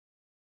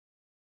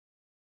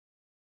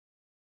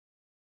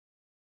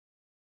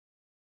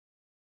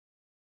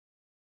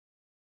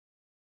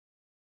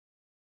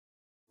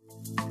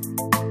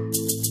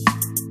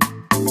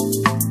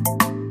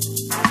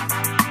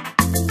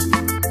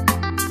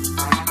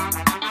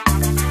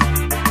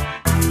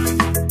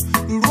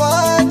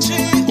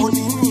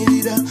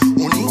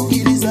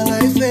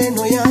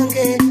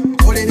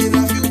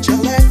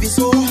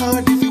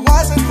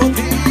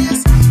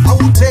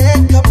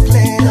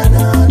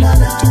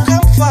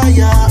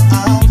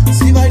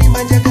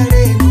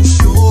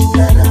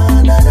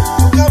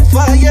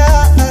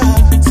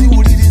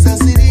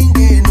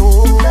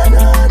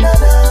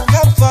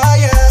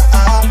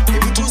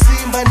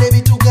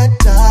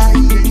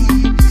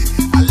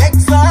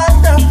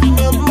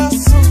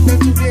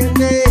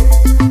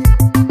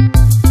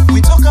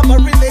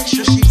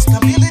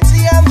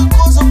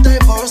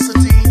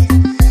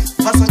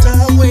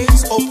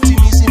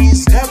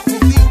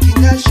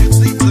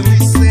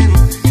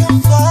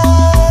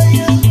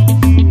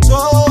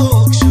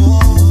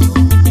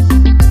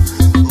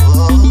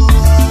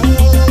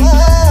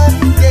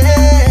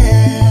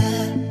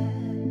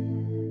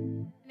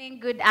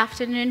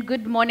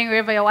Good morning,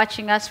 wherever you're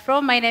watching us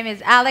from. My name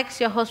is Alex,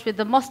 your host with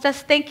the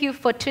Mostest. Thank you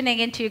for tuning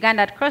into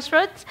Uganda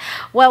Crossroads,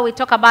 where we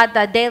talk about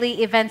the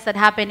daily events that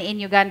happen in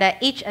Uganda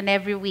each and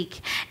every week.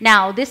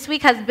 Now, this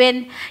week has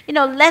been,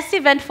 less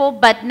eventful,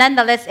 but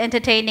nonetheless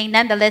entertaining,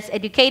 nonetheless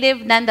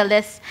educative,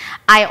 nonetheless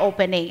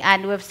eye-opening.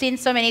 And we've seen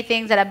so many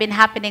things that have been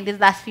happening these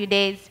last few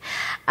days.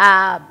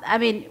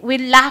 We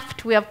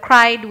laughed, we have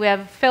cried, we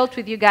have felt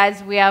with you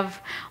guys, we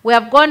have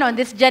gone on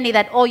this journey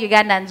that all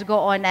Ugandans go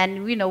on,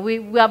 and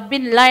we have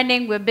been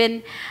learning, we've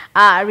been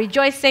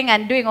rejoicing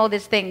and doing all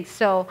these things.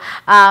 So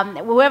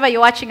wherever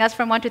you're watching us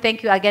from, I want to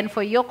thank you again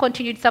for your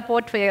continued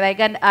support for your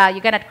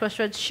Uganda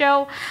Crossroads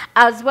show,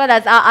 as well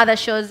as our other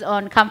shows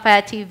on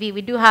Campfire TV.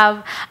 We do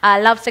have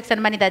Love, Sex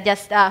and Money that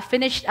just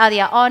finished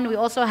earlier on. We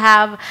also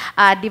have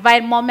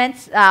Divine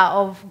Moments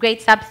of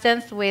Great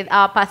Substance with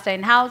our pastor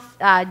in-house,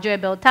 Joy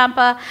Bell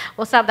Tampa.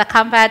 We also have the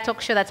Campfire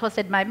Talk Show that's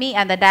hosted by me,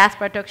 and the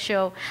Diaspora Talk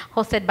Show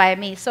hosted by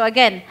me. So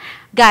again,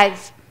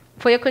 guys,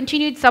 for your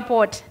continued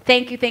support,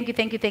 thank you, thank you,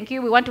 thank you, thank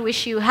you. We want to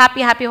wish you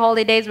happy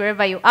holidays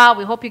wherever you are.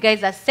 We hope you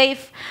guys are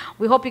safe.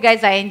 We hope you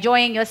guys are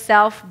enjoying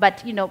yourself, but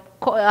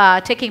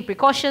taking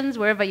precautions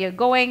wherever you're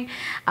going.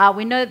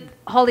 We know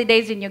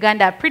holidays in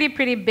Uganda are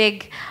pretty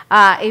big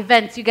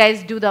events. You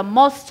guys do the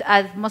most,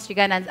 as most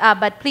Ugandans are,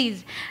 but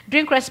please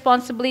drink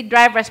responsibly,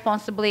 drive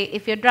responsibly.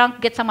 If you're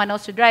drunk, get someone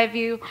else to drive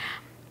you.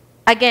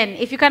 Again,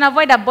 if you can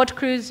avoid a boat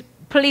cruise,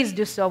 please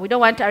do so. We don't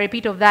want a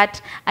repeat of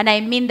that, and I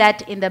mean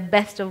that in the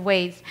best of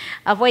ways.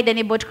 Avoid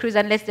any boat cruise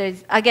unless there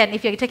is, again,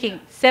 if you're taking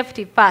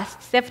safety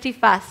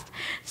first.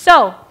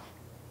 So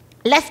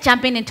let's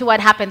jump into what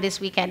happened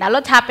this weekend. A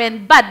lot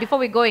happened, but before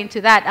we go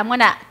into that, I'm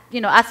gonna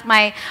ask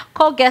my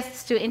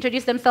co-guests to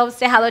introduce themselves,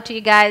 say hello to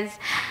you guys,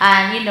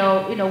 and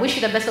wish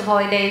you the best of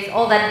holidays,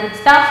 all that good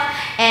stuff.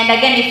 And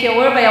again, if you're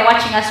wherever you're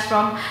watching us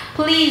from,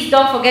 please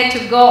don't forget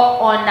to go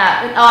on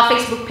our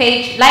Facebook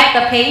page, like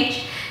the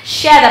page,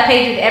 share the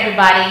page with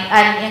everybody,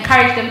 and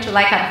encourage them to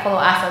like and follow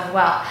us as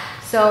well.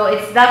 So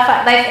it's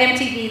Live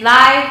MTV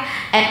Live,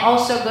 and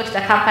also go to the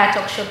Campfire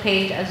Talk Show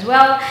page as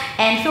well.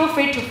 And feel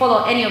free to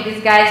follow any of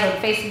these guys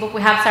on Facebook.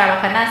 We have Sarah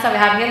Wakanansa, we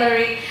have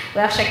Hillary,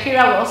 we have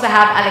Shakira, we also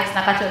have Alex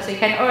Nakato. So you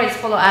can always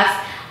follow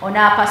us on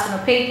our personal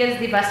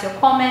pages, leave us your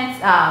comments,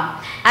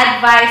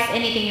 advice,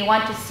 anything you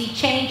want to see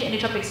change, any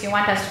topics you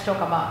want us to talk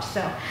about.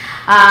 So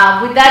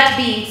with that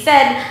being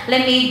said,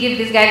 let me give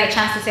these guys a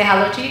chance to say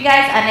hello to you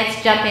guys, and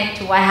let's jump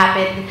into what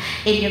happened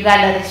in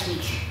Uganda this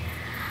week.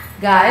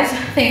 Guys,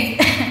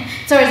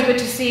 it's always good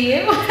to see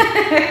you.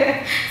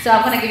 So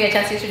I'm going to give you a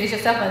chance to introduce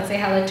yourself and say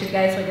hello to you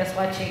guys who are just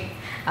watching,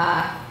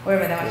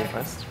 wherever they're watching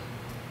first.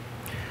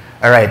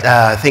 All right,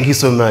 thank you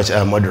so much,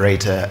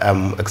 moderator.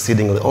 I'm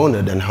exceedingly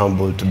honored and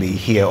humbled to be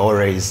here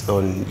always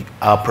on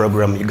our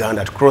program,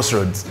 Uganda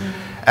Crossroads.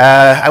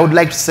 I would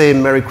like to say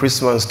Merry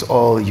Christmas to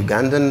all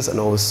Ugandans and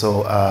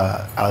also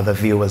other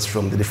viewers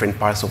from the different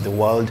parts of the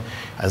world.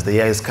 As the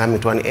year is coming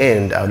to an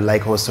end, I would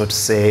like also to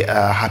say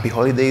happy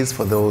holidays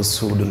for those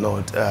who do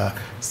not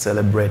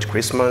celebrate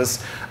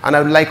Christmas. And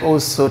I would like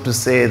also to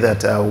say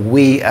that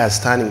we are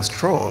standing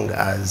strong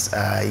as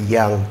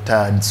young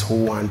Turds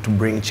who want to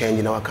bring change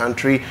in our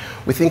country.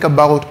 We think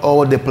about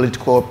all the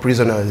political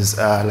prisoners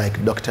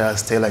like Dr.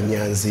 Stella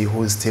Nyanzi,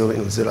 who is still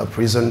in Zula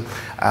prison.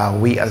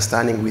 We are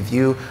standing with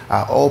you.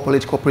 All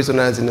political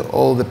prisoners in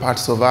all the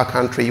parts of our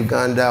country,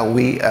 Uganda,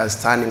 we are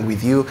standing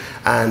with you.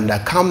 And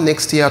come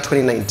next year,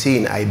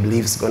 2019, I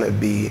believe it's going to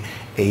be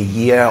a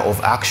year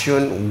of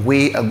action.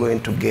 We are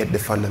going to get the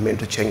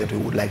fundamental change that we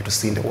would like to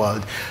see in the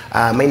world.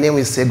 My name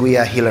is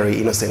Seguya Hillary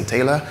Innocent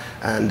Taylor,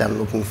 and I'm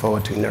looking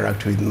forward to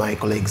interact with my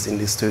colleagues in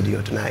the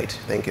studio tonight.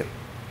 Thank you.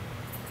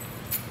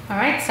 All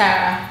right,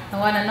 Sarah, the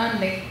one and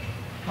only.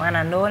 One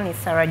and only,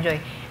 Sarah Joy.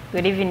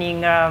 Good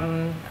evening,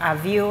 our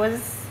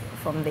viewers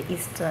from the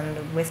east and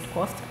the west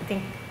coast, I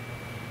think.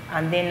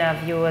 And then our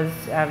viewers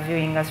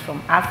viewing us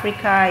from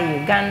Africa,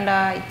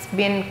 Uganda. It's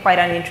been quite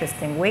an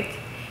interesting week.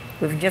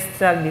 We've just,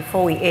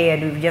 before we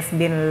aired, we've just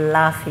been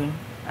laughing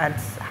at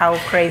how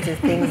crazy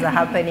things are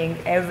happening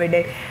every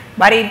day.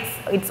 But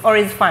it's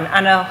always fun.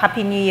 And a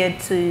Happy New Year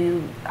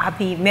to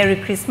Merry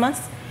Christmas.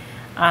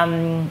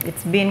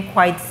 It's been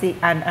quite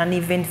an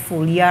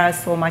eventful year.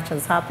 So much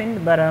has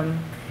happened. But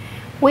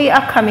we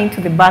are coming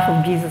to the birth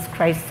of Jesus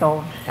Christ.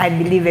 So I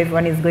believe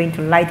everyone is going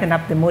to lighten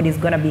up. The mood is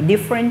going to be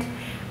different.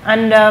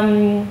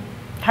 And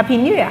Happy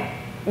New Year.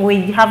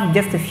 We have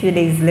just a few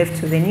days left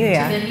to the new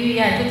year. To the new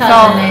year,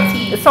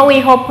 2019. So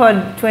we hope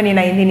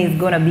 2019 is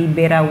going to be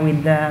better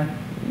with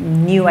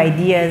new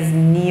ideas,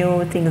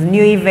 new things,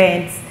 new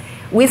events.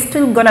 We're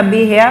still going to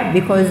be here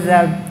because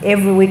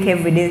every week,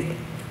 every day,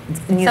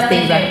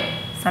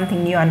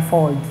 something new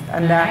unfolds.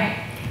 And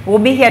we'll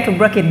be here to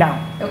break it down.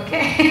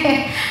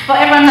 Okay. For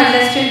everyone who has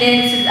just tuned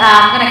in, this is,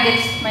 I'm going to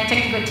get my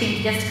technical team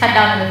to just cut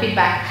down on the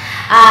feedback.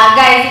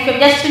 Guys, if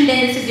you've just tuned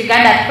in, this is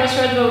Uganda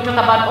Crossroads, where we talk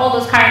about all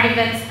those current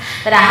events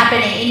that are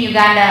happening in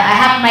Uganda. I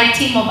have my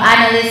team of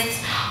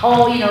analysts,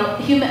 or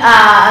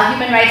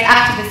human rights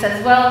activists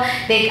as well.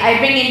 I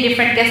bring in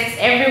different guests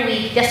every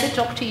week just to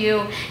talk to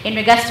you in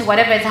regards to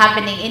whatever is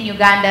happening in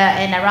Uganda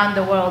and around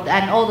the world,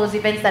 and all those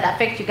events that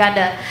affect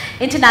Uganda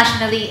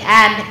internationally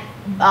and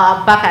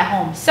back at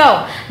home.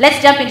 So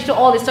let's jump into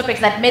all these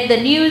topics that made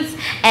the news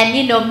and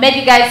made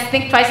you guys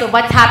think twice of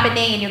what's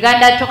happening in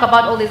Uganda. Talk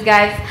about all these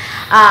guys.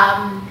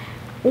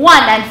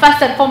 One, and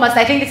first and foremost,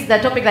 I think this is the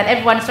topic that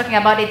everyone is talking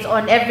about. It's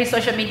on every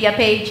social media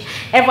page.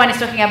 Everyone is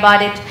talking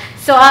about it.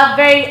 So our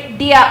very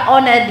dear,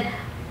 honored,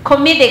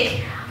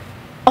 comedic,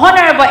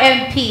 honorable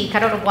MP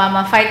Katolo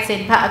Bwama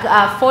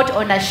fought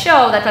on a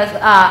show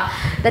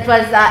that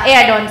was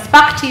aired on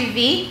Spark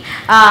TV.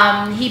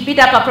 He beat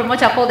up a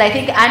promoter called, I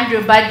think,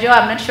 Andrew Badjo.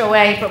 I'm not sure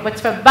where he was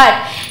from,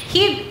 but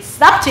he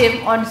slapped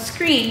him on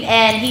screen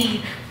and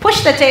he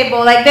pushed the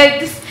table. Like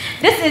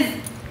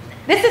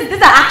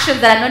these are actions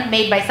that are not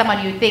made by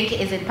someone you think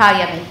is in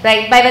parliament.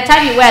 Like by the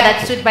time you wear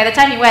that suit, by the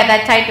time you wear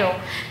that title,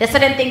 there's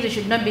certain things you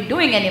should not be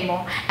doing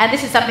anymore. And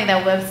this is something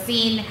that we've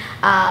seen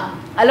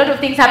a lot of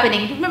things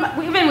happening. Remember,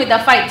 even with the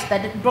fight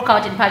that broke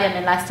out in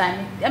parliament last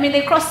time, I mean,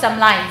 they crossed some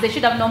lines. They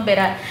should have known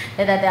better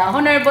that they are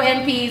honorable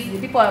MPs. The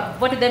people have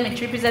voted them and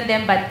to represent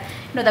them, but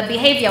the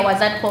behavior was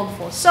uncalled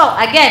for. So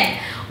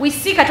again, we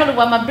see Katolo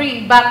Bwama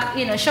bringing back,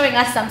 showing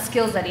us some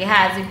skills that he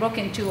has. He broke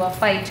into a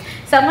fight.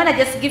 So I'm gonna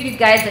just give you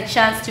guys a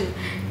chance to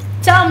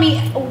tell me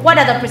what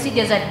are the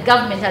procedures that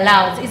government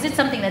allows. Is it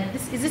something that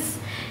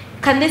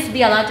can this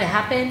be allowed to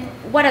happen?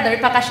 What are the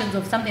repercussions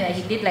of something that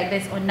he did like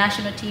this on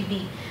national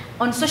TV,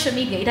 on social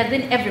media? It has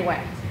been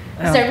everywhere.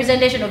 Oh. It's a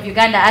representation of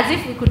Uganda, as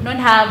if we could not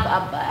have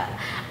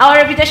our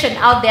reputation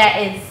out there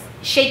is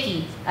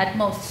shaky at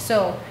most.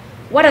 So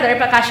what are the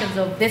repercussions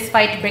of this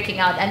fight breaking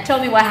out? And tell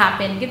me what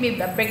happened. Give me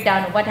a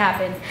breakdown of what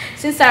happened.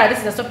 Since, Sarah,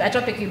 this is a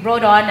topic you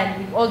brought on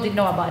and we all did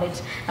know about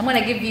it, I'm going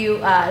to give you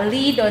a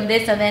lead on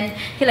this, and then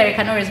Hilary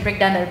can always break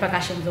down the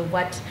repercussions of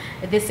what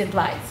this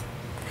implies.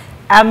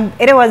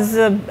 It was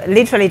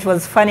literally, it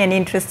was funny and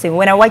interesting.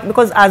 When I watched,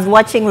 because I was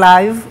watching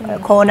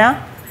live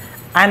corner,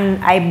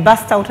 and I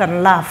burst out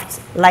and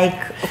laughed like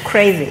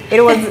crazy.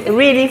 It was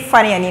really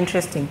funny and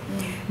interesting.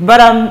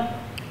 But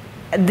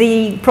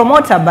the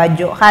promoter,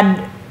 Badjo,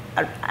 had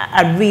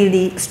a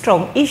really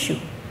strong issue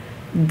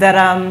that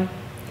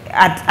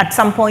at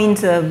some point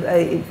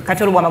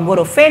Katolo Bwama got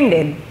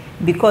offended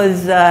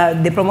because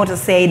the promoter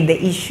said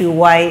the issue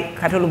why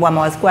Katolo Bwama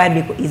was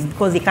quiet is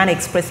because he can't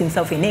express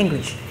himself in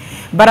English.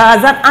 But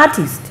as an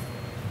artist,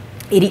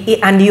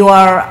 and you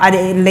are at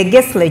a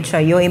legislature,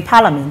 you're in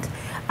parliament,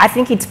 I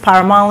think it's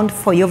paramount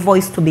for your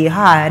voice to be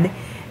heard,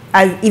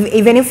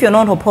 even if you're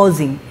not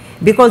opposing.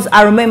 Because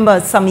I remember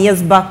some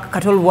years back,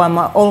 Katolo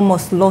Bwama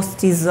almost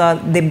lost his,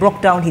 they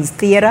broke down his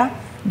theater,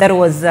 that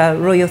was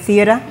Royal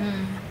Theater.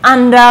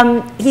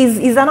 And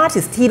he's an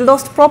artist, he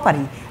lost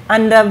property.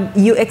 And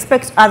you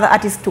expect other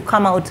artists to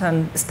come out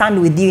and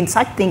stand with you in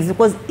such things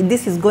because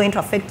this is going to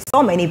affect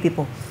so many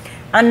people.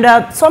 And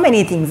so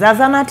many things. As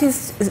an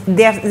artist,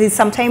 there's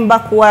some time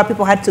back where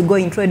people had to go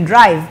into a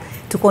drive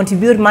to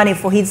contribute money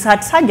for his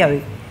heart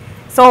surgery.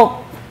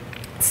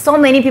 So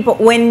many people,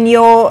 when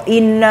you're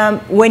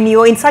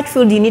in such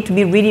field, you need to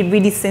be really,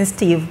 really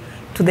sensitive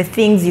to the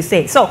things you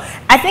say. So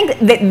I think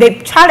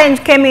the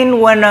challenge came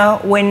in when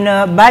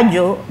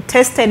Badjo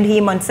tested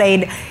him and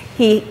said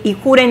he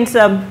couldn't,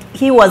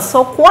 he was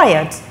so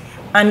quiet,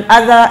 and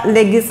other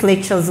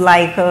legislatures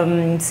like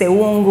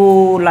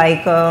Sewungu,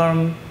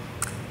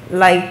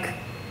 like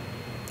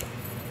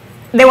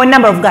there were a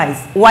number of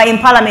guys who are in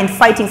parliament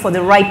fighting for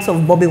the rights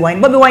of Bobby Wine.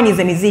 Bobby Wine is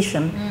a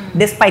musician,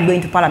 despite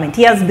going to parliament.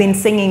 He has been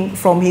singing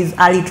from his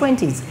early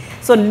 20s.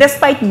 So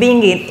despite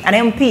being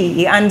an MP,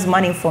 he earns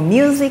money from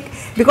music,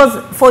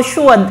 because for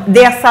sure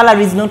their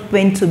salary is not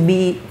going to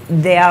be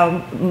their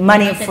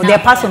money for their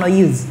personal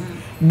use.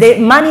 The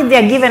money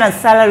they're given as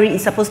salary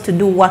is supposed to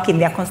do work in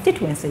their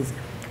constituencies.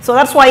 So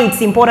that's why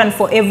it's important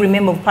for every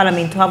member of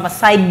parliament to have a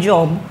side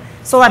job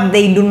so that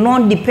they do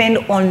not depend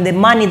on the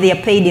money they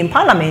are paid in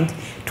parliament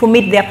to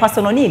meet their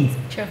personal needs.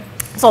 Sure.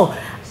 So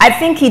I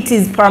think it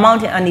is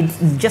paramount, and it's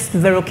just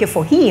very okay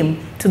for him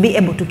to be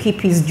able to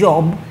keep his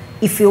job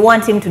if you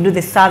want him to do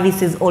the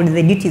services or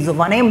the duties of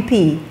an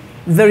MP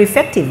very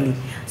effectively.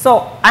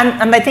 So,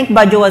 and I think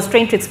Bajo was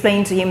trying to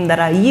explain to him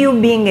that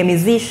you being a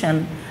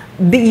musician,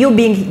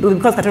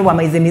 because Katolu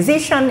Wama is a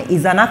musician,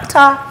 is an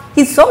actor,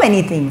 he's so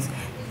many things.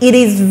 It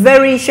is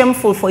very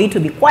shameful for you to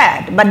be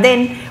quiet. But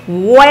then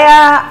where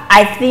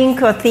I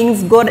think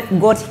things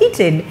got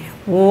heated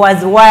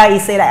was where he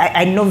said,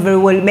 I know very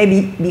well,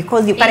 maybe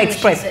because you can't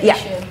express. Yeah,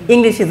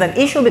 English is an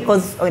issue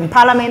because in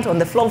Parliament, on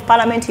the floor of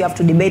Parliament, you have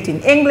to debate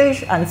in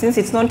English. And since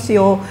it's not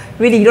your,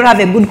 really, you don't have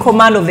a good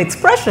command of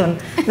expression.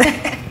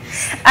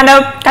 And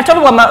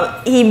Katolu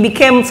Wama, he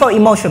became so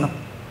emotional.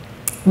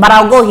 But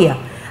I'll go here.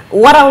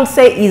 What I will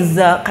say is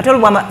Katolu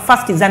Wama,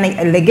 first, is a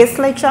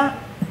legislature.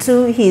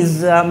 2,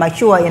 he's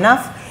mature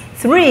enough.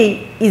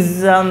 3,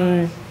 is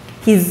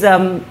he's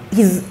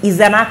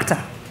an actor.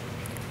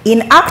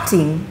 In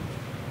acting,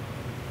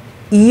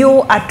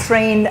 you are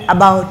trained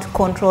about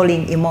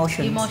controlling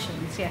emotions.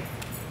 Emotions, yeah.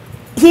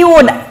 He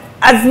would,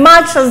 as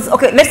much as,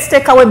 okay, let's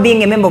take away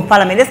being a member of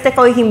parliament, let's take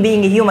away him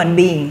being a human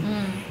being.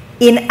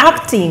 In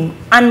acting,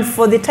 and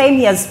for the time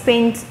he has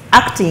spent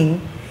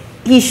acting,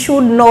 he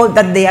should know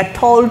that they are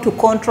told to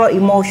control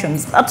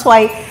emotions. That's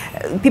why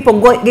people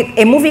go,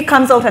 a movie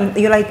comes out and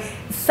you're like,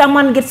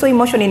 someone gets so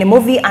emotional in a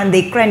movie and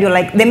they cry and you're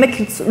like, they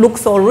make it look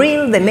so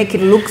real, they make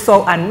it look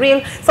so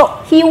unreal.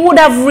 So he would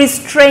have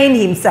restrained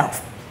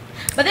himself.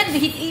 But then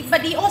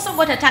he also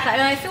got attacked. I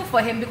mean, I feel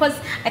for him because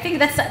I think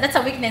that's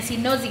a weakness he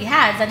knows he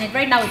has, and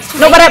right now it's too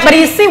late. But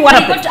you see what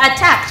happened? He got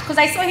attacked because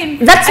I saw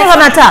him. That's not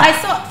an attack.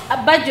 I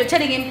saw Bajo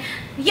telling him,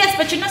 yes,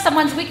 but you know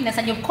someone's weakness,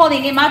 and you're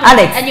calling him out.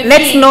 Alex, and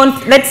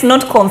let's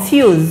not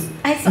confuse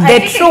I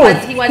the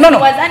truth. He was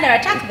under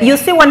attack there. You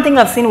see, one thing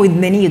I've seen with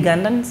many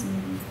Ugandans,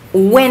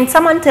 when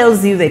someone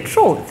tells you the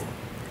truth,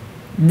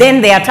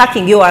 then they're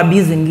attacking you or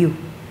abusing you.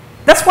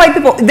 That's why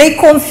people, they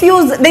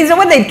confuse, there's a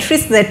way they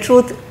twist the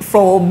truth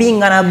for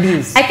being an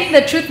abuse. I think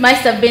the truth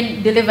must have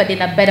been delivered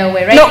in a better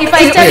way, right? No, if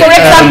I tell for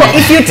example,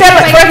 if you tell,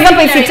 for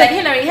example, if you tell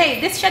Hillary, hey,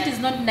 this shirt is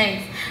not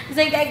nice. It's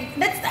like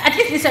at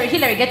least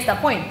Hillary gets the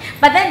point.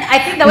 But then I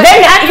think the way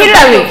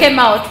Hillary came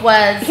out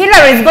was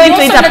Hillary is going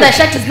to also know the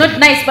shirt is not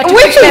nice, but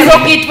which is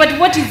it. But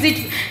what is it?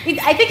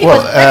 I think it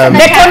was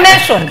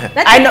detonation.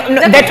 I know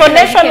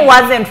detonation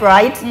wasn't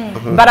right,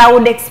 but I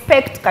would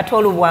expect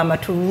Katolu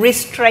Wama to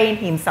restrain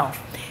himself.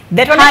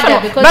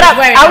 Detonation, but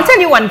I'll tell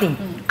you one thing.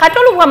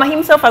 Katolu Wama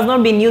himself has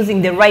not been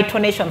using the right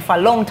tonation for a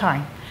long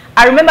time.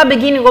 I remember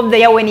beginning of the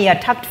year when he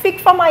attacked Fik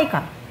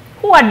Famaika,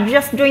 who had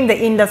just joined the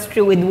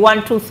industry with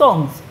 1-2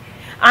 songs.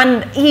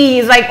 And he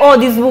is like, oh,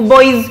 these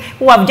boys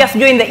who have just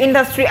joined the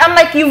industry. I'm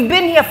like, you've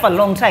been here for a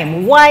long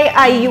time. Why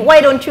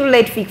don't you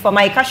let Fik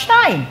Famaika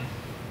shine?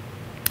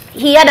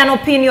 He had an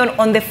opinion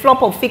on the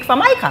flop of Fik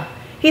Famaika.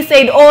 He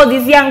said, oh,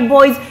 these young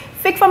boys,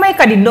 Fik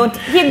Famaika did not,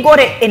 he got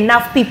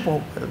enough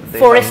people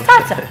for a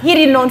starter. He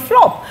did not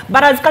flop.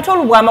 But as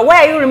Katolu Wama,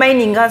 why are you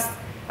reminding us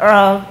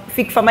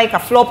Fik Famaika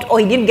flopped or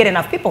he didn't get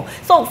enough people?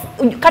 So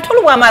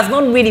Katolu Wama has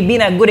not really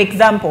been a good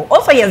example.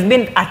 Also, he has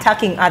been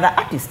attacking other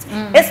artists,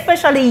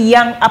 especially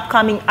young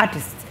upcoming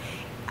artists.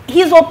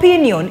 His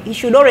opinion, he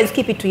should always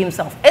keep it to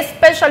himself,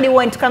 especially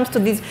when it comes to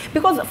this.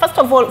 Because first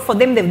of all, for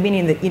them, they've been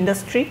in the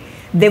industry.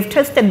 They've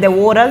tested the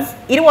waters.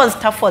 It was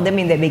tough for them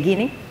in the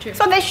beginning. True.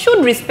 So they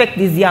should respect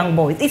these young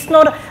boys. It's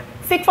not,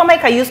 Fik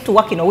Famaika used to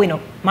work in a Owino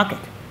market.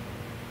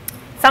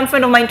 Some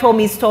friend of mine told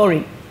me a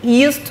story.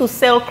 He used to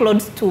sell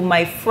clothes to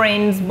my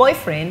friend's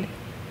boyfriend,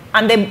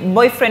 and the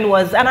boyfriend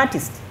was an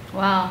artist.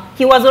 Wow.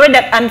 He was already,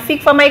 and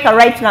Fik Famaika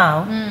right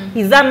now,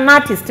 he's an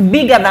artist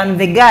bigger than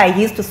the guy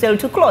he used to sell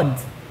to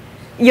clothes.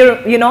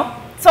 You know?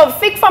 So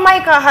Fik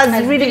Famaika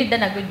has really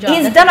done a good job.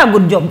 He's done a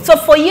good job. So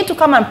for you to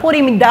come and put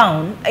him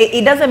down,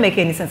 it doesn't make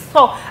any sense.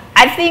 So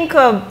I think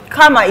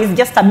Karma is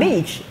just a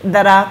bitch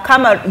that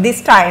Karma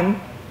this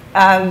time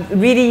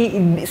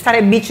really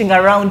started bitching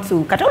around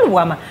to Katolu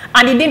Wama,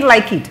 and he didn't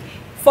like it.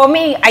 For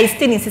me, I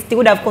still insist he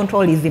would have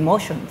controlled his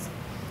emotions.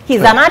 He's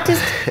an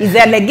artist, he's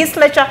a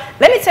legislature.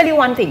 Let me tell you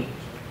one thing.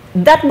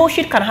 That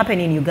bullshit can happen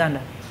in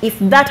Uganda. If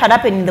that had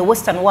happened in the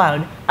Western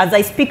world, as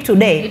I speak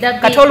today,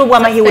 Katolu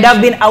Wama, he would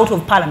have been out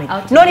of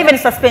parliament. Not even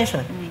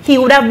suspension. He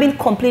would have been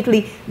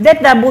completely,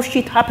 let that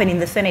bullshit happen in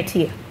the Senate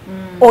here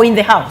or in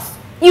the House.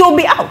 You will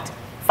be out.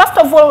 First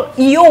of all,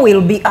 you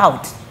will be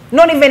out.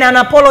 Not even an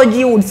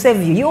apology would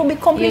save you. You will be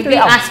completely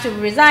out. You'll be asked to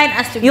resign,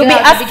 asked to You'll be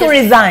asked to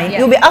resign.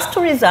 You'll be asked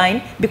to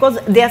resign because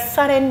there are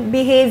certain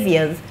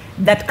behaviors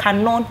that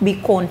cannot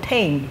be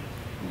contained.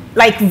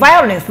 Like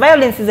violence.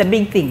 Violence is a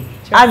big thing.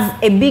 Sure. As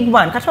a big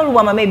man, Katolu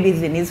Wama maybe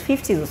is in his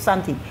 50s or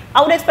something.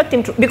 I would expect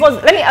him to,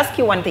 because let me ask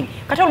you one thing.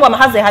 Katolu Wama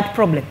has a heart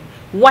problem.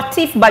 What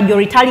if Bajo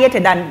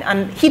retaliated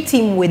and hit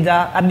him with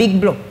a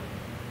big blow?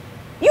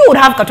 You would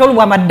have Katolu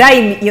Wama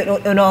dying, in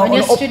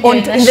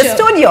the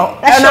studio,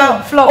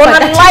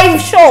 on a live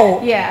show,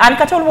 and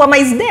Katolu Wama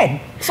is dead.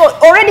 So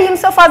already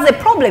himself has a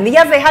problem. He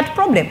has a heart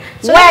problem.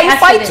 So why are you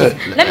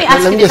fighting? Let me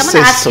ask you this. I'm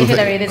going to ask you,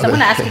 Hillary, this. I'm going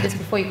to ask you this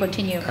before you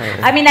continue.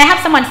 I mean, I have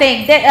someone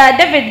saying,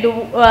 David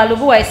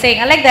Lubua is saying,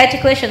 I like the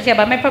articulations here,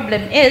 but my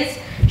problem is,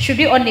 should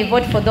we only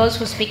vote for those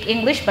who speak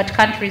English but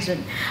can't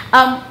reason?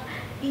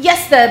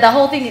 yes, the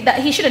whole thing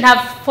that he shouldn't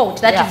have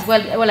fought. That is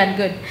well and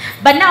good.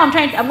 But now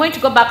I'm going to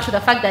go back to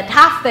the fact that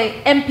half the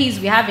MPs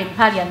we have in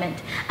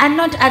Parliament are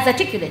not as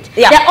articulate.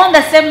 They're on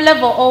the same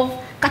level of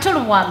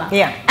Katolo Mwama.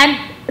 And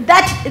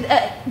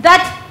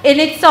that in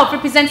itself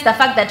represents the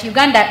fact that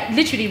Uganda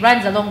literally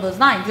runs along those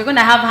lines. You're going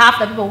to have half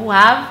the people who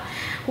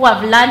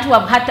have learned, who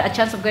have had a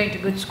chance of going to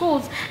good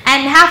schools,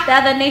 and half the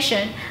other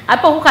nation are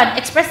people who can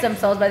express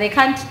themselves, but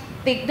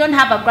they don't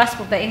have a grasp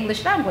of the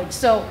English language.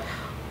 So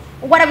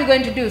what are we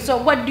going to do? So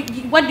what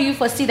do you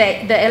foresee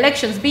the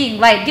elections being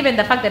like, given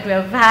the fact that we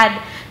have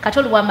had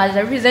Katolo Mwama as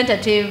a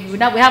representative?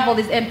 Now we have all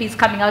these MPs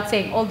coming out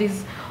saying all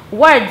these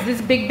words,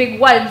 these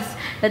big words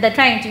that they're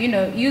trying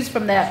to, use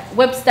from the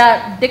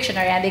Webster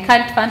dictionary, and they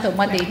can't fathom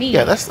what they mean.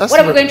 That's what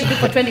are we going to do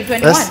for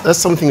 2021? That's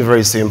something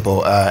very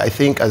simple. I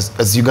think as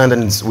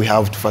Ugandans, we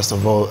have to first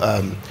of all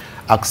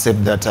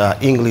accept that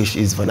English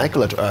is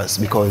vernacular to us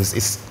because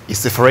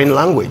it's a foreign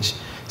language.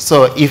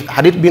 So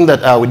had it been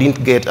that we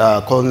didn't get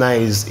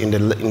colonized in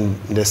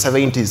the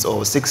 70s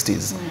or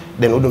 60s,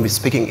 then we wouldn't be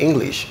speaking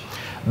English.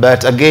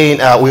 But again,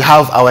 we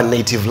have our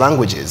native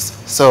languages.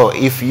 So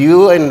if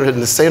you're in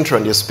the center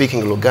and you're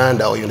speaking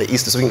Luganda, or you're in the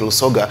east you're speaking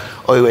Lusoga,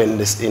 or you're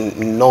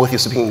in north you're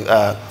speaking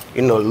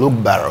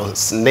Lugbar, or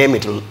name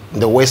it, in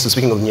the west you're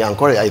speaking of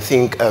Nyankore, I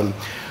think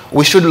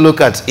we should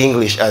look at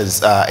English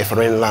as a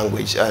foreign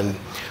language. And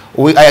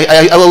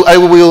I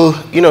will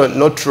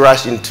not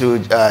rush into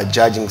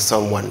judging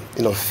someone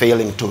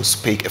failing to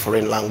speak a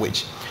foreign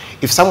language.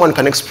 If someone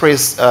can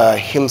express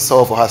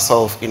himself or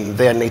herself in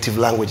their native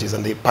languages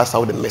and they pass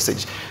out the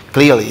message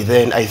clearly,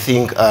 then I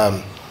think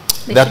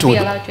that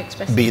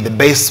would be the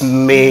best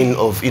means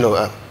of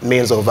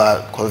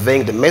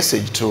conveying the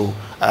message to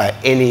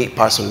any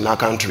person in our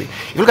country.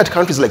 If you look at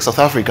countries like South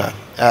Africa,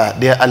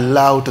 they are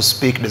allowed to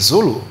speak the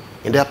Zulu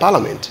in their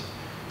parliament.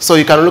 So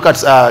you can look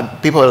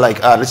at people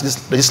like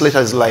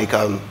legislators like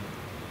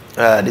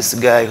this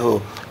guy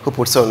who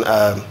puts on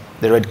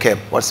the red cap,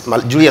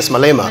 Julius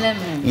Malema.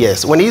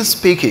 Yes, when he's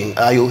speaking,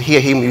 you'll hear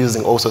him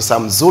using also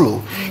some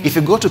Zulu. If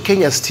you go to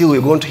Kenya still,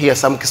 you're going to hear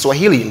some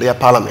Kiswahili in their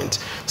parliament.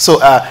 So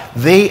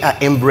they are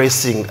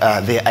embracing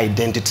their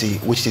identity,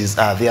 which is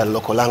their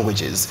local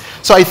languages.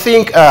 So I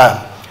think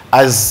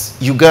as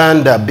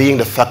Uganda, being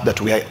the fact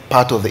that we are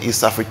part of the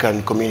East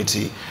African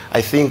community, I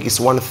think it's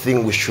one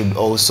thing we should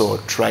also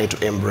try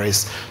to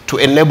embrace to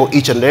enable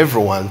each and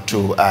everyone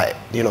to,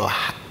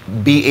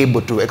 be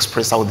able to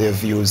express out their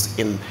views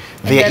in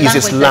their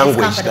easiest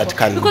language that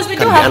can be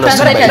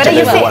understood by each and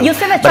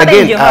everyone. But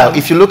again,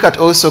 if you look at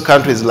also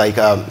countries like,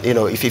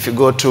 if you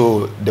go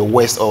to the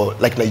West or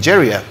like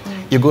Nigeria,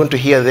 you're going to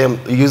hear them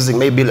using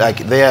maybe like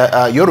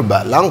their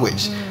Yoruba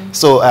language.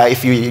 So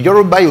if you're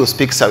Yoruba, you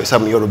speak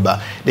some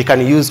Yoruba. They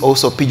can use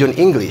also Pidgin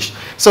English.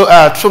 So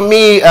for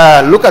me,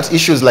 look at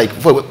issues like,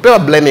 people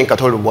are blaming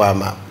Katolo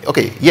Mwama.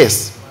 Okay,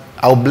 yes,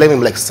 I'll blame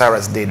him like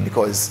Sarah's did,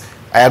 because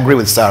I agree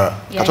with Sarah.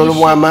 Katolo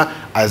Mwama,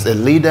 as a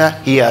leader,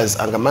 he has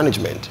anger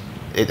management,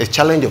 a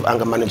challenge of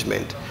anger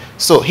management.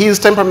 So his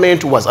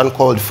temperament was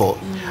uncalled for.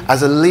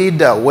 As a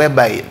leader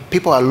whereby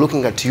people are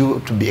looking at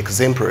you to be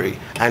exemplary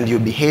and you're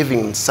behaving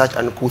in such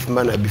an uncouth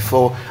manner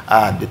before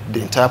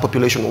the entire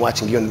population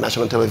watching you on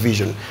national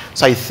television.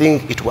 So I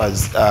think it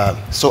was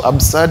so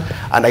absurd,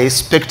 and I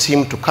expect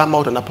him to come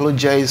out and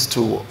apologize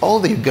to all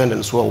the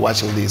Ugandans who are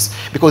watching this.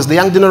 Because the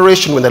young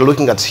generation, when they're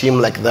looking at him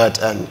like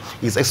that and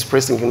he's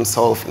expressing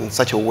himself in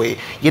such a way,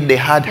 yet they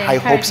had high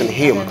hopes in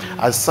him.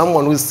 As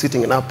someone who's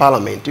sitting in our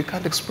parliament, you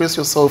can't express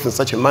yourself in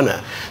such a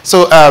manner.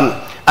 So,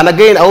 and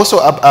again, I also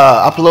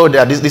upload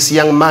this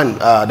young man,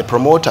 the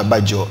promoter,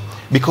 Bajo,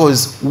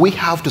 because we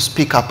have to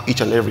speak up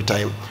each and every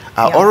time.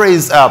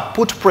 Always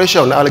put pressure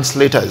on our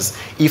legislators.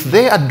 If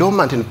they are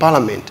dormant in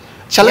parliament,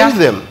 challenge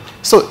them.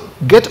 So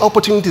get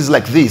opportunities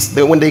like this.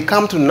 When they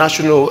come to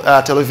national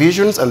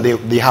televisions and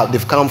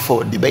they've come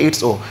for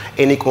debates or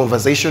any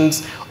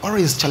conversations,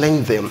 always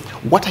challenge them.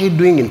 What are you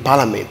doing in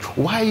parliament?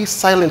 Why are you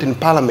silent in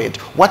parliament?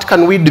 What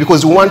can we do?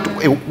 Because we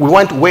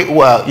want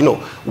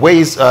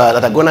ways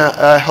that are going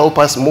to help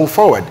us move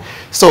forward.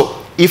 So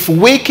if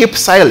we keep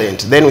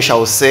silent, then we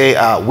shall say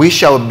we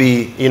shall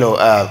be,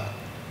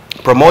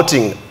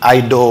 promoting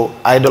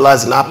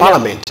idlers in our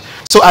parliament.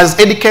 So as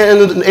Eddie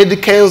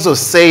Kenzo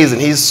says in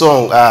his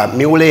song,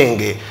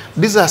 Miulenge,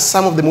 these are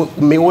some of the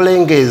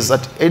Miulenges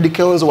that Eddie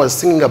Kenzo was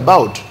singing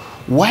about.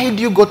 Why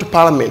do you go to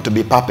parliament to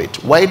be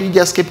puppet? Why do you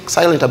just keep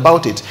silent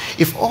about it?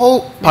 If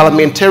all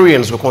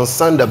parliamentarians were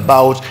concerned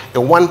about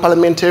one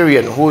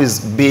parliamentarian who is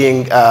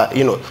being,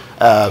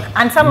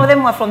 and some of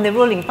them were from the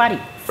ruling party.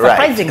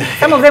 Surprisingly,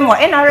 some of them were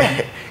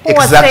NRM, who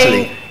was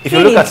saying If you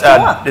look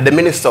at the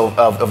Minister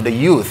of the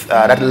Youth,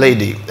 that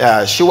lady,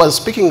 she was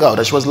speaking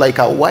out. She was like,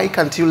 why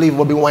can't you leave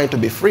Bobi Wine to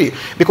be free?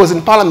 Because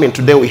in Parliament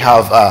today we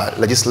have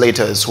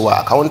legislators who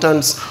are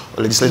accountants,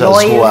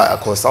 legislators who are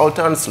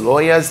consultants,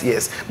 lawyers.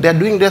 Yes, they are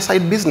doing their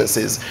side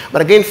businesses.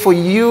 But again, for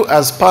you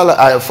as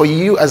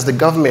the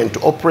government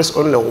to oppress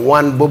only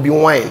one Bobi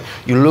Wine,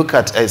 you look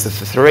at as a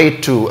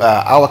threat to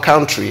our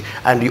country,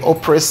 and you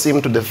oppress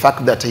him to the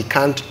fact that he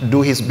can't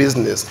do his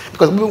business,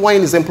 because Bobi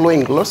Wine is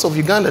employing lots of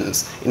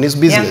Ugandans in his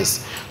business.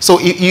 So,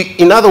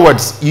 in other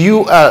words,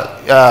 you are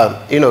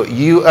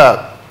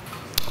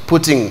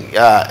putting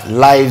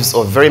lives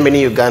of very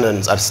many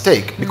Ugandans at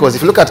stake. Because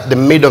if you look at the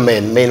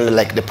middlemen, mainly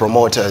like the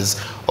promoters,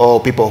 or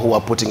people who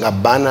are putting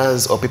up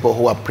banners, or people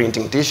who are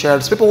printing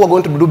T-shirts, people who are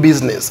going to do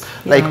business.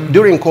 Like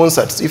during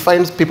concerts, you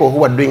find people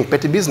who are doing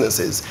petty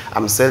businesses.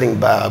 I'm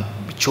selling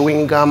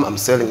chewing gum, I'm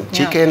selling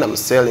chicken, I'm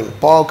selling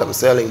pork, I'm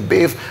selling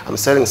beef, I'm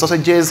selling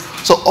sausages.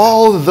 So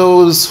all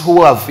those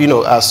who have,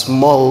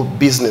 small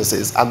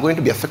businesses are going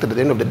to be affected at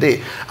the end of the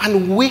day.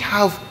 And we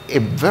have a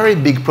very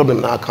big problem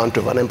in our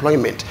country of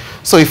unemployment.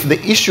 So if the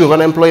issue of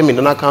unemployment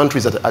in our country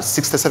is at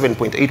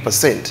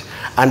 67.8%,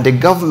 and the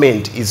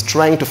government is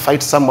trying to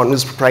fight someone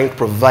who's trying to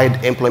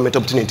provide employment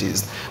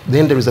opportunities,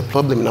 then there is a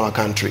problem in our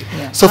country.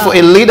 So for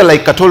a leader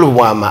like Katolu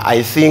Wama,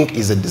 I think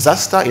is a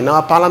disaster in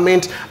our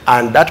parliament,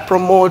 and that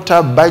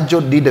promoter,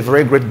 Bajo, did a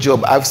very great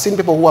job. I've seen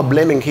people who are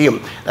blaming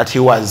him that he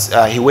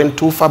went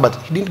too far, but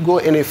he didn't go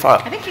any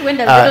far. I think he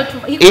went a little too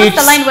far. He crossed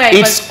the line where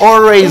it's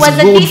always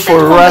good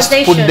for us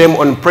to put them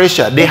on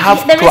pressure. They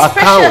have to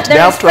account. They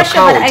have to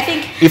account. I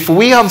think if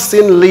we have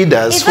seen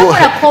leaders if I'm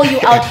going to call you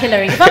out,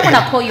 Hillary, if I'm going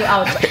to call you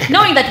out,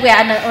 knowing that we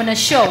are on a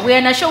show, we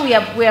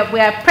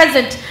are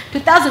present to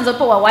thousands of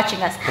people who are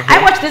watching us.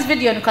 I watched this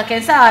video on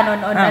Kakensa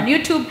and on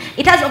YouTube.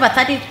 It has over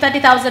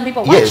 30,000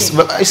 people watching. Yes,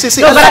 but you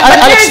see,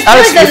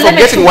 Alex, you're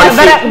forgetting one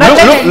thing.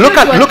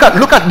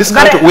 Look at this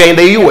country. We're in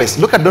the US.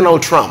 Look at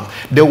Donald Trump.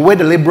 The way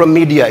the liberal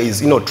media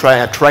is,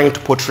 trying to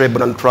portray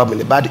Donald Trump in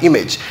a bad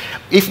image.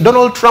 If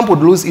Donald Trump would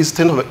lose his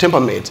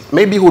temperament,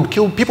 maybe he would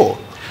kill people.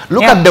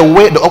 Look at the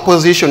way the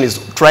opposition is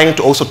trying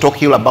to also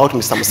talk ill about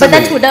Mr. Museveni. But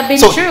that would have been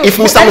true. If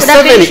Mr.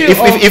 Museveni,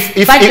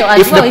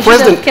 if the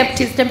president kept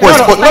his temper. Look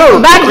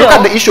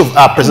at the issue of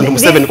President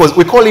Museveni, because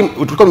we call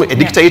him a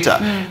dictator.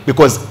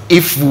 Because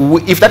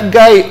if that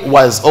guy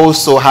was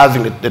also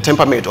having the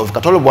temperament of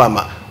Katolu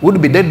Wama, we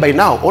would be dead by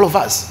now, all of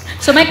us.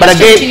 So my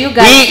question to you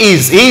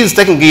guys, he is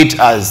taking it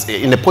as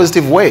in a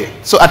positive way.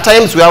 So at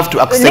times we have to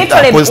accept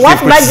that positive what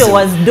Bajo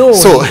was doing.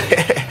 So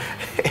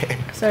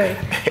sorry,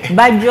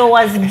 Bajo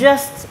was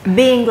just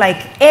being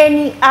like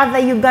any other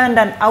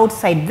Ugandan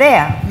outside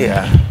there,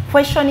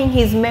 questioning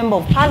his member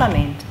of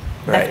parliament.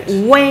 That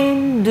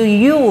when do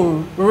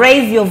you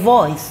raise your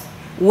voice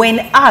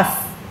when us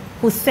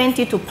who sent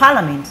you to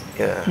parliament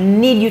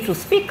need you to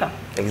speak up?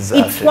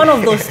 Exactly. It's one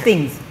of those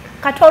things.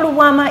 Katolu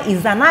Wama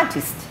is an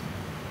artist.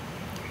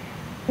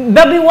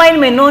 Bobi Wine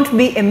may not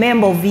be a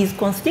member of his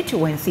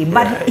constituency,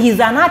 but he's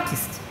an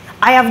artist.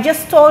 I have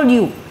just told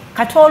you,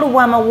 Katolu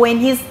Wama, when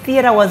his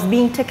theater was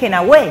being taken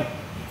away,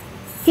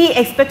 he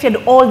expected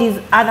all these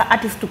other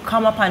artists to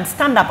come up and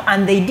stand up,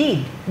 and they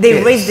did.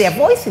 They raised their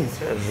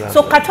voices. Exactly.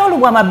 So Katolu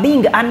Wama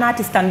being an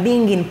artist and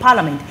being in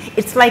parliament,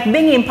 it's like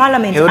being in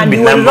parliament and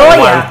you're a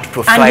lawyer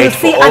and you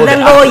see other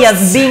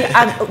lawyers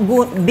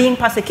being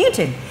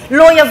persecuted.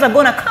 Lawyers are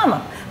going to come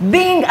up.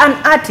 Being an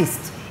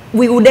artist,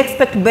 we would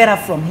expect better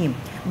from him.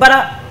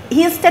 But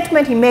his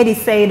statement he made, he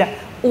said,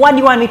 what do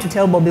you want me to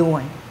tell Bobi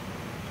Wine?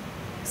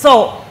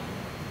 So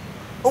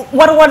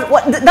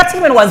that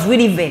statement was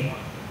really vague.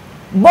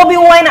 Bobi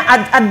Wine,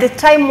 at the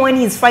time when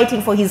he's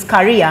fighting for his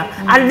career,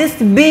 at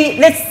least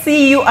let's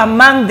see you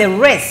among the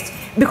rest.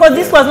 Because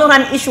this was not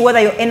an issue whether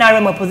you're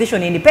NRM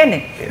opposition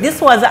independent. This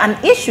was an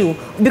issue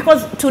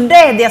because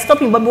today they are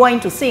stopping Bobi Wine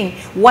to sing.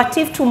 What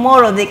if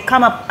tomorrow they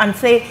come up and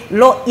say,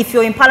 if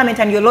you're in parliament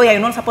and you're a lawyer, you're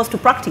not supposed to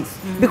practice?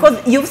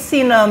 Because you've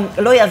seen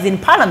lawyers in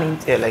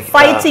parliament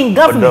fighting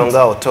government.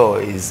 Odonga Oto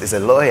is a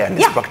lawyer and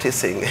he's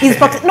practicing.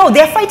 No,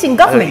 they're fighting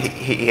government.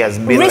 He has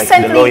been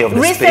recently, like the lawyer of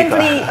the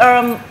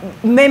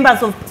speaker.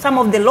 Members of some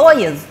of the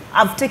lawyers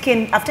have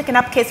taken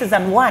up cases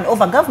and won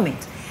over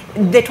government.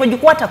 The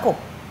Tojukwatako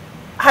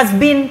has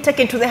been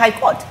taken to the High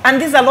Court, and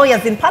these are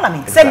lawyers in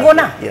Parliament. Exactly.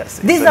 Segona. Yes,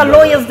 these are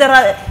lawyers that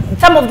are.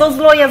 Some of those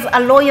lawyers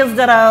are lawyers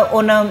that are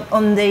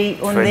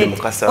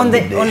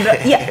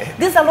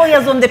These are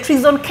lawyers on the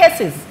treason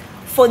cases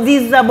for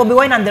these Bobi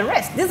Wine and the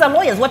rest. These are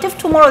lawyers. What if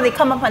tomorrow they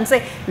come up and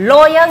say,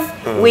 lawyers,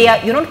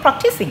 you're not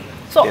practicing?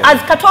 So as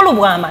Katolu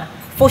Wama,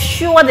 for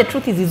sure the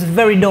truth is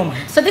very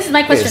dominant. So this is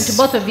my question to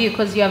both of you,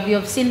 because you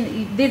have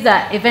seen these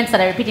are events that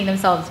are repeating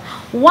themselves.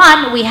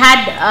 One, we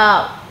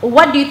had.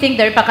 What do you think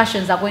the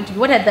repercussions are going to be?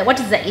 What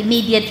is the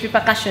immediate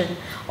repercussion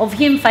of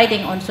him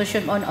fighting on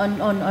social on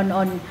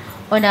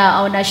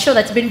a show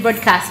that's been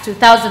broadcast to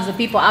thousands of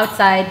people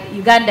outside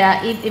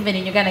Uganda, even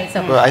in Uganda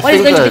itself? Well, what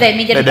is going to be the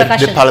immediate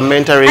repercussions? The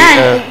parliamentary.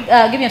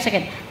 And give me a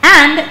second.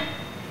 And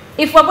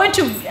if we're going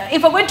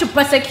to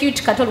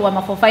persecute Katolu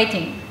Wama for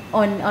fighting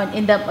on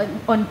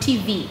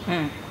TV,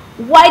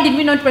 why did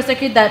we not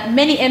prosecute the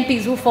many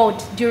MPs who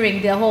fought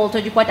during the whole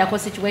Tojikwatako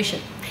situation?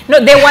 No,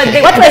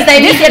 what was the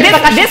immediate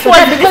repercussions? This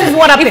is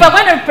what happened.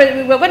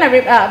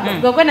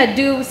 If we're gonna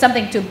do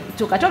something to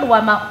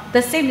Katoluwama,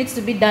 the same needs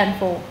to be done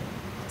for.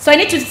 So I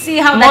need to see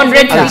how that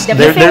is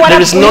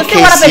there is no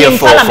case here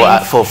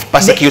for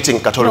persecuting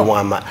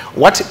Katoluwama.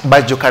 What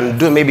Bajo can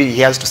do, maybe he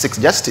has to seek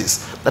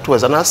justice. That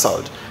was an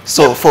assault.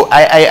 So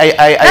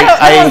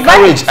I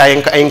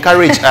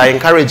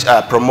encourage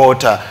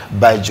promoter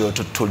Bajo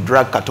to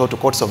drag Kato to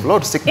courts of law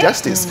to seek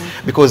justice,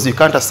 because you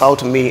can't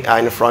assault me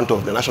in front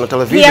of the national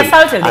television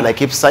and I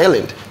keep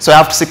silent. So I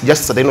have to seek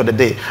justice at the end of the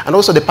day. And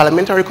also the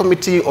Parliamentary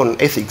Committee on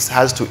Ethics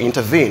has to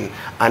intervene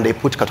and they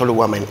put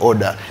Katoluwama in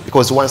order,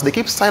 because once they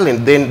keep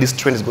silent, then this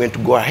trend is going to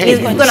go ahead.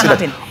 It's going to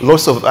happen.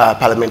 Lots of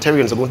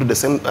parliamentarians are going to do the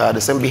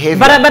same behavior.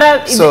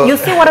 But so, you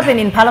see what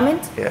happened in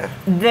Parliament? Yeah.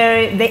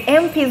 The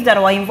MPs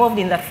that were involved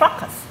in that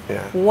fracas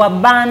were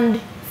banned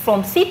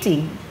from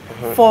sitting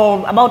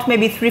for about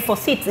maybe 3-4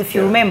 seats, if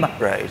you remember.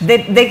 Right.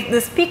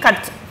 The speaker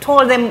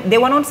told them they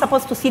were not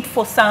supposed to sit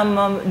for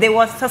some, they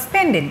were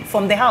suspended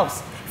from the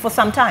House for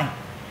some time.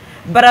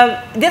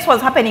 But this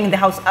was happening in the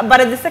House.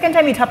 But the second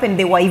time it happened,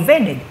 they were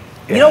evaded.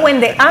 You know, when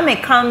the army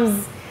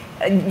comes,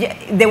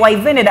 they were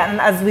evaded,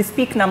 and as we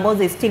speak, Namboze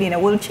is still in a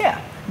wheelchair.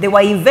 They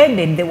were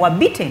evaded, they were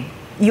beaten.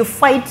 You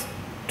fight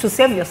to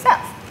save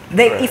yourself.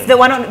 If they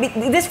were not,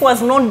 this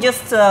was not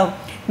just a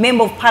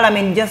member of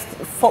parliament just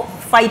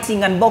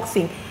fighting and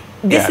boxing.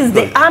 This is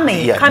the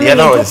army coming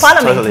into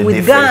parliament totally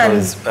with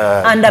guns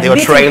and they were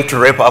trying to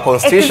rape our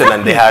constitution,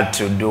 and they had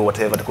to do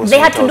whatever the constitution. They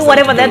had to do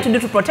whatever they had to do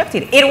to protect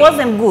it. It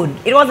wasn't good.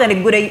 It wasn't a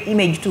good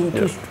image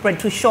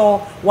to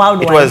show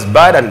worldwide. It was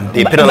bad, and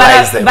they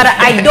penalized them. But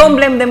I don't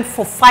blame them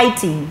for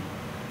fighting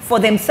for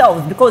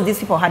themselves, because these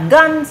people had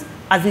guns.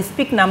 As we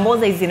speak,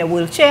 Namboze is in a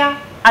wheelchair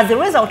as a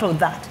result of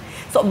that.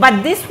 So,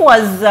 but this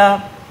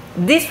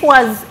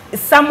was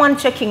someone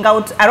checking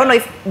out, I don't know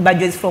if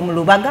Bajo is from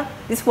Lubaga,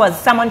 this was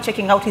someone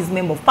checking out his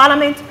member of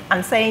parliament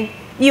and saying,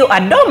 you are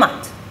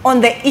dormant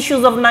on the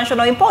issues of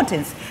national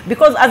importance.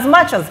 Because as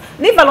much as,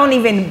 leave alone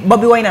even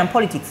Bobi Wine and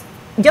politics,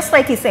 just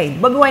like he said,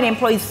 Bobi Wine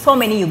employs so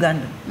many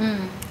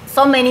Ugandans.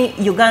 So many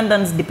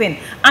Ugandans depend.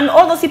 And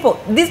all those people,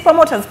 these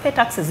promoters pay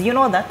taxes, you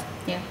know that?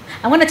 Yeah.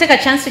 I'm going to take a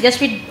chance to just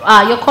read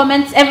your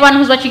comments. Everyone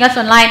who's watching us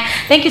online,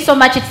 thank you so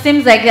much. It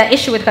seems like the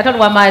issue with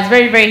Katoluwama is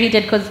very, very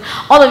heated, because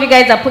all of you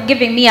guys are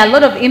giving me a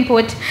lot of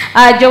input.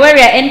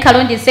 Joweria N.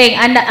 Kalundi is saying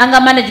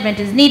anger management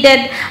is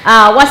needed.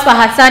 Wasfa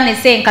Hassan is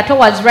saying Kato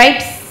was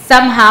right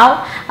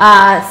somehow.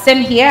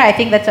 Same here. I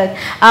think that's what.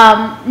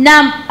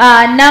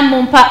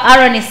 Namumpa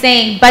Aaron is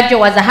saying Bajo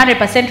was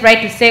 100%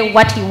 right to say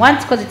what he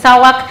wants, because it's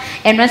our work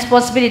and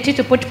responsibility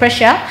to put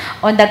pressure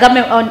on the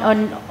government,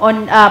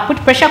 put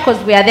pressure,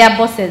 because we are their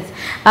bosses.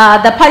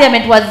 The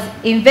parliament was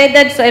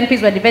invaded, so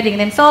MPs were defending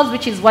themselves,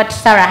 which is what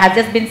Sarah has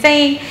just been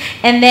saying.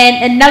 And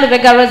then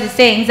Naluvega Rose is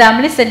saying,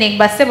 I'm listening,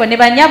 but Sebo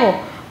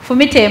Nebanyabo.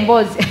 Fumite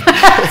Mbozi.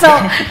 So,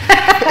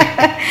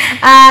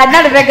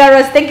 Naluvega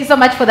Rose, thank you so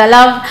much for the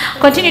love.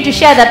 Continue to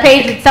share the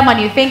page with someone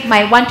you think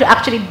might want to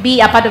actually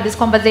be a part of this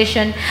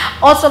conversation.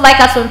 Also, like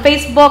us on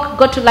Facebook.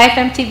 Go to Life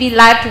MTV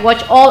Live to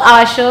watch all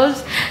our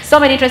shows. So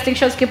many interesting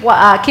shows keep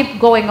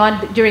going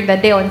on during the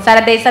day on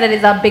Saturday. Saturday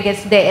is our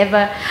biggest day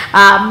ever.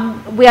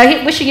 We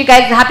are wishing you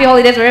guys happy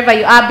holidays wherever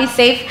you are. Be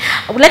safe.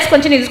 Let's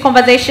continue this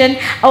conversation.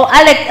 Oh,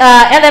 Alex,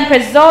 Ellen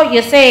Prezzo,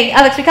 you're saying,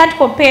 Alex, we can't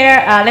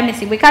compare, let me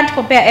see, we can't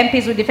compare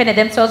MPs who defended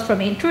themselves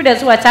from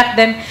intruders who attacked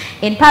them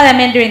in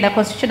parliament during the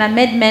constitutional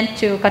amendment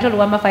to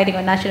Katoluwama fighting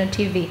on national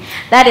TV.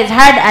 That is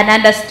heard and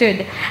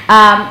understood.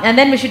 And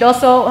then we should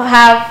also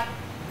have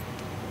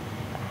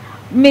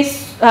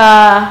Miss,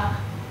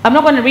 I'm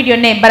not going to read your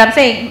name, but I'm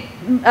saying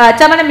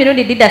Tamana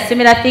Mirundi did a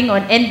similar thing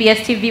on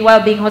NBS TV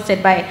while being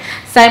hosted by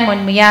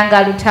Simon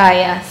Muyanga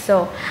Lutaya.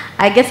 So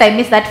I guess I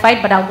missed that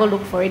fight, but I'll go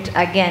look for it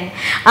again.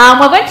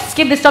 We're going to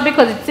skip this topic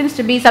because it seems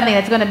to be something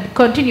that's going to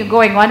continue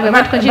going on. We're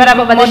going to continue the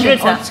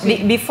conversation on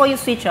screen. Before you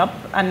switch up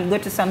and go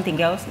to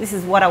something else, this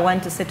is what I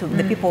want to say to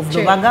the people of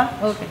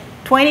Lubaga. Okay.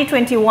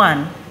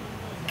 2021,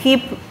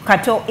 keep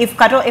Kato, if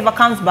Kato ever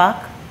comes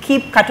back,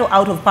 keep Kato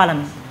out of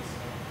parliament.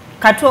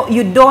 Kato,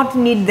 you don't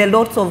need the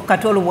lots of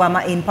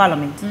Katoluwama in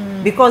parliament,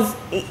 because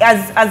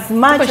as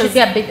much People as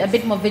should be a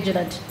bit more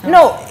vigilant.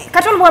 no,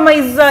 Katoluwama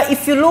is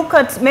if you look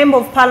at member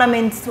of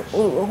parliament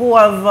who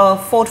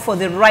have fought for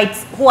the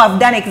rights, who have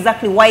done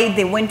exactly why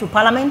they went to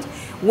parliament.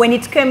 When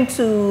it came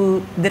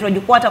to the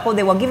Tojikwatako,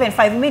 they were given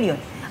 5 million.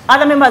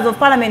 Other members of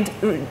parliament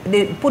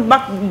they brought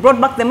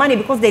back the money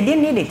because they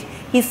didn't need it.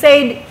 He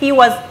said he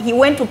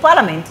went to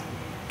parliament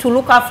to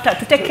look after,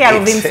 to take care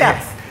of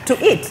himself, to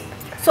eat.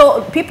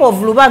 So people of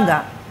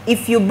Lubaga,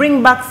 if you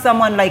bring back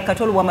someone like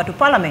Katoluwama to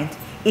parliament,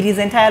 it is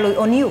entirely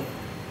on you.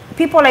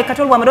 People like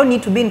Katoluwama don't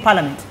need to be in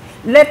parliament.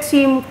 Let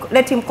him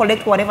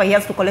collect whatever he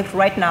has to collect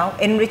right now,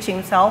 enrich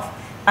himself,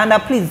 and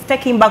please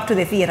take him back to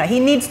the theater.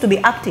 He needs to be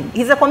acting.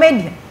 He's a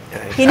comedian.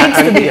 He needs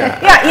to be,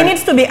 he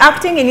needs to be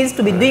acting, he needs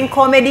to be doing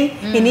comedy,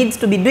 he needs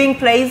to be doing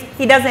plays.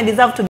 He doesn't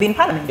deserve to be in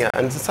parliament. Yeah,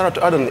 and Sarah,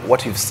 to add on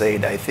what you've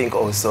said, I think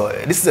also,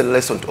 this is a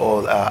lesson to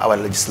all our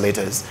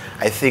legislators.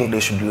 I think they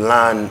should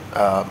learn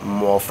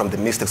more from the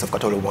mistakes of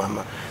Katolo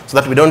Wama, so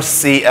that we don't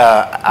see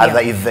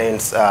other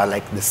events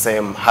like the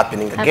same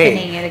happening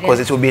again. Because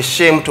it will be a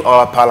shame to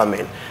our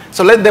parliament.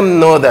 So let them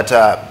know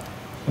that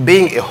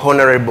being a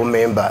honorable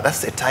member,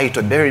 that's a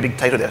title, a very big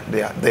title that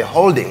they're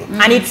holding.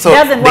 And it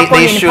doesn't work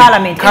only in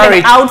parliament,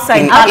 even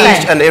outside parliament.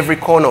 Each and every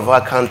corner of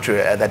our country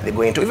that they're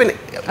going to, even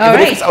if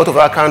it's out of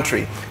our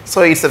country.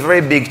 So it's a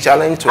very big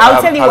challenge to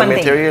have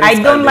parliamentarians. I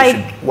don't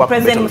like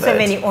President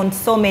Museveni on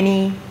so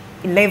many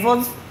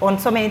levels, on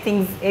so many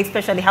things,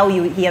 especially how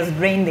he has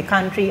drained the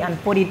country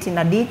and put it in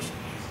a ditch.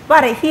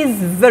 But he's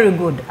very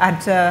good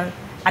at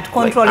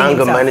controlling anger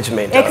himself.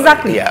 management.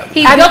 Exactly. Yeah.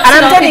 He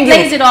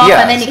plays it off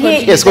and then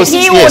he he's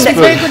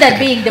very good at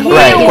being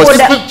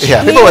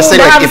democratic. People were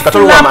saying like if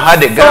Katolo Wama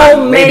had a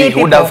gun, maybe he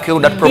would have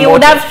killed that promoter. He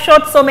would have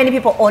shot so many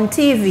people on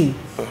TV.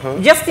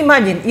 Just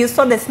imagine, you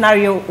saw the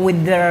scenario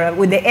with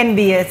the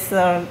NBS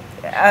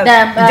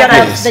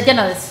the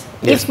journalists.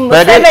 Yes. If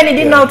Museveni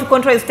didn't know how to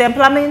control his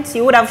temperament, he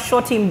would have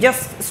shot him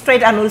just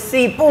straight and we'll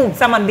see, boom,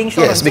 someone being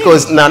shot. Yes,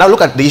 because now look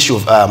at the issue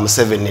of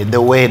Museveni,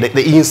 the way,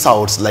 the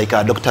insults like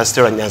Dr.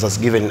 Stella Nyanza has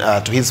given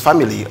to his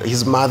family,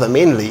 his mother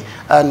mainly,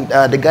 and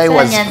the guy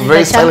was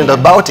very silent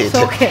about it.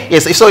 Okay.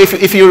 Yes, so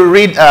if you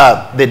read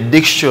the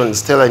diction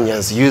Stella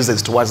Nyanza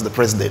uses towards the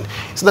president,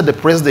 it's that the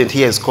president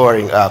here is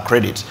scoring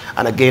credit,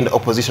 and again, the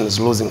opposition is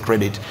losing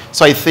credit.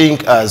 So I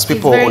think as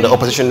people on the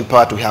opposition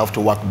part, we have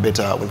to work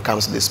better when it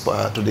comes to this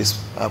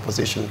position.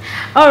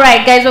 All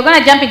right, guys, we're going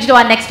to jump into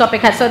our next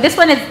topic. So this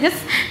one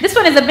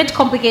is a bit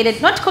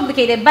complicated. Not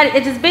complicated, but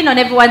it has been on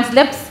everyone's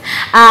lips.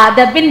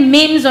 There have been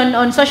memes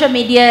on social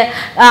media.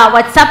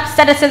 WhatsApp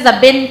statuses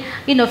have been,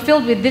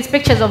 filled with these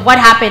pictures of what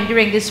happened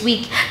during this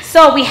week.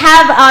 So we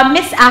have our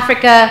Miss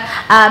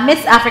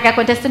Africa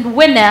contestant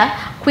winner,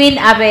 Queen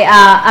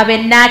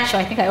Abenacho.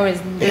 I think I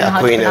always know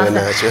how to pronounce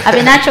that.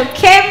 Abenacho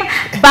came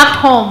back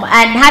home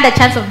and had a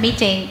chance of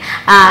meeting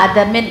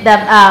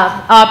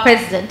our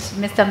president,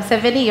 Mr.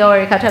 Museveni,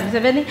 or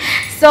Museveni.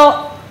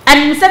 So,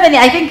 and Museveni,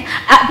 I think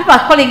people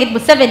are calling it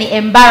Museveni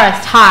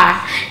embarrassed her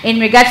in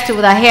regards to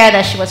the hair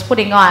that she was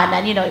putting on,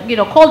 and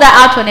called her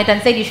out on it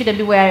and said you shouldn't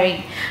be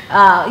wearing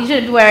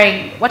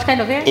what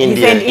kind of hair?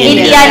 Indian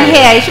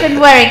hair. You shouldn't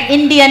be wearing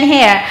Indian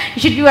hair.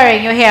 You should be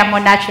wearing your hair more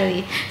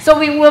naturally. So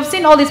we've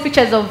seen all these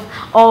pictures of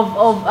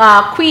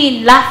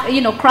Queen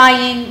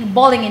crying,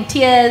 bawling in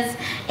tears,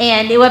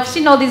 and we've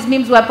seen all these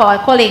memes where people are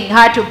calling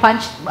her to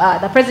punch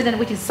the president,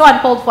 which is so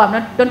uncalled for.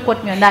 Don't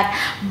quote me on that,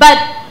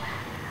 but.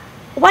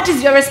 What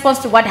is your response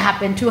to what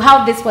happened, to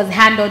how this was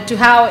handled, to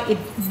how it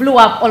blew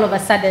up all of a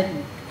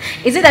sudden?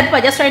 Is it that people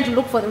are just trying to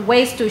look for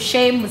ways to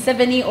shame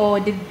Museveni, or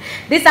did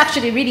this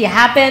actually really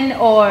happen,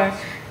 or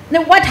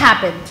what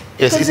happened?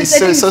 Yes,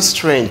 it's so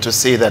strange to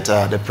see that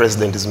the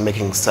president is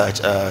making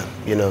such,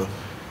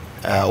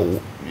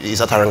 is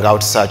uttering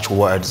out such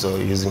words or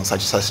using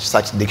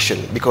such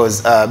diction,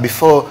 because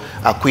before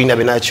Queen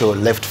Abenacho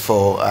left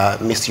for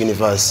Miss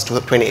Universe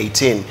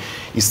 2018,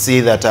 you see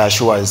that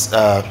she was,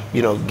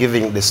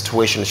 giving the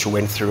situation she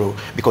went through,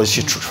 because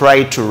she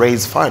tried to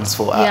raise funds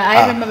for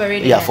I remember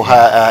reading for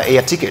her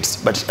air tickets,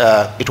 but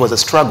it was a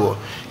struggle,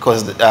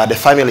 because the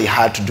family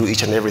had to do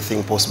each and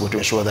everything possible to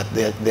ensure that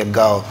their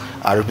girl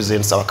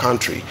represents our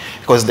country,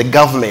 because the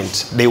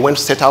government, they went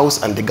to State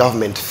House and the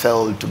government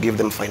failed to give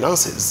them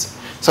finances.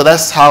 So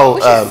that's how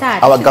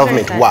our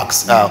government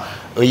works.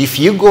 If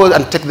you go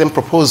and take them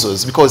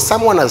proposals, because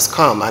someone has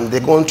come and they're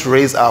going to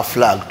raise our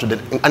flag to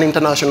an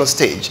international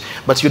stage,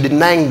 but you're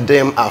denying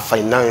them a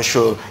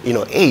financial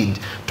aid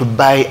to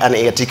buy an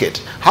air ticket.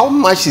 How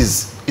much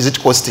is it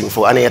costing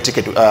for an air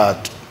ticket?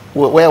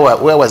 Where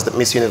was the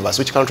Miss Universe?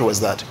 Which country was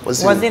that?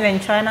 Was it in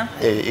China?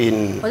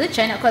 Was it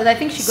China? Because I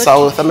think she got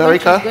South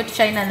America. She got to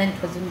China and then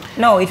it was in...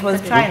 No, it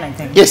was China, I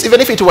think. Yes, even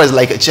if it was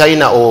like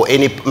China or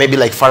maybe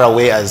like far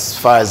away as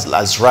far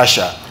as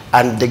Russia,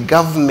 and the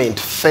government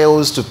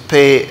fails to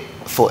pay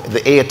for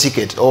the air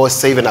ticket or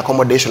save an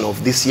accommodation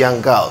of this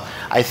young girl,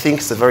 I think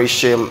it's a very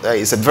shame.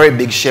 It's a very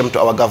big shame to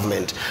our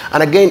government.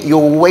 And again, you're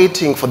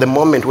waiting for the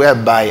moment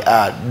whereby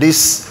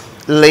this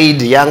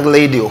young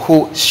lady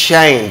who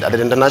shined at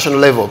the international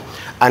level,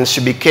 and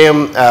she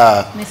became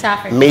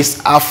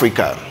Miss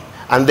Africa.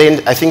 And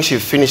then I think she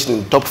finished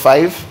in top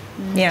 5.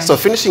 Yeah. So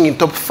finishing in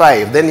top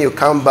 5, then you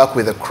come back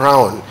with a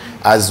crown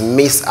as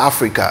Miss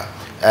Africa,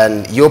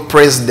 and your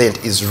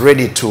president is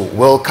ready to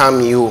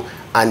welcome you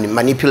and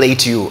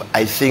manipulate you.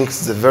 I think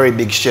it's a very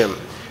big shame.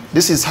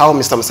 This is how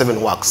Mr. Museveni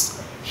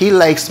works. He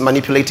likes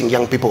manipulating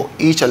young people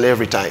each and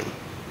every time.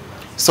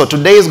 So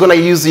today he's going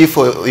to use you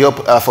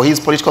for his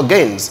political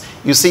gains.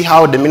 You see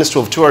how the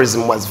Ministry of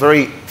Tourism was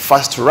very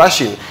fast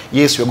rushing.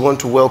 Yes, we're going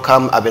to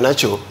welcome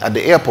Abenacho at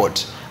the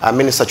airport.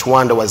 Minister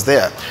Chwanda was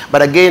there.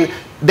 But again,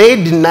 they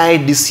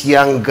denied this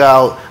young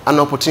girl an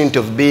opportunity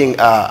of being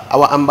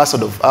our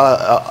ambassador of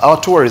our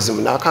tourism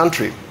in our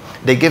country.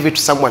 They gave it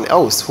to someone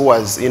else who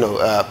was,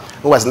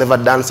 who has never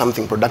done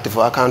something productive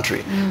for our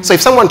country. So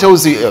if someone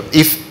tells you,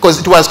 because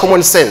it was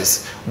common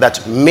sense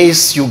that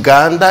Miss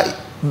Uganda,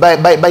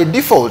 by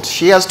default,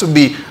 she has to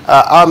be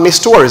our Miss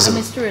Tourism,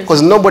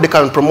 because nobody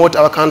can promote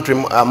our country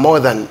more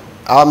than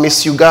our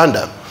Miss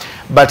Uganda.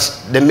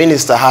 But the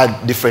minister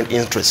had different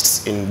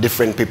interests in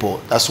different people.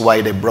 That's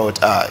why they brought,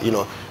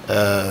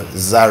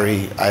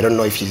 Zari. I don't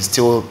know if he's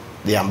still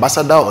the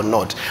ambassador or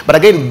not. But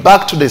again,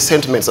 back to the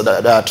sentiments, to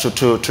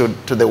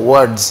the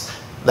words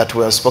that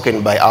were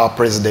spoken by our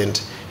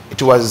president.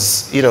 It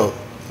was,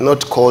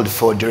 not called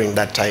for during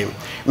that time.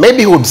 Maybe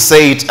he would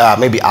say it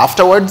maybe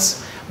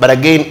afterwards. But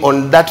again,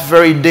 on that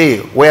very day,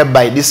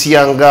 whereby this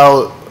young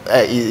girl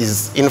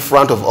is in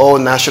front of all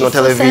national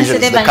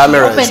televisions, the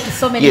cameras,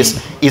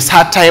 yes, it's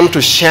her time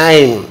to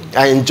shine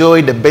and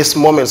enjoy the best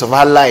moments of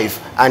her life,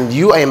 and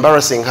you are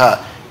embarrassing her.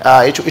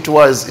 It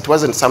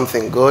wasn't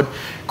something good,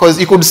 because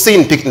you could see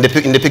in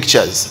the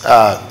pictures,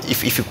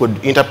 if you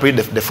could interpret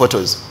the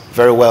photos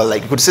very well,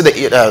 like you could see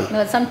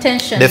some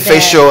tension, the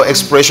facial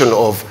expression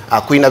of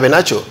Queen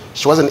Abenacho.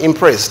 She wasn't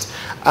impressed.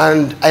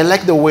 And I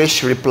like the way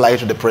she replied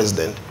to the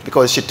president,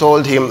 because she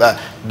told him that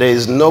there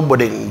is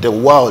nobody in the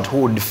world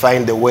who would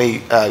define the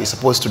way you're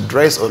supposed to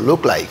dress or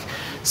look like.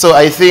 So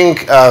I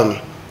think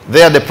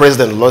there the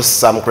president lost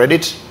some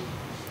credit.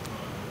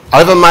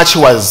 However much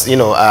he was,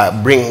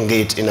 bringing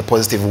it in a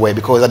positive way,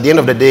 because at the end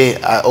of the day,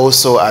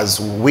 also as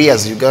we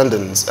as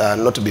Ugandans,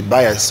 not to be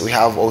biased, we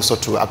have also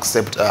to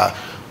accept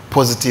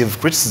positive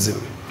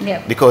criticism.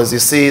 Yeah. Because you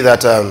see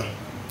that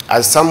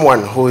as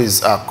someone who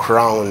is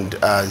crowned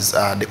as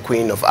the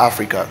Queen of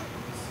Africa,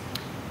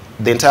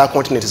 the entire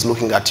continent is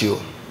looking at you.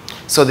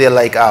 So they're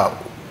like,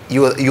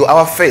 you are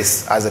our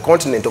face as a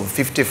continent of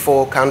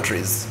 54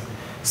 countries.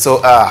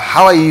 So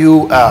how are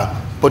you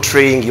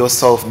portraying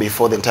yourself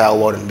before the entire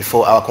world and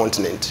before our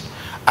continent?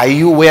 Are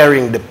you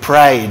wearing the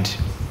pride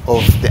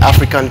of the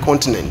African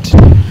continent?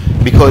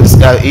 Because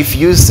if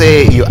you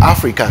say you're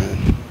African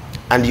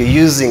and you're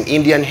using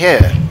Indian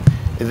hair,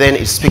 then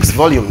it speaks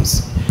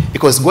volumes.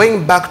 Because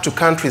going back to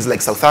countries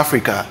like South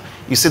Africa,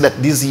 you see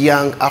that these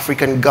young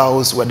African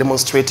girls were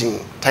demonstrating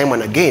time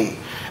and again,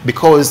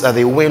 because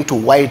they went to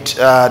white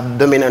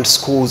dominant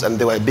schools and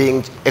they were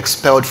being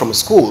expelled from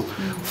school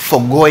for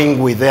going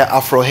with their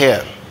Afro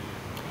hair.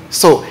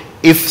 So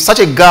if such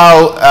a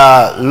girl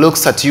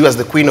looks at you as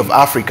the Queen of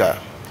Africa,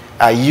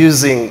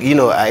 using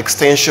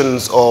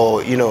extensions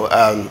or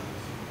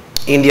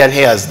Indian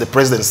hair, as the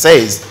president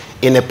says,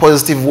 in a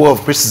positive way of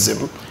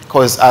criticism,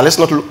 because let's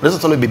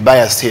not only be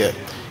biased here,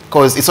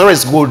 because it's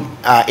always good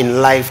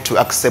in life to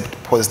accept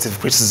positive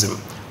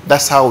criticism.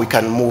 That's how we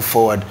can move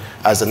forward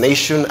as a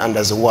nation and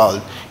as a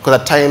world. Because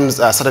at times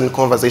certain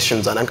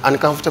conversations are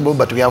uncomfortable,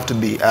 but we have to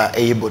be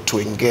able to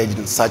engage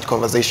in such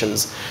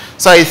conversations.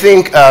 So I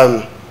think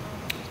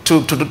to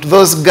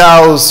those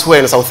girls who are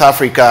in South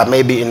Africa,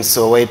 maybe in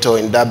Soweto,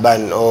 in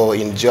Durban, or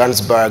in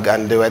Johannesburg,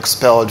 and they were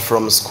expelled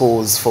from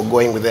schools for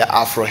going with their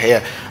Afro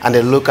hair, and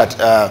they look at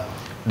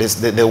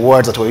the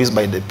words that were used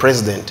by the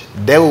president,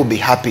 they will be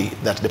happy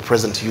that the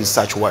president used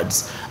such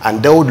words.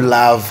 And they would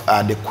love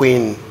the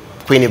Queen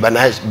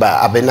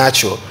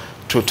Abenacho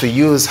to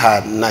use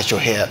her natural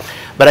hair.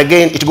 But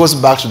again, it goes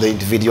back to the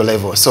individual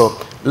level. So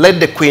let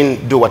the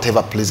Queen do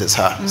whatever pleases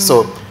her.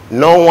 So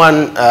no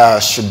one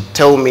should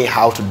tell me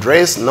how to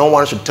dress. No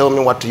one should tell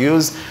me what to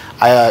use.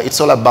 It's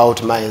all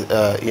about my,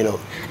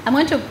 I'm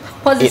going to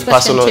pose this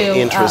question personal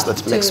interest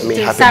that makes me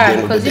happy.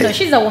 Sarah, because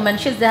she's a woman.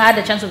 She's had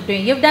a chance of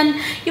doing. You've done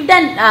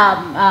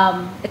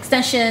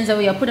extensions,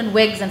 or you're putting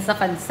wigs and stuff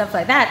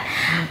like that.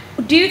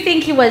 Do you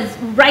think he was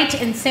right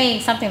in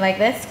saying something like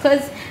this?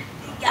 Because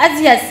as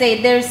he has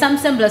said, there is some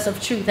semblance of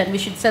truth, and we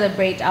should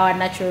celebrate our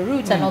natural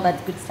roots and all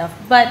that good stuff.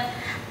 But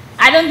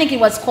I don't think it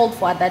was called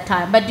for at that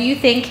time. But do you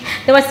think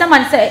there was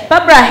someone say,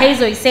 Barbara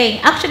Hazel is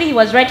saying, actually he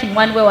was right in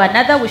one way or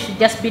another, we should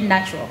just be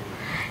natural.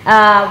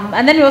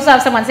 And then we also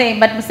have someone saying,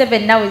 but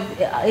Museveni now,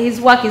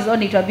 his work is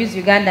only to abuse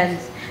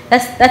Ugandans.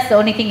 That's the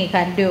only thing he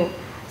can do.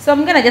 So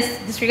I'm going to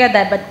just disregard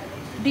that. But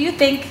do you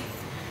think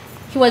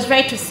he was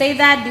right to say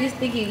that? Do you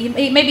think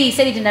maybe he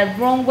said it in a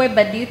wrong way,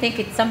 but do you think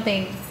it's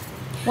something,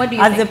 what do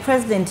you think? As the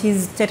president,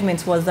 his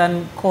statement was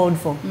uncalled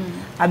for.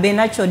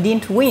 Abenacho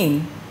didn't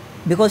win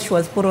because she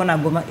was putting on a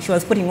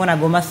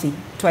gomasi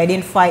to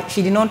identify.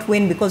 She did not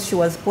win because she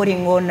was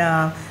putting on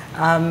a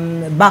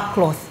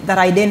backcloth that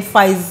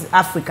identifies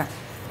Africa.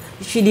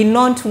 She did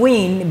not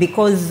win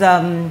because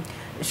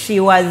she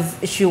was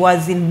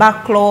in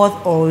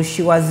backcloth, or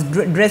she was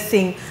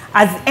dressing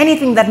as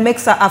anything that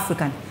makes her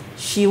African.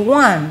 She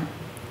won.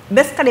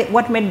 Basically,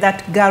 what made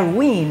that girl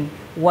win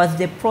was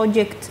the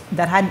project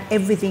that had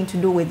everything to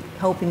do with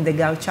helping the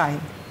girl child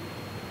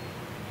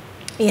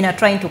in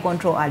trying to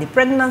control early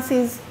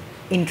pregnancies,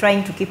 in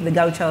trying to keep the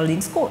girl child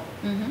in school.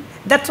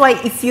 That's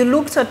why if you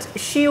looked at,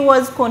 she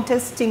was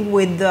contesting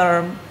with,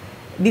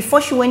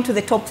 before she went to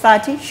the top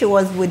 30, she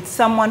was with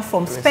someone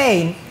from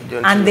Spain,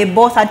 and they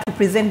both had to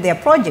present their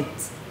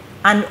projects.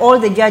 And all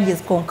the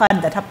judges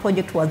concurred that her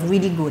project was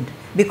really good,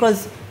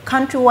 because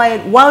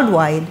countrywide,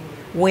 worldwide,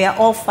 we are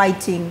all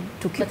fighting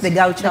to keep the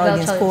girl child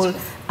in school,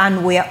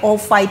 and we are all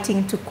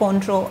fighting to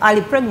control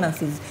early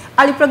pregnancies.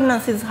 Early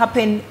pregnancies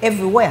happen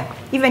everywhere,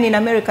 even in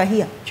America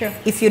here. Sure.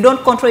 If you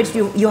don't control it,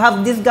 you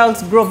have these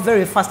girls grow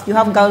very fast. You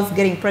have girls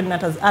getting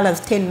pregnant as early as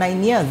 10,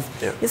 9 years.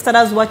 Yeah. Yesterday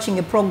I was watching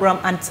a program,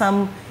 and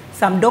some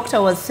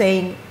doctor was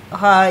saying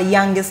her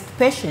youngest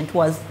patient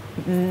was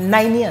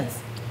 9 years.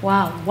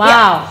 Wow.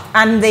 Yeah.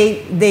 And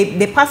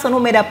the person who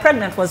made her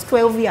pregnant was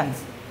 12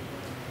 years.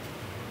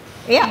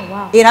 Yeah, oh,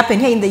 wow. It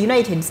happened here in the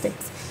United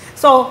States.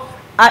 So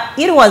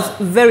it was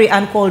very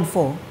uncalled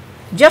for.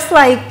 Just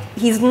like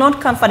he's not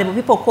comfortable,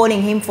 people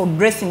calling him for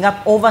dressing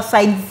up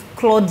oversized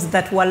clothes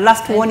that were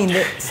last worn in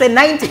the, say,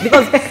 90s.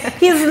 Because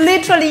he's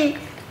literally,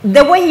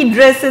 the way he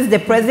dresses the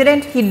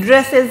president, he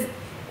dresses,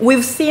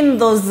 we've seen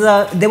those,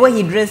 the way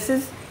he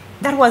dresses,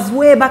 that was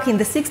way back in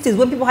the 60s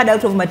when people had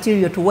out of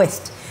material to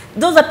waste.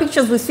 Those are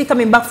pictures we see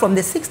coming back from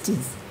the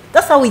 60s.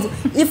 That's how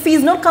if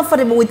he's not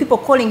comfortable with people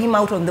calling him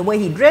out on the way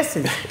he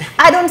dresses,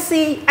 I didn't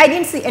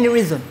see any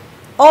reason.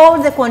 All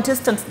the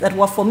contestants that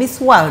were for Miss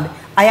World,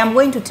 I am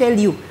going to tell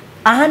you,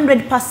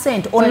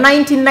 100% or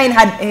 99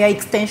 had hair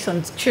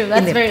extensions. True,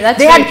 that's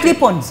they had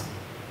clip-ons.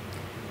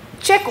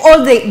 Check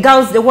all the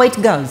girls, the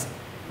white girls.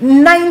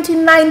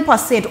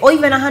 99% or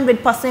even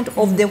 100%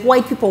 of the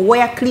white people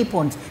wear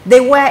clip-ons.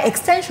 They wear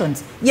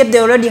extensions, yet they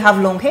already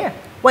have long hair.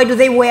 Why do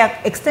they wear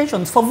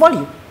extensions? For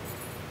volume.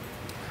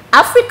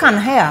 African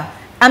hair,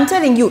 I'm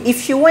telling you,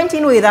 if she went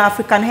in with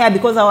African hair,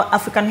 because our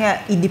African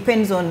hair, it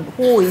depends on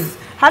who is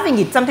having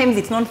it. Sometimes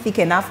it's not thick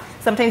enough.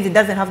 Sometimes it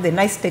doesn't have the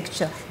nice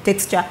texture.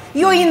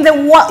 You're in the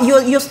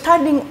you're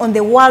standing on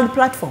the world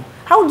platform.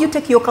 How would you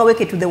take your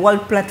kaweke to the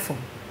world platform?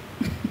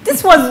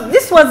 This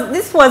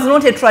was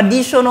not a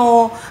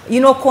traditional,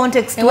 you know,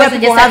 context where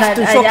people have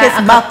to showcase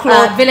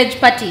backcloth. Village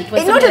party. It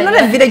was not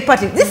a village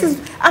party. This is,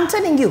 I'm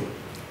telling you,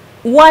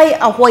 why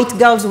are white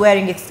girls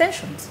wearing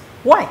extensions?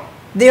 Why?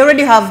 They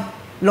already have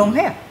long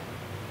hair.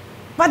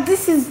 But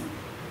this is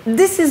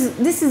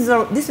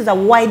a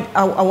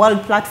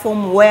world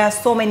platform where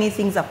so many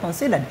things are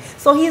considered.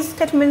 So his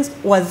statements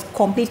was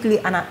completely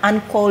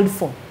uncalled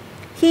for.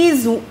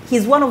 He's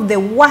one of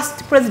the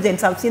worst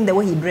presidents I've seen the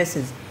way he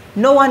dresses.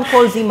 No one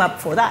calls him up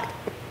for that.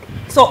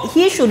 So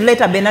he should let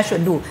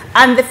Abenasho do.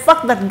 And the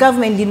fact that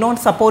government did not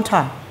support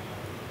her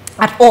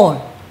at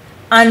all,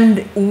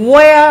 and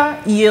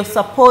where you're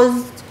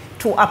supposed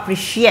to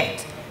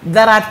appreciate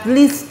that at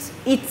least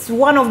it's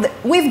one of the,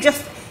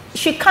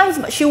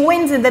 she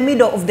wins in the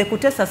middle of the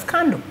Kutesa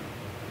scandal.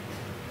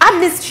 At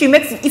least she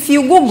makes, if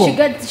you Google.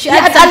 She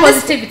adds some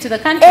positivity to the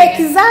country.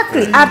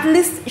 Exactly. At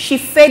least she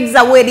fades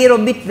away a little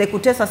bit the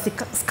Kutesa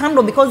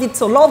scandal because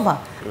it's all over.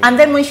 And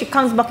then when she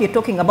comes back, you're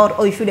talking about,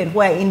 oh, you shouldn't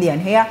wear Indian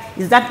hair.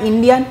 Is that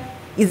Indian?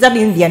 Is that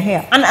Indian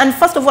hair? And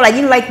first of all, I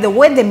didn't like the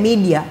way the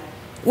media,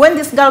 when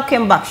this girl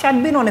came back, she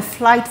had been on a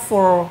flight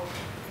for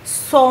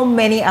so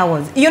many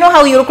hours. You know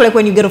how you look like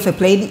when you get off a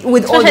plane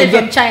with especially all the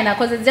from China,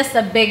 because it's just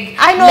a big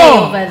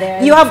layover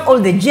there. You have all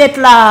the jet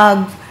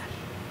lag.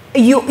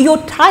 You're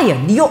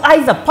tired. Your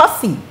eyes are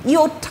puffy.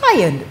 You're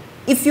tired.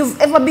 If you've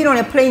ever been on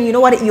a plane, you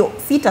know what? Your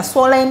feet are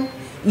swollen.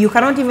 You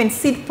cannot even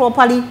sit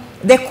properly.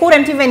 They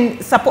couldn't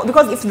even support,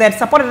 because if they had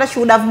supported her, she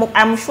would have moved.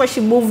 I'm sure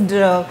she moved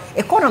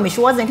economy. She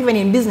wasn't even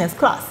in business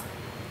class.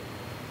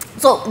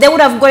 So they would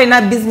have gotten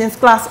her business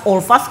class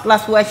or first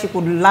class where she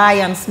could lie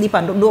and sleep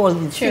and do all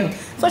these things.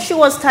 So she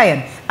was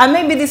tired. And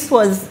maybe this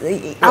was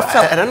after...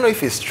 I don't know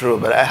if it's true,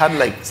 but I had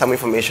like some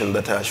information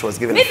that she was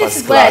given maybe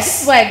first class.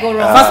 This is where I go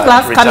wrong. First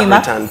class coming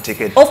back? Return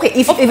ticket. Okay,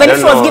 even if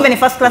she was given a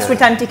first class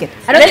return ticket.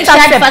 I don't think she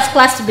had first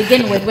class to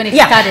begin with when it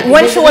started.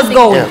 When she was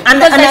going. Yeah.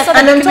 And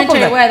on top of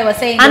that, where they were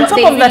saying on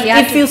top of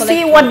that, if you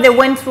see what they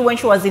went through when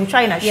she was in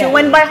China, she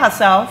went by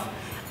herself,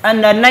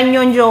 and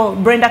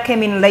Nanyonjo, Brenda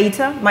came in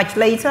later, much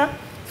later.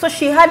 So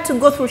she had to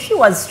go through, she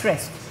was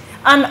stressed.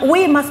 And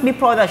we must be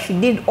proud that she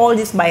did all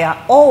this by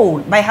her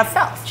own, by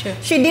herself. Sure.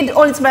 She did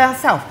all this by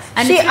herself.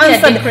 And she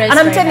answered, and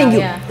I'm telling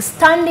you,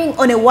 standing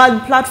on a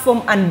world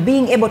platform and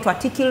being able to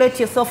articulate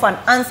yourself and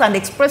answer and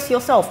express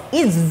yourself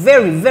is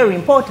very, very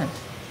important.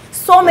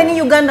 So many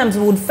Ugandans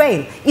would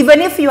fail.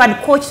 Even if you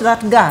had coached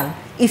that girl,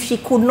 if she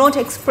could not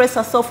express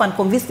herself and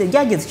convince the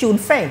judges, she would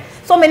fail.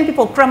 So many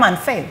people cram and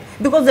fail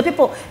because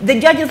the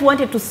judges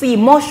wanted to see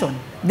emotion.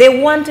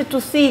 They wanted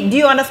to see, do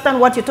you understand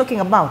what you're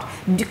talking about?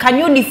 Can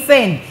you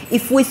defend?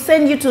 If we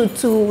send you to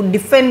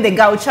defend the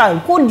girl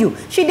child, could you?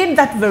 She did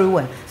that very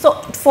well. So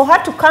for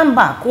her to come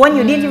back when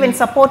you didn't even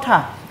support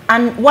her,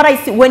 and what I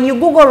see, when you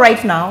Google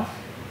right now,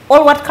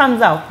 all what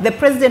comes out, the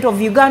president of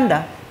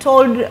Uganda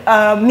told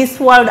Miss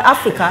World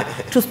Africa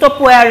to stop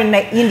wearing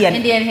Indian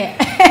hair.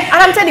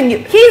 And I'm telling you,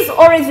 he's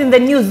always in the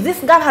news. This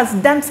girl has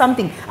done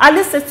something. At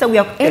least let's say we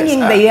are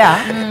ending the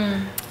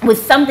year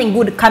with something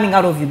good coming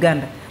out of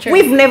Uganda. True.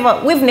 We've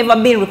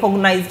never been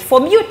recognized for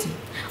beauty.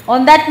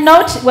 On that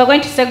note, we're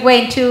going to segue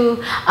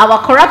into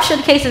our corruption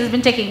case that has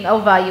been taking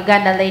over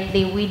Uganda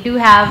lately. We do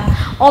have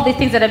all the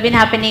things that have been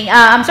happening.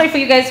 I'm sorry for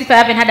you guys if I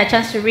haven't had a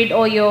chance to read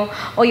all your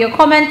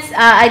comments.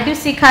 I do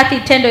see Kathy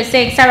Tendo is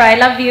saying, Sarah, I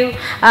love you.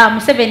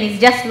 Museveni is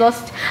just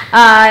lost.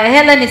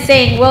 Helen is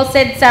saying, well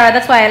said, Sarah,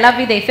 that's why I love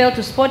you. They failed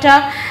to spot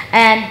her.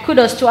 And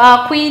kudos to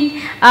our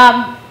queen.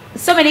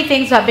 So many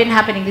things have been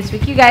happening this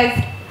week. You guys,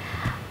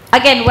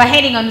 again, we're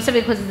hating on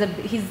Museveni because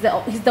he's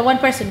the one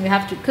person we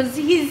have to, because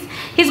he's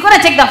going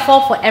to take the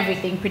fall for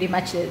everything pretty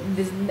much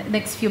this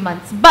next few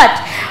months. But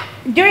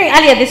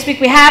earlier this week,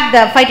 we have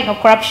the fighting of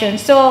corruption.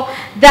 So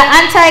the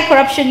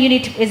anti-corruption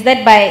unit is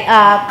led by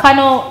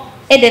Colonel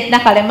Edith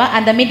Nakalema,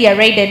 and the media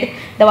raided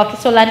the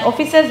Wakiso land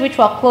offices, which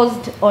were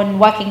closed on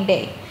working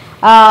day.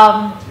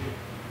 Why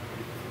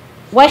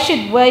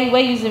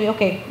use them?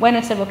 Okay, why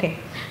not say okay?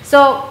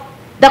 So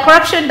the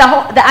corruption,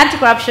 the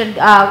anti-corruption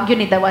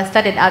unit that was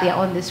started earlier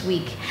on this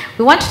week,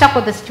 we want to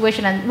tackle the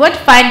situation and we want to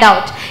find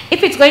out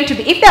if it's going to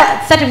be, if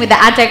they're starting with the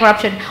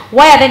anti-corruption,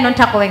 why are they not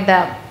tackling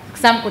the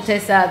Sam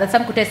Kutesa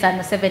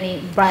and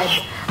Museveni bribe?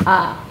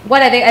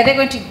 What are they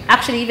going to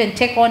actually even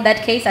take on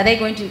that case? Are they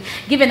going to,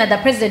 given that the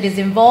president is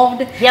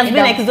involved? He has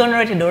been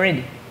exonerated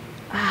already.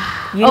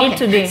 You need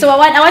to do. So I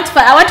want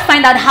to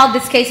find out how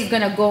this case is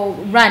going to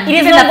run. It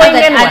is not going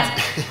anywhere.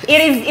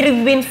 It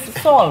is been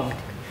solved.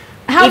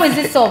 How is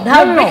it solved?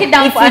 Break it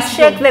down for us. If you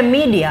check the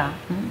media,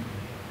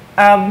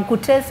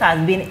 Kutesa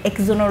has been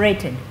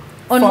exonerated.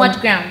 On what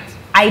grounds?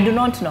 I do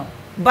not know.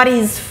 But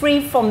he's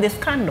free from the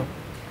scandal.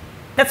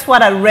 That's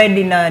what I read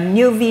in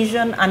New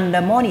Vision and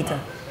the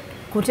Monitor.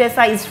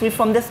 Kutesa is free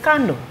from the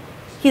scandal.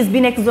 He's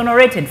been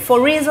exonerated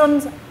for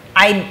reasons.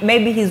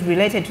 Maybe he's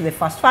related to the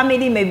first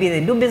family, maybe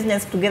they do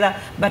business together,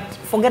 but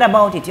forget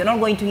about it. You're not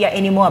going to hear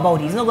any more about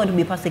it. He's not going to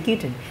be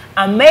persecuted.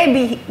 And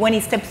maybe when he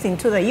steps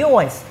into the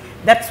US,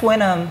 that's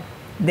when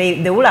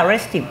they will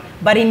arrest him.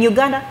 But in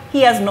Uganda,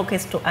 he has no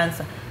case to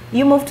answer.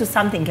 You move to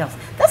something else.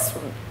 That's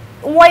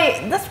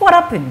what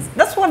happens.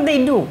 That's what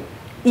they do.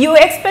 You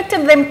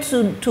expected them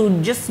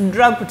to just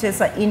drag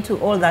Kutesa into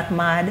all that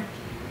mud.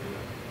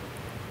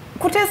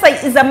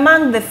 Kutesa is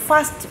among the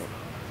first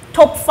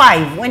top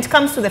 5 when it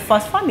comes to the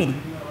first family.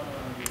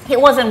 He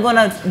wasn't going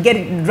to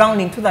get drowned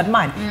into that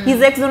mud.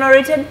 He's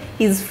exonerated,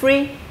 he's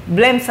free,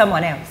 blame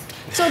someone else.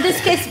 So this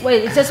case,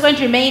 it's just going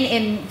to remain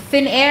in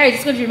thin air?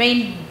 It's going to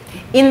remain...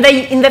 In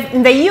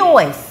the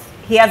US,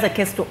 he has a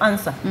case to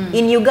answer.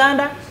 In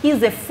Uganda,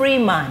 he's a free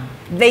man.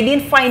 They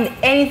didn't find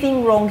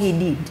anything wrong he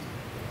did.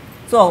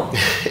 So...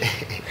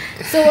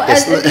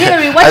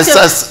 Hillary, what's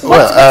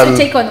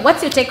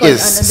your take on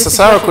this?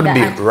 Sarah could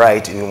be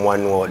right in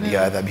one or the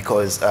other,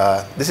 because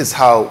this is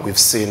how we've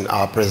seen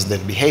our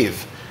president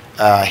behave.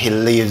 He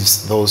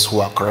leaves those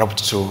who are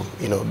corrupt to,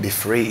 be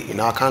free in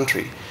our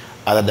country,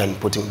 other than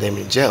putting them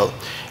in jail.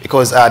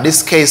 Because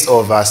this case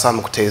of Sam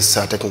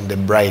Kutesa taking the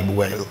bribe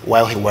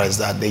while he was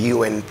the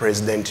UN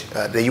president,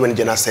 the UN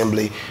General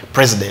Assembly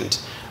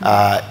president,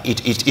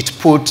 it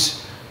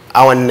put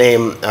our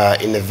name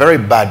in a very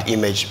bad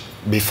image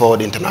before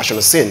the international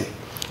scene.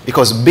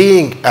 Because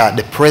being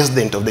the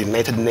president of the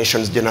United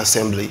Nations General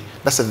Assembly,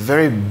 that's a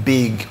very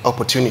big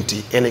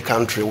opportunity any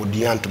country would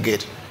yearn to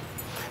get.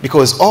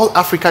 Because all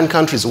African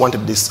countries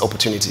wanted this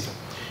opportunity.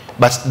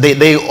 But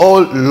they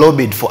all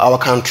lobbied for our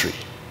country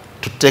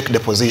to take the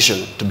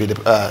position to be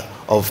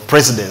of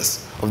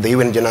presidents of the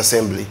UN General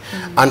Assembly.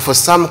 And for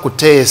Sam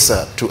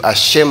Kutesa to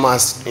shame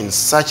us in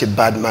such a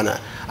bad manner,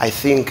 I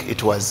think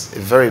it was a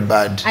very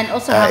bad and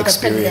also have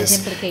experience.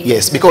 The president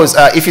yes, because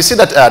if you see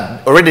that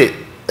already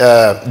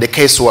the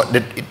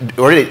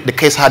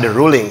case had a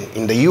ruling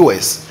in the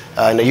US,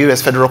 in the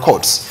US federal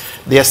courts.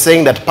 They are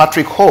saying that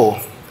Patrick Ho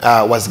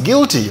was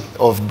guilty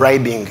of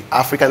bribing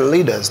African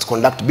leaders to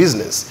conduct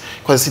business,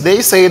 because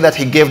they say that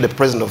he gave the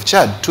president of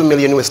Chad $2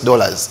 million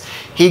US.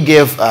 He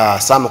gave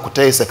Sam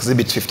Kutesa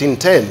Exhibit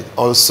 1510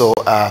 also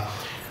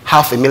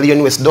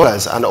 $500,000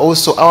 US, and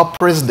also our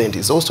president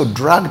is also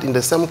dragged in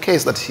the same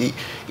case that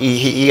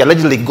he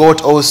allegedly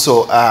got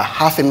also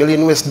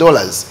 $500,000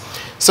 US.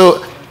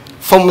 So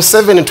for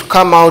Museveni to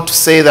come out to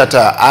say that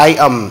I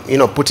am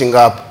putting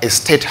up a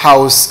state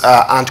house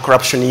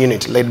anti-corruption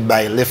unit led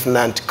by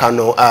Lieutenant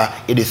Colonel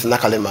Edith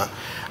Nakalema,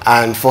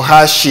 and for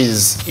her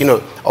she's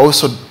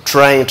also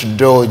trying to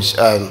dodge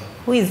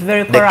who is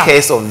very corrupt. The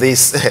case of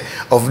this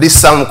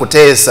Sam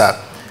Kutesa,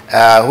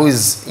 who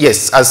is,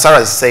 yes, as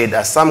Sarah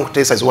said, Sam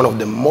Kutesa is one of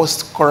the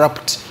most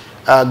corrupt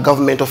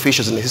government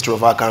officials in the history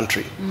of our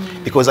country.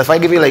 Because if I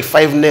give you like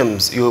 5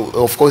 names,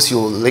 of course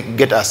you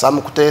get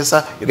Sam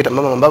Kutesa, you get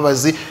Mama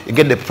Mbabazi, you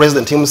get the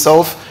president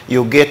himself,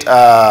 you get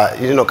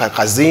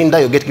Kazinda,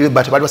 you get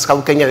Gilbert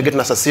Kenya, you get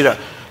Nasasira,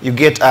 you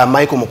get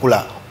Michael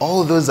Mukula.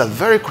 All those are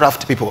very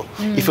crafty people.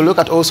 If you look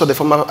at also the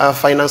former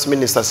finance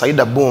minister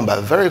Saida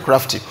Bumba, very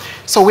crafty.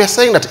 So we are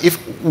saying that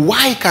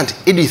why can't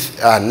Edith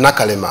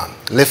Nakalema,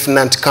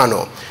 Lieutenant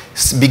Colonel,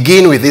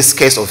 begin with this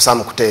case of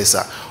Sam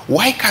Kutesa?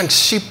 Why can't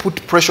she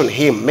put pressure on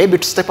him, maybe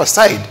to step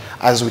aside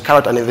as we carry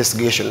out an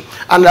investigation?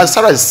 And as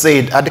Sarah has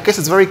said, the case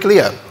is very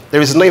clear.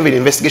 There is no even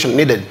investigation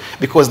needed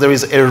because there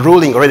is a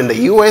ruling already in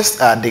the US.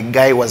 The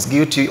guy was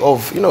guilty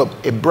of,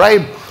 a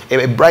bribery.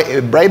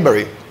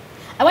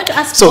 I want to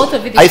ask so both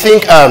of you. I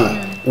think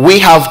we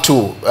have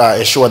to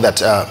ensure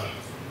that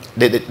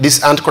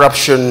this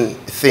anti-corruption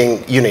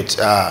unit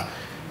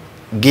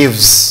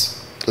gives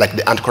like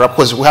the anti-corruption,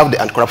 because we have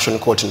the anti-corruption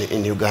court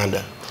in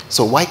Uganda.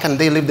 So why can't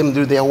they leave them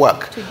do their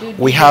work?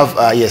 We have,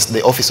 yes,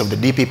 the office of the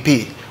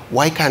DPP.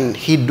 Why can't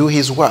he do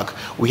his work?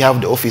 We have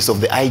the office of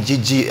the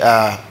IGG,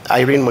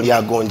 Irene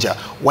Mulyagonja.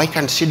 Why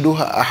can't she do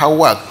her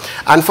work?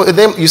 And for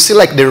them, you see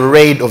like the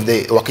raid of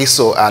the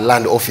Wakiso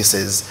land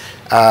offices.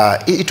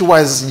 It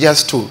was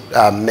just to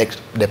make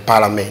the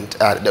parliament,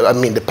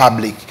 the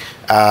public,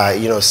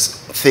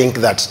 think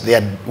that they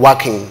are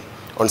working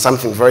on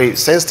something very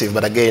sensitive.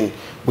 But again,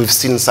 we've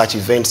seen such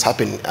events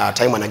happen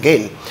time and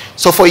again.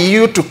 So for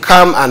you to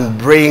come and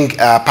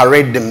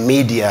parade the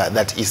media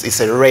that it's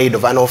a raid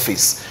of an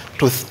office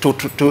to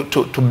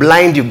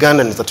blind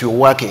Ugandans that you're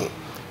working,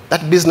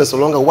 that business no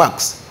longer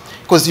works.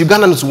 Because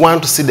Ugandans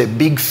want to see the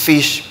big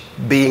fish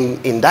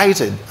being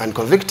indicted and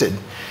convicted.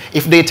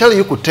 If they tell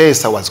you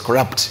Kutesa was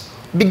corrupt,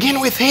 begin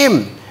with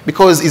him,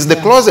 because it's the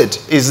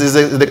closet, is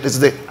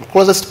the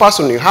closest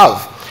person you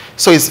have.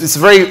 So it's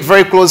very,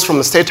 very close from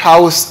the State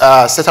House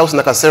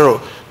Nakasero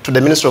to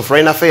the Minister of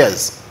Foreign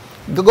Affairs.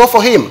 Go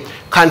for him.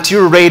 Can't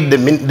you raid the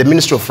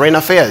Minister of Foreign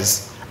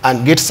Affairs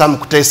and get some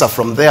Kutesa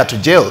from there to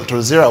jail, to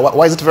Zira?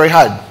 Why is it very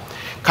hard?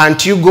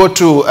 Can't you go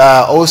to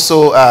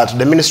to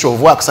the Ministry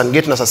of Works and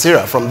get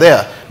Nasasira from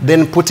there,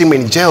 then put him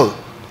in jail?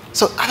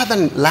 So other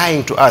than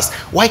lying to us,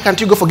 why can't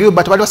you go for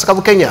Gilbert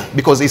Sakavu Kenya?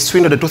 Because he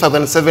swindled the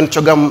 2007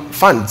 Chogam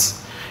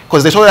funds.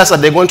 Because they told us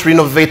that they're going to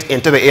renovate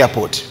Entebbe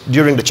Airport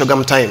during the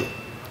Chogam time.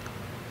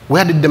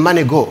 Where did the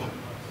money go?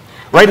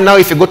 Right now,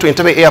 if you go to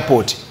Entebbe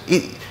Airport,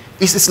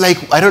 it's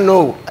like, I don't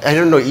know,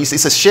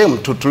 it's a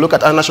shame to look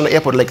at our national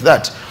airport like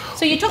that.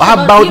 So you talk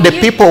about the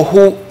people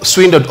who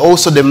swindled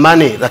also the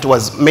money that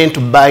was meant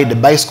to buy the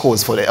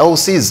bicycles for the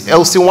LCs,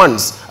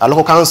 LC1s,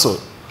 local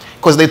council.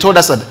 Because they told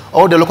us that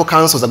all the local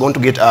councils are going to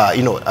get,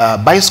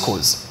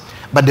 bicycles.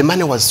 But the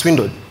money was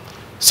swindled.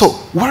 So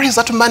where is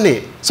that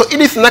money? So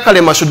Edith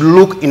Nakalema should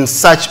look in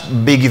such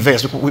big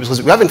events,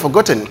 because we haven't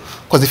forgotten.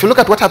 Because if you look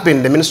at what happened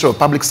in the Ministry of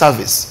Public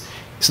Service,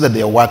 you see that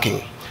they are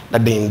working.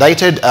 That they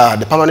indicted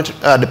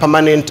the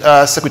permanent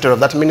secretary of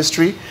that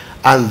ministry,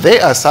 and they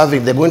are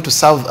serving. They're going to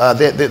serve.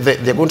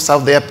 They're going to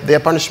serve their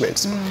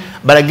punishments.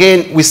 But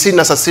again, we see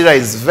Nasasira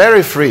is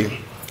very free.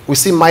 We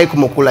see Mike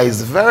Mukula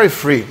is very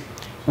free.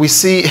 We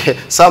see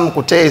Sam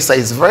Kutesa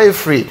is very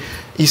free.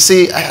 You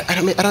see, I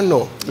don't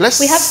know. Let's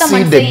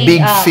see the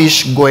big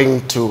fish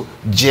going to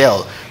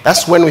jail.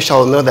 That's when we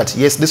shall know that,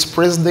 yes, this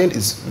president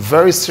is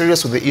very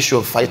serious with the issue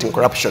of fighting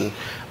corruption.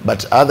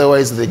 But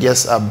otherwise, they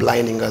just are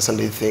blinding us and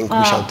they think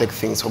we shall take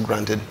things for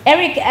granted.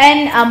 Eric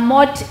N.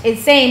 Mott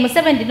is saying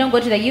Museveni did not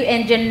go to the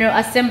UN General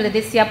Assembly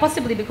this year,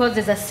 possibly because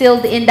there's a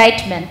sealed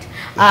indictment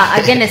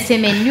against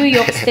him in New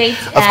York State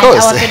and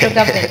our federal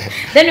government.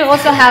 Then we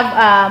also have,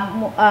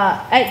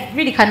 I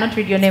really cannot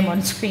read your name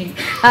on screen.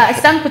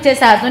 Sam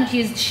Kutesa has not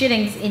used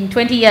shillings in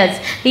 20 years.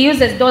 He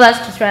uses dollars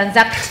to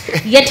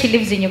transact, yet he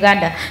lives in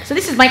Uganda. So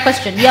this is my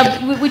question. We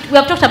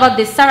have talked about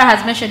this. Sarah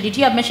has mentioned it.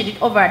 You have mentioned it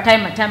over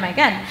time and time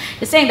again.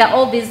 You're saying that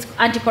all these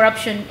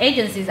anti-corruption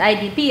agencies,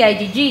 IDP,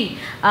 IGG,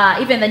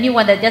 even the new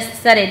one that just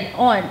started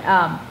on,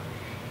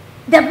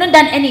 they have not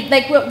done any,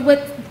 like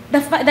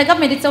the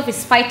government itself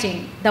is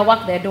fighting the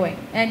work they're doing,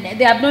 and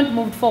they have not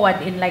moved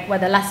forward in like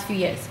the last few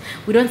years.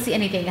 We don't see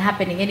anything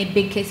happening, any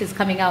big cases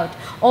coming out,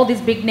 all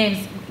these big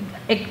names,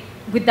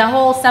 with the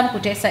whole Sam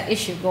Kutesa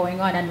issue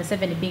going on and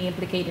Museveni being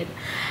implicated.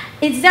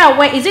 Is there a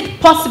way, is it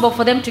possible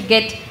for them to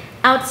get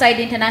outside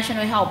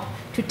international help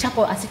to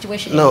tackle a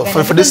situation? No,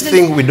 for this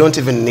thing, we don't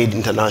even need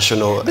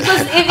international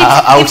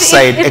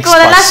outside experts. For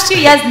the last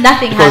 2 years,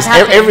 nothing has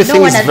happened.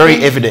 Everything is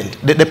very evident.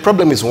 The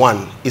problem is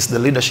one, is the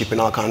leadership in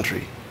our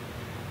country.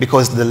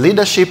 Because the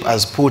leadership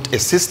has put a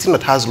system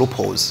that has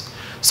loopholes.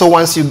 So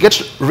once you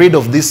get rid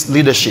of this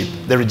leadership,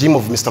 the regime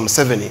of Mr.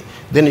 Museveni,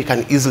 then you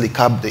can easily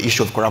curb the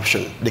issue of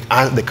corruption,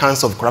 the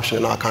cancer of corruption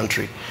in our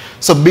country.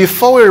 So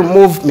before we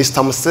remove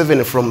Mr.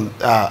 Museveni from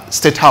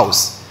State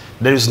House,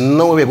 there is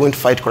no way we're going to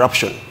fight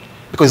corruption.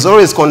 Because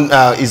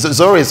he's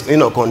always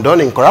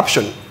condoning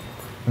corruption.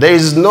 There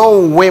is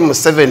no way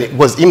Museveni,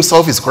 because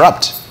himself is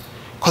corrupt.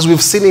 Because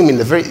we've seen him in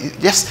the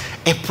yes,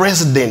 a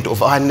president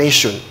of our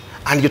nation,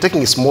 and you're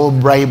taking a small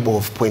bribe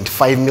of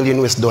 $0.5 million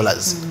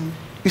US.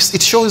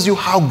 It shows you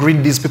how greedy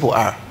these people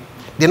are.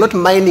 They're not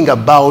minding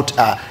about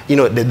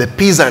the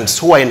peasants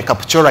who are in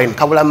Kapchora, in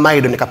Kabula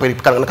Maido, in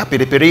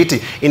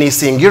Kapiripiriti, in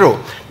Isingiro.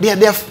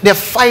 They're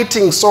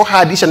fighting so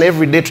hard each and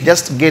every day to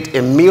just get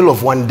a meal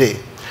of one day.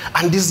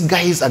 And these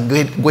guys are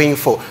going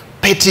for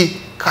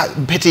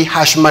petty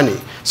hash money.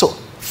 So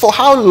for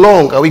how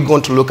long are we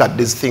going to look at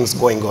these things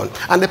going on?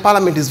 And the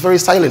parliament is very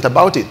silent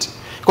about it.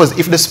 Because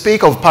if the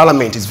Speaker of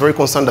Parliament is very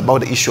concerned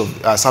about the issue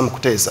of Sam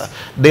Kutesa,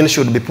 then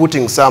should be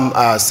putting some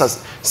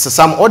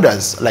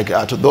orders, like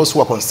to those who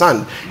are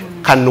concerned.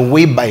 Can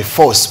we by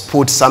force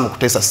put Sam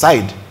Kutesa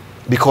aside?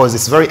 Because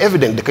it's very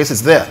evident the case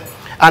is there.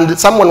 And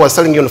someone was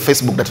telling you on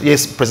Facebook that,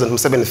 yes, President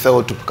Museveni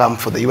failed to come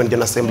for the UN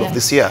General Assembly of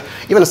this year.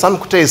 Even Sam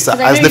Kutesa,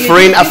 as the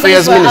Foreign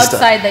Affairs Minister,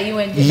 the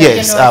UN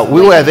yes,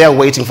 we were there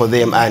waiting for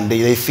them, and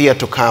they feared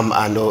to come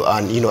and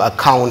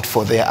account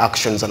for their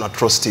actions and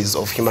atrocities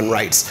of human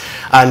rights.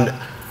 And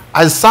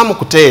as Sam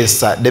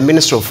Kutesa, the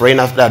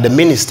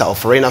Minister of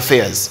Foreign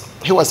Affairs,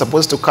 he was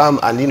supposed to come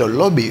and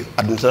lobby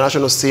at the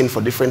international scene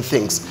for different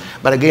things.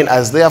 But again,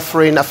 as their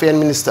foreign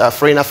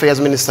affairs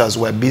ministers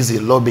were busy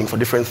lobbying for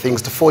different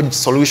things to forge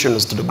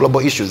solutions to the global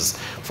issues,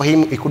 for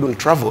him, he couldn't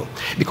travel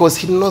because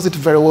he knows it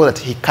very well that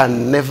he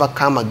can never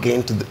come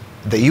again to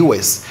the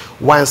US.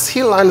 Once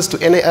he lands to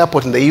any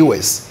airport in the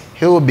US,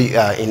 he will be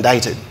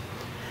indicted.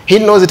 He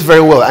knows it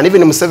very well, and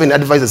even Museveni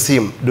advises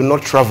him, do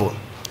not travel.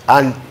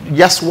 And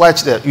just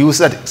watch that. You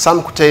see that Sam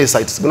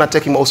Kutesa, it's going to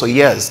take him also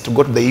years to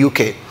go to the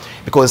UK,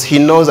 because he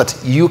knows that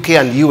UK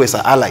and US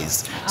are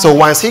allies. So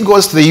once he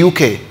goes to the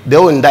UK, they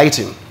will indict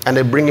him and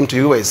they bring him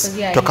to US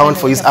to account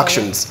for his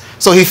actions.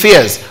 So he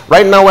fears.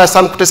 Right now where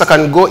Sam Kutesa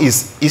can go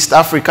is East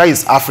Africa,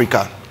 is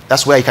Africa.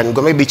 That's where he can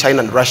go. Maybe China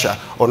and Russia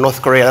or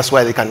North Korea, that's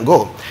where they can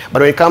go.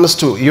 But when it comes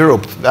to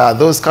Europe,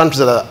 those countries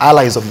that are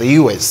allies of the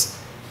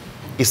US,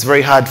 it's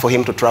very hard for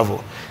him to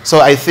travel. So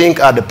I think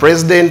the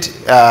president,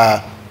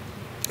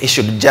 he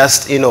should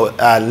just,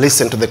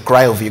 listen to the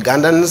cry of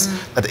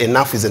Ugandans that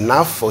enough is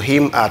enough for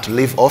him to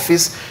leave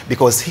office,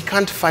 because he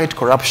can't fight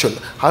corruption,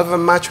 however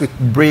much we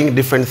bring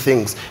different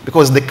things,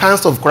 because the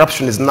cancer of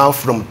corruption is now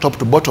from top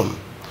to bottom.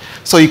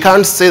 So you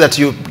can't say that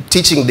you're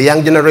teaching the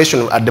young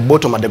generation at the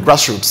bottom, at the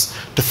grassroots,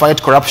 to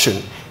fight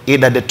corruption.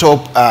 Yet at the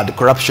top, the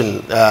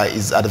corruption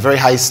is at a very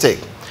high stake.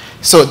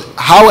 So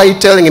how are you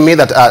telling me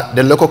that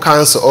the local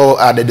council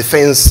or the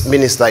defense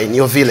minister in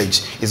your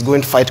village is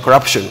going to fight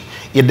corruption,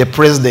 yet the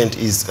president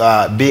is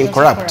being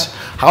corrupt?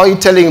 How are you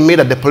telling me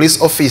that the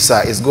police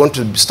officer is going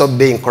to stop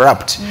being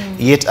corrupt,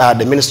 yet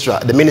the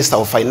minister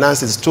of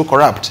finance is too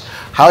corrupt?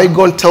 How are you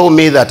going to tell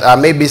me that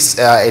maybe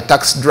a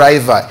taxi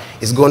driver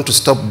is going to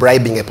stop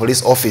bribing a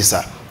police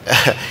officer?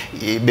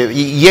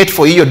 Yet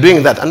for you, you're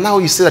doing that. And now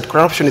you see that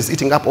corruption is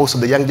eating up also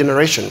the young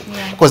generation.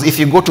 Because if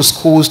you go to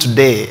schools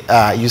today,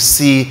 you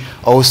see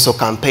also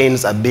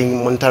campaigns are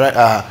being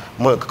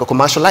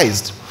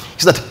commercialized.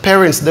 So that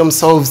parents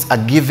themselves are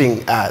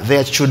giving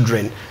their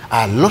children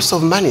lots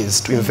of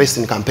monies to invest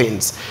in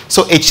campaigns.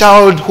 So a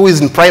child who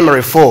is in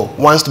primary 4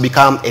 wants to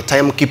become a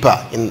timekeeper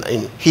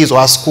in his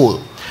or her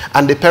school,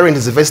 and the parent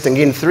is investing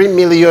in 3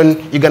 million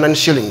Ugandan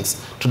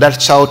shillings to that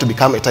child to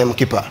become a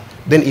timekeeper.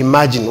 Then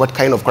imagine what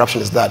kind of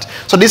corruption is that.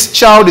 So this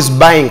child is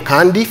buying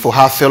candy for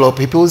her fellow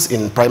pupils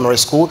in primary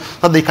school so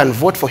that they can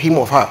vote for him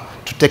or her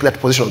to take that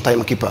position of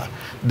timekeeper.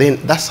 Then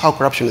that's how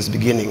corruption is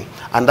beginning.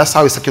 And that's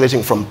how it's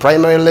circulating from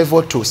primary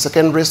level to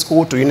secondary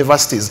school to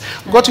universities.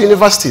 Go to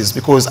universities,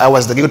 because I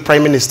was the good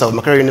prime minister of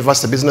Makerere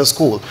University Business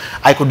School.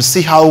 I could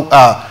see how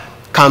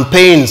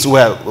campaigns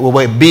were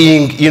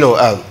being,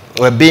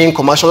 were being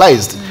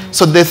commercialized.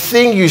 So the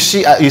thing you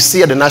see at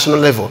the national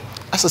level,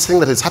 that's the thing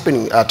that is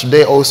happening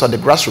today also at the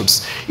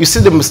grassroots. You see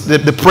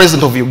the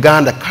president of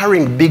Uganda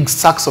carrying big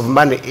sacks of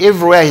money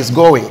everywhere he's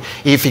going.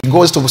 If he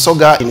goes to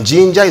Busoga in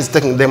Jinja, he's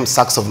taking them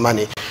sacks of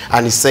money.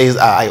 And he says,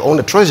 I own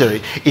the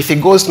treasury. If he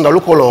goes to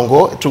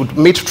Nalukolongo to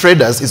meet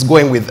traders, he's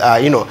going with,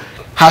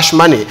 hash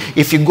money.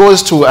 If he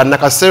goes to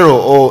Nakasero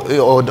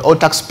or the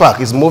Otax Park,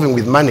 he's moving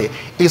with money.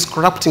 He's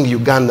corrupting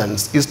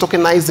Ugandans. He's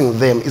tokenizing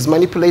them. He's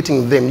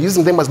manipulating them,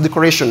 using them as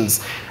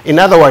decorations. In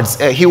other words,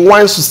 he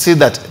wants to see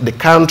that the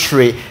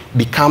country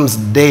becomes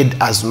dead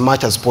as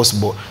much as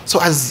possible. So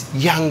as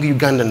young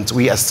Ugandans,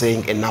 we are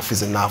saying enough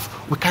is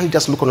enough. We can't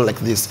just look on like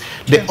this.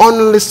 Sure. The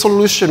only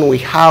solution we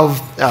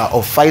have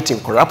of fighting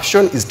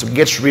corruption is to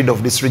get rid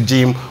of this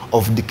regime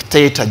of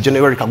dictator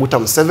General Kaguta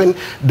Museveni.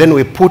 Then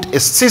we put a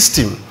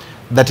system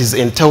that is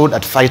entailed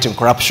at fighting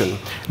corruption.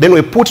 Then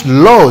we put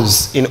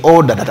laws in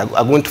order that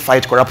are going to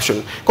fight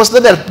corruption. Because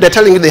they're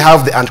telling you they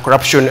have the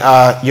anti-corruption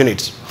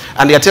unit.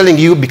 And they're telling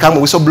you become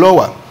a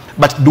whistleblower.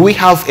 But do we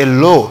have a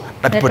law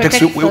that protects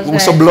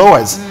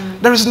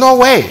whistleblowers? There is no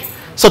way.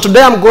 So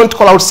today I'm going to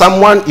call out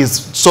someone is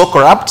so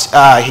corrupt.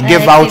 He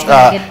gave out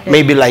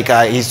maybe like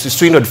he's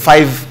swindled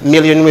 5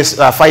 million,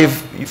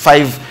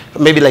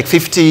 maybe like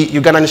 50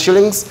 Ugandan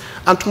shillings.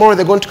 And tomorrow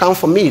they're going to come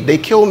for me. They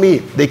kill me.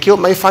 They kill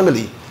my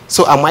family.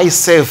 So am I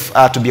safe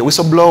to be a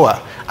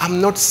whistleblower? I'm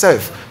not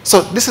safe.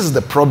 So this is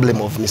the problem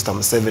of Mr.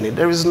 Museveni.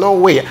 There is no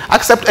way,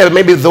 except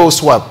maybe those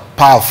who are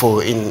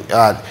powerful in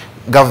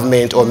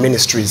government or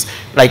ministries,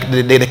 like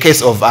the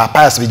case of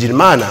Pius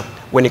Bigirimana,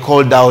 when he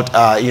called out,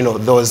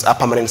 those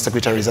permanent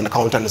secretaries and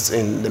accountants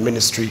in the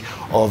ministry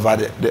of,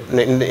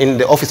 in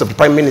the office of the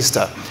Prime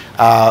Minister,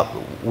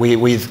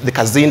 with the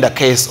Kazinda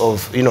case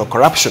of,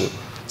 corruption.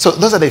 So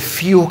those are the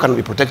few who can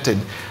be protected.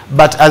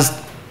 But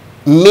as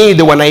me,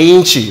 the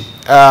wananchi,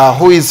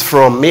 who is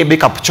from maybe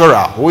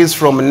Kapchora, who is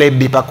from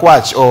maybe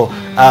Pakwach or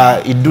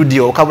Idudi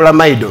or Kabula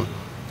Maido,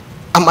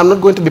 I'm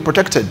not going to be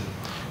protected.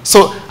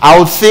 So I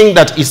would think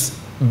that it's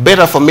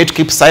better for me to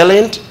keep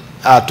silent,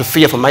 to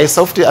fear for my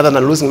safety other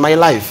than losing my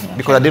life. Okay.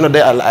 Because at the end of the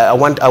day, I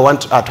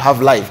want to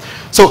have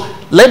life. So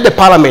let the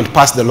parliament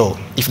pass the law,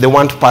 if they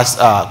want to pass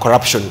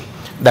corruption,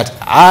 that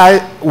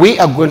we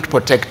are going to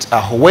protect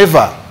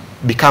whoever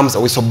becomes a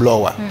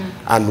whistleblower.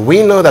 And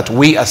we know that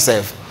we are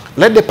safe.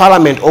 Let the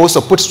parliament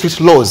also put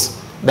strict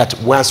laws that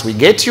once we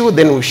get you,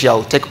 then we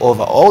shall take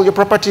over all your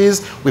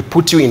properties, we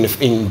put you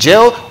in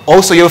jail.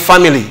 Also your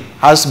family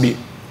has to be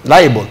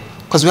liable.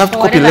 Because we have to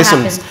copy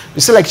lessons. Happens.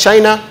 You see, like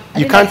China,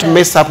 you can't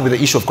mess up with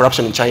the issue of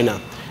corruption in China.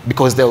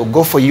 Because they will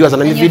go for you as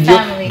an individual,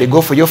 they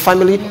go for your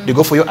family, they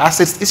go for your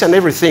assets, each and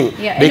everything.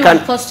 Yeah, they anyone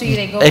close to you,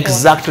 they go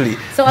exactly.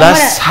 for. So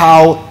that's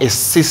how a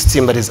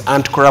system that is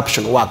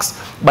anti-corruption works.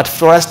 But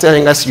for us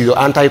telling us you're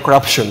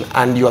anti-corruption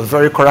and you are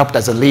very corrupt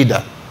as a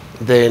leader,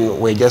 then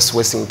we're just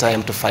wasting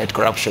time to fight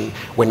corruption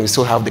when we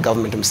still have the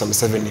government of Mr.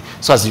 Museveni.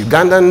 So as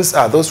Ugandans,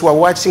 those who are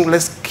watching,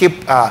 let's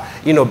keep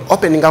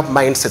opening up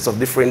mindsets of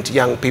different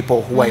young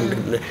people who are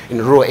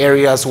in rural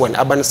areas, who are in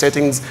urban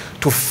settings,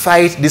 to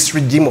fight this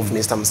regime of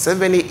Mr.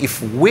 Museveni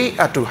if we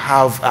are to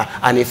have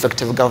an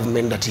effective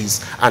government that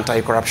is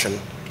anti-corruption.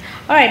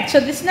 All right, so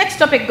this next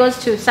topic goes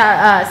to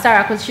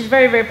Sarah, because she's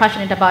very, very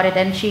passionate about it,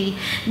 and she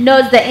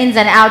knows the ins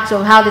and outs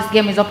of how this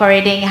game is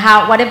operating,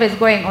 how whatever is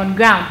going on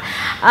ground.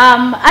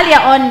 Earlier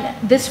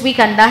on this week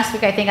and last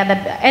week, I think, at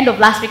the end of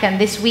last week and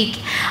this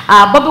week,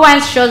 Bobby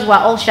Wine's shows were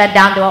all shut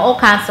down, they were all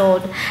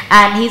cancelled,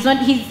 and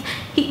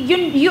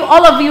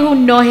all of you who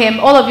know him,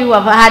 all of you who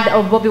have heard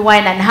of Bobby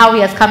Wine and how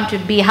he has come to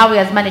be, how he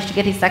has managed to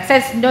get his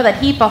success, know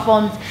that he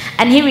performs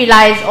and he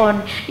relies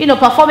on,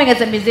 performing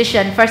as a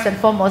musician first and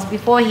foremost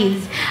before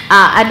he's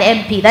an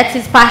MP. That's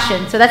his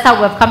passion. So that's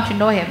how we've come to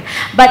know him.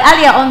 But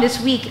earlier on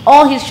this week,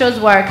 all his shows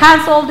were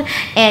cancelled,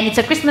 and it's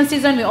a Christmas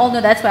season. We all know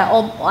that's where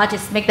all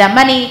artists make their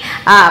money.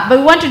 But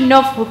we want to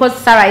know, because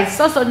Sarah is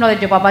so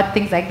knowledgeable about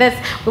things like this,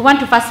 we want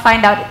to first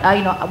find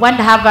out, want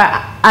to have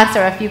her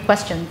answer a few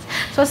questions.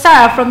 So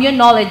Sarah, from your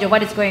knowledge of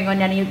what is going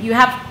on, and you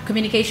have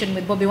communication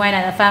with Bobby Wine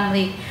and the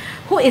family,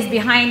 who is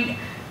behind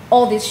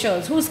all these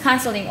shows? Who's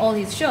cancelling all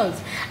these shows?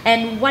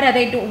 And what are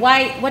they doing?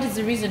 What is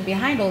the reason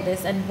behind all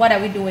this? And what are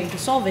we doing to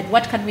solve it?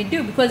 What can we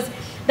do? Because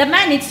the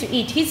man needs to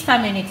eat. His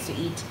family needs to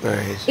eat.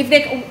 Right. If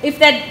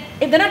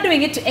they're not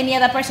doing it to any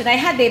other person, I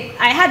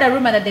had a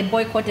rumor that they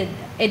boycotted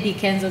Eddie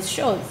Kenzo's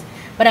shows,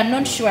 but I'm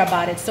not sure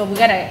about it. So we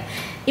gotta.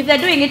 If they're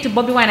doing it to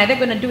Bobby Wine, are they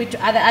going to do it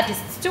to other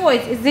artists too? Or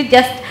is it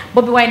just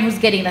Bobby Wine who's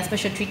getting a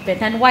special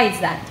treatment? And why is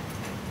that?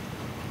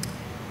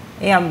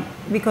 Yeah,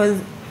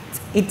 because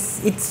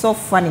it's so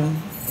funny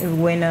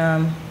when,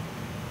 and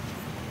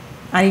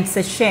it's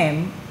a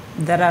shame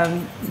that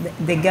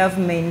the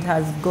government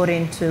has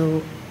gotten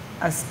to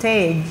a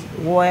stage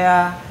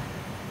where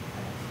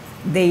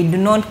they do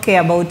not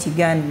care about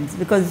Ugandans,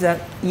 because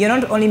you're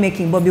not only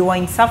making Bobby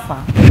Wine suffer,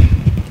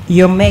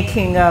 you're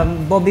making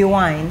Bobby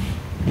Wine.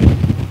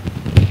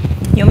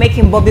 You're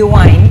making Bobby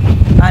Wine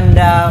and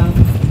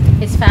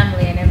his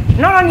family and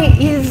everything. Not only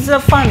his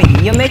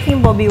family. You're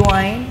making Bobby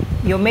Wine.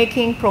 You're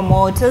making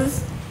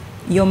promoters.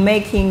 You're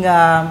making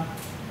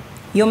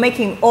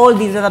all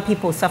these other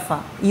people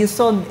suffer. You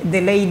saw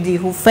the lady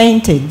who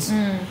fainted.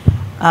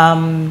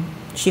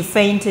 She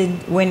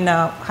fainted when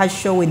her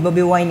show with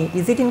Bobby Wine,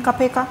 is it in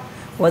Kapeka,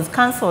 was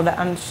cancelled,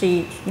 and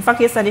in fact,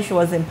 yesterday she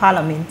was in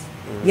Parliament.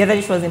 The other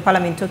day she was in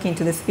Parliament talking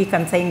to the speaker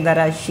and saying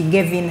that she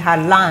gave in her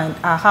land,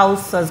 her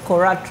house as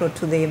collateral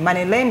to the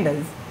money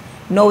lenders,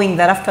 knowing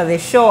that after the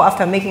show,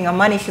 after making her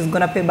money, she's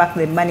going to pay back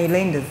the money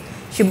lenders.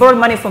 She borrowed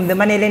money from the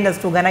money lenders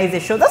to organize the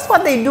show. That's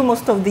what they do,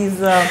 most of these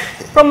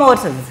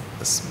promoters.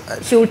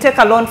 She will take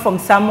a loan from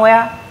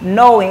somewhere,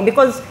 knowing,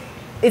 because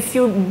if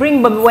you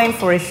bring Bobby Wine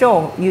for a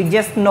show, you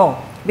just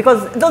know.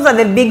 Because those are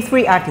the big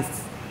three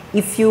artists.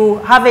 If you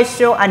have a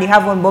show and you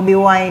have on Bobby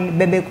Wine,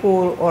 Bebe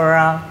Cool,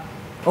 or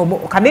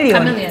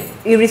Chameleon,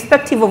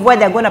 irrespective of where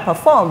they're going to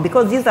perform,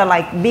 because these are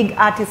like big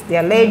artists,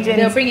 they're legends.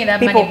 They're bringing that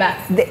money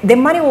back. The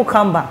money will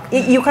come back.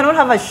 You cannot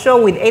have a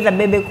show with either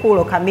Bebe Cool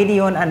or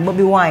Chameleon and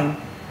Bobby Wine,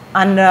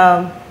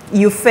 and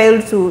you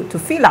fail to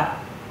fill up.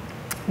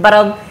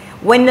 But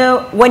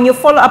when you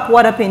follow up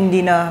what happened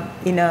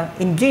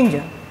in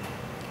Ginger,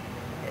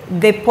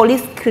 the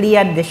police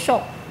cleared the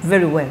show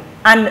very well.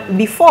 And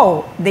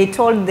before, they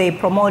told the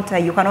promoter,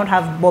 you cannot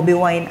have Bobby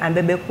Wine and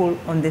Bebe Cool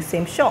on the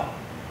same show.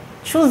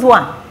 Choose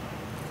one.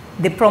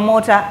 The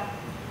promoter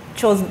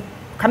chose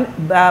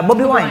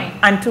Bobby Wine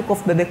and took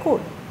off Bebe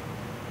Cool.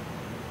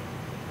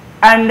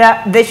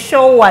 And the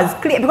show was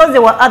clear, because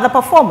there were other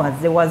performers.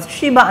 There was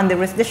Shiba and the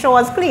rest. The show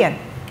was clear.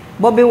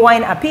 Bobby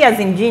Wine appears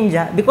in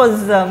Ginger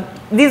because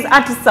these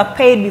artists are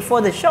paid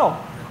before the show,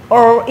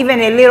 or even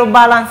a little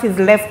balance is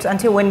left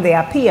until when they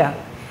appear.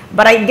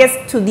 But I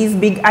guess to these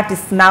big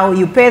artists now,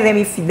 you pay them.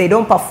 If they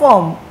don't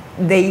perform,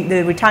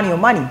 they return your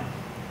money.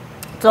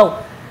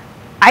 So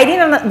I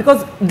didn't,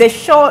 because the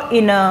show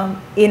in a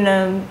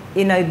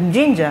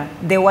Ginger,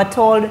 they were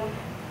told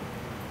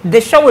The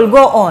show will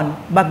go on,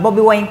 but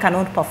Bobby Wine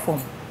cannot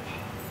perform.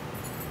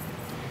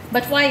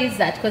 But why is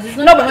that? Because it's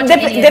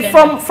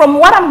not from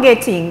what I'm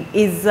getting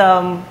is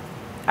they're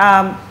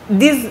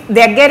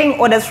getting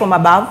orders from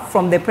above,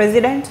 from the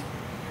president,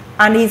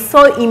 and he's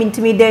so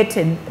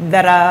intimidated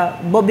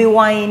that Bobby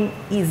Wine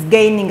is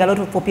gaining a lot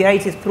of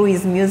popularity through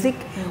his music,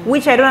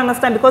 which I don't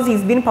understand because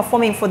he's been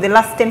performing for the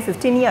last 10,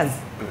 15 years.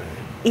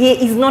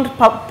 He is not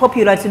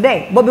popular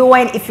today. Bobby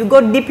Wine, if you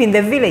go deep in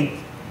the village,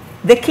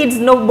 the kids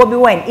know Bobby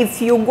Wine.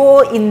 If you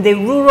go in the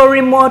rural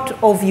remote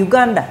of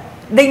Uganda,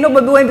 they know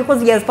Bobby Wine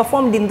because he has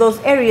performed in those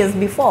areas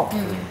before.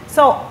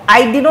 So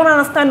I did not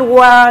understand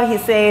why he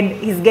said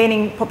he's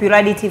gaining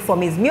popularity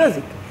from his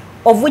music,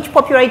 of which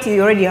popularity he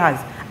already has.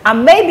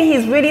 And maybe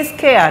he's really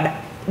scared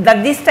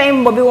that this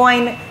time Bobby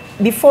Wine,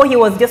 before he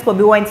was just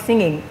Bobby Wine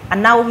singing,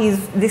 and now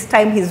this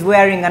time he's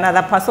wearing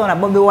another persona,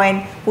 Bobby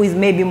Wine, who is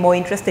maybe more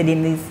interested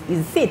in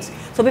his seat.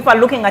 So people are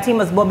looking at him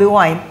as Bobby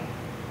Wine,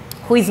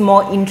 who is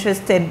more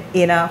interested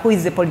in, who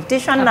is a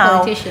politician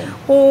now,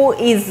 who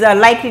is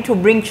likely to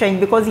bring change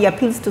because he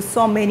appeals to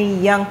so many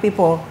young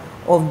people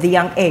of the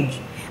young age.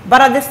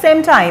 But at the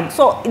same time,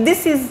 so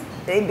this is,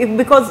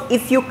 because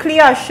if you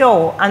clear a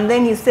show and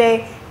then you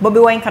say Bobby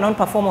Wine cannot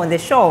perform on the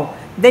show,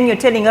 then you're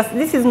telling us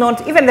this is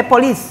not, even the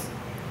police,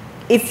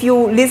 if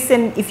you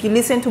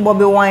listen to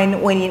Bobby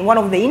Wine, when in one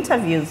of the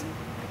interviews,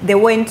 they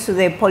went to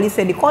the police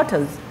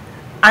headquarters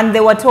and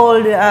they were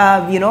told,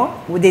 you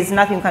know, there's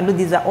nothing you can do,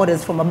 these are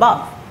orders from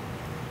above.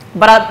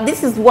 But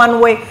this is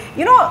one way,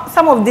 you know,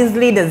 some of these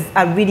leaders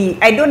are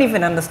really, I don't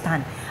even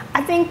understand.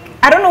 I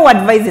don't know what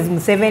advises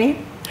Museveni,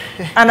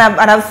 and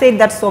I've said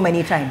that so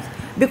many times,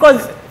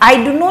 because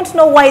I do not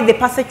know why the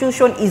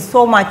persecution is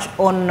so much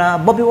on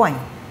Bobby Wine.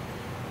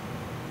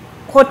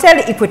 Hotel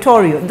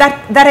Equatorio,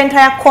 that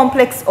entire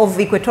complex of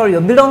Equatorio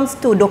belongs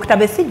to Dr.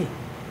 Besigye.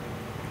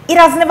 It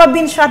has never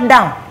been shut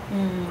down.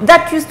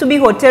 That used to be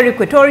Hotel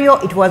Equatorio.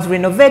 It was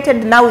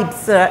renovated. Now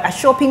it's a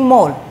shopping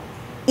mall.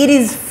 It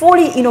is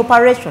fully in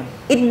operation.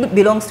 It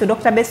belongs to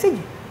Dr. Besigye.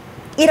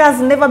 It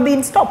has never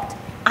been stopped.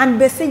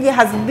 And Besigye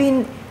has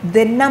been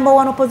the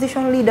 #1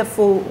 opposition leader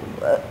for,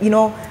 you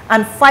know,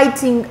 and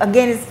fighting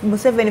against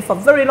Museveni for a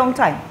very long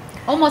time.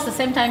 Almost the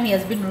same time he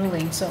has been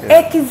ruling, so.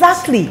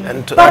 Exactly.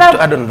 And to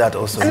add on that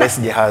also,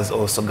 Besigye has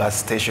also gas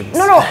stations.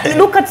 No,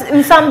 look at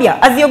Nsambia.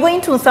 As you're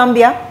going to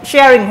Nsambia,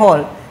 Sharing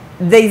Hall,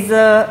 there's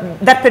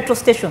that petrol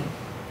station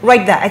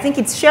right there. I think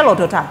it's Shell or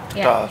Total.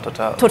 Yeah.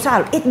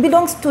 Total. It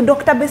belongs to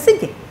Dr.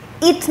 Besigye.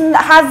 It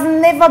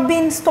has never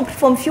been stopped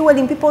from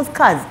fueling people's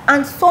cars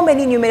and so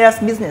many numerous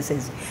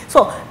businesses.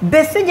 So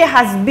Besigye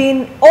has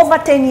been over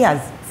 10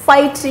 years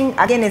fighting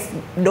against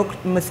Dr.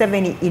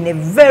 Museveni in a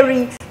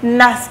very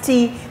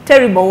nasty,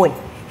 terrible way.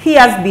 He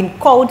has been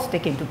caught,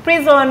 taken to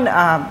prison,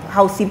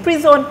 housing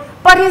prison,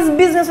 but his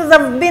businesses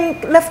have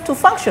been left to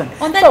function.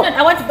 On that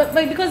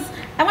note, because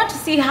I want to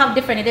see how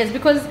different it is,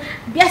 because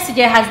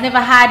Besigye has never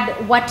had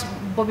what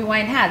Bobby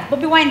Wine has.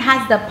 Bobby Wine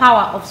has the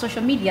power of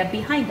social media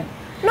behind him.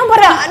 No, but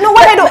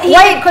what I don't,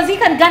 why? Because he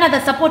can garner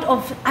the support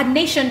of a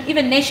nation,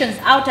 even nations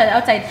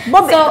outside.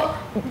 Bobby, so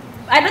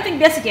I don't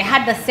think Besigye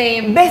had the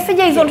same.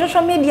 Besigye is on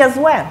social media as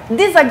well.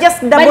 These are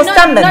just double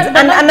standards.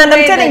 And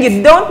I'm telling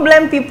you, don't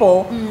blame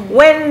people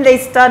when they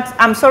start,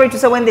 I'm sorry to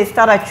say, when they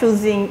start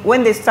saying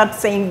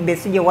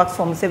Besigye works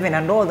for Museveni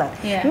and all that.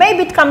 Yeah.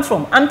 Maybe it comes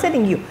from, I'm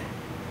telling you,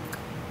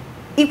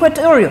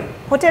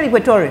 Hotel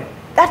Equatorio,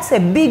 that's a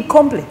big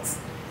complex.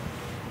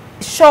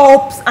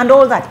 Shops and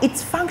all that,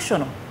 it's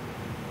functional.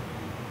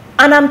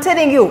 And I'm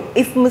telling you,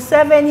 if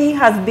Museveni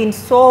has been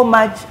so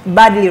much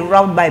badly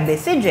robbed by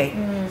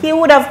Besigye, he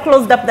would have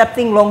closed up that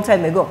thing long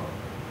time ago.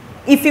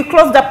 If you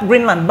closed up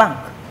Greenland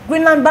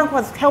Bank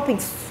was helping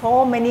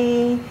so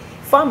many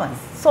farmers,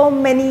 so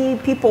many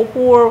people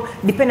who were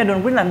dependent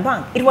on Greenland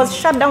Bank. It was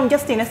shut down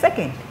just in a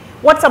second.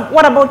 What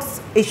about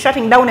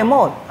shutting down a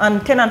mall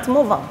and tenants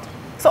move out?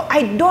 So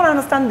I don't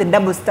understand the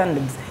double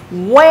standards.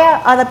 Where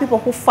other people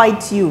who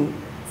fight you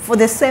for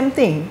the same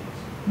thing,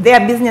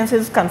 their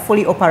businesses can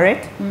fully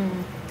operate,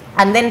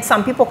 and then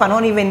some people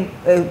cannot even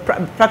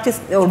practice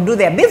or do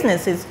their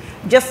businesses,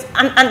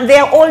 and they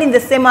are all in the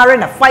same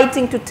arena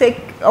fighting to take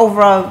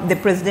over the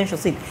presidential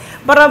seat.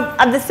 But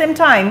at the same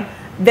time,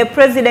 the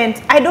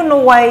president, I don't know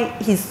why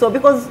he's so,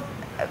 because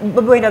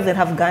Bobby Wine doesn't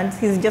have guns,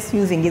 he's just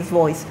using his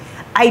voice.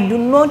 I do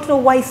not know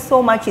why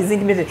so much is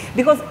intimidated,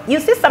 because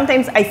you see,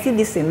 sometimes I see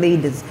this in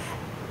leaders.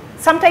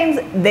 Sometimes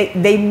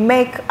they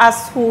make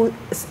us who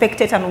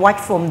spectate and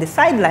watch from the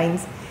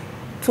sidelines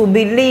to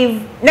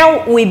believe,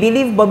 now we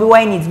believe Bobby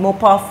Wine is more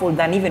powerful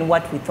than even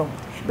what we thought.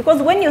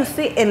 Because when you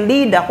see a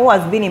leader who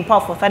has been in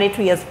power for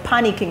 32 years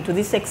panicking to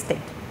this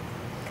extent,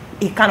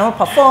 he cannot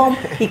perform,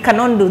 he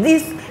cannot do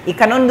this, he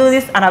cannot do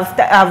this, and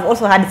I've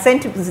also had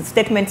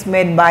statements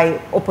made by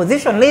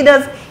opposition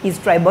leaders, he's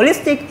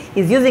tribalistic,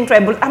 he's using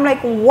tribal. I'm like,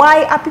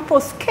 why are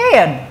people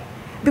scared?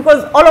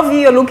 Because all of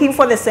you are looking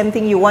for the same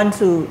thing, you want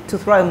to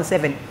throw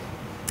Museveni.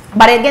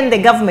 But again, the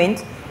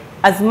government,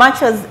 as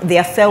much as they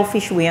are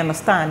selfish, we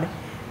understand,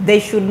 they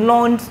should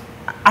not,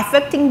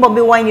 affecting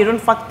Bobby Wine, you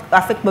don't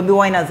affect Bobby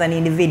Wine as an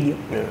individual.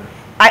 Yeah.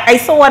 I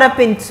saw what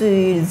happened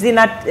to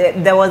Zina.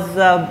 There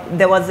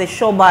was a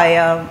show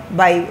by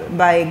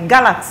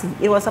Galaxy.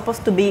 It was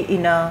supposed to be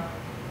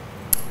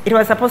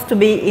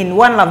in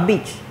One Love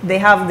Beach. They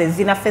have the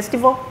Zina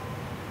Festival.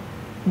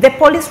 The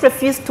police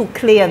refused to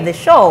clear the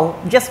show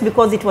just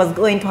because it was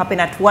going to happen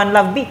at One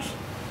Love Beach,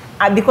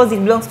 because it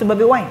belongs to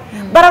Bobby Wine.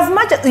 But as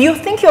much as you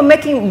think you're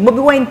making Bobby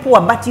Wine poor,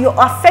 but you're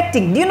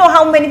affecting. Do you know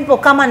how many people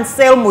come and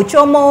sell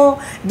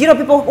muchomo? Do you know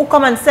people who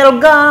come and sell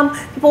gum?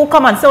 People who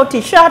come and sell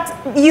t-shirts?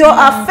 You're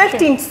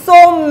affecting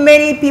so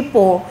many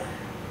people,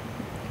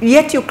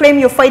 yet you claim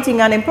you're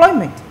fighting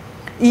unemployment.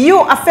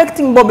 You're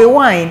affecting Bobby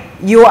Wine.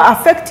 You are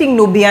affecting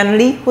Nubian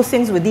Lee, who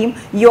sings with him.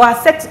 You're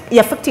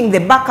affecting the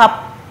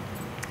backup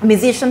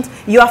musicians.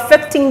 You're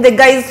affecting the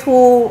guys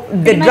who,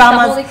 the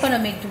drummers.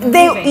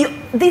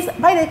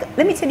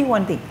 Let me tell you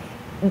one thing.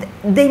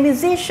 The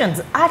musicians,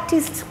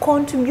 artists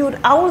contribute,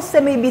 I would say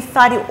maybe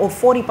 30 or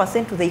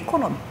 40% to the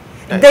economy.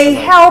 They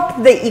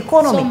help the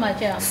economy. So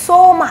much, yeah.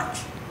 So much.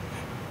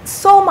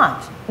 So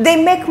much.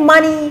 They make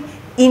money,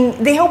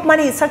 they help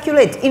money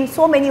circulate in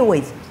so many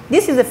ways.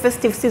 This is a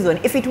festive season.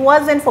 If it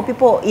wasn't for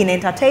people in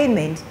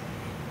entertainment,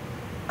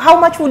 how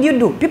much would you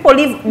do? People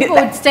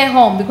would stay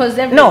home because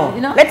you know.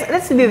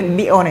 Let's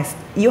be honest.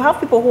 You have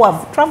people who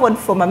have traveled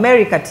from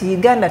America to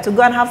Uganda to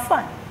go and have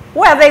fun.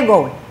 Where are they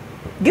going?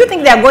 Do you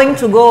think they are going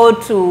to go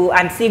to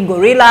and see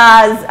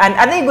gorillas? And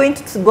are they going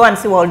to go and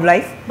see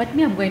wildlife? But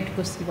me, I'm going to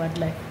go see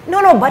wildlife.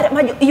 No, but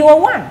you are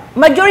one.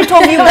 Majority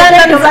of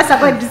Ugandans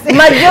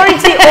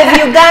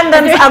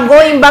are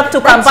going back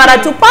to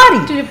Kampala to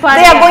party.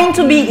 They are going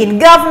to be in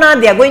Governor.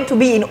 They are going to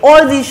be in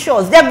all these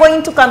shows. They are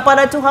going to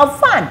Kampala to have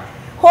fun.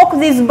 Hawk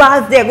these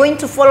bars, they're going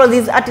to follow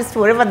these artists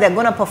wherever they're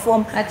going to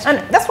perform.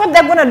 That's what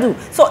they're going to do.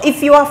 So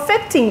if you're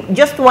affecting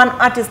just one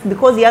artist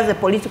because he has a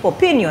political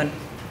opinion,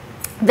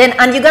 then,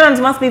 and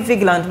Ugandans must be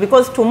vigilant,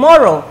 because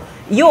tomorrow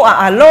you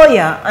are a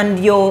lawyer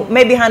and you're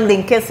maybe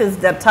handling cases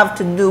that have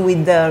to do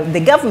with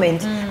the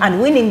government and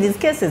winning these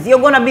cases. You're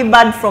going to be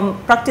barred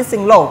from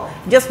practicing law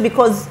just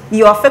because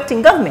you're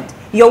affecting government.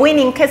 You're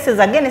winning cases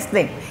against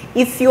them.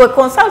 If you're a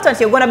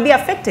consultant, you're going to be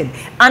affected.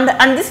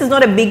 And this is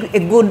not by the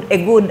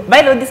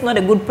way, this is not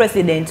a good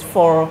precedent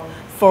for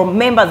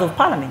members of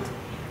parliament.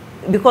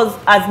 Because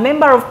as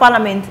member of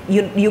parliament,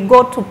 you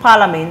go to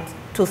parliament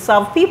to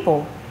serve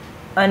people.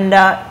 And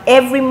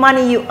every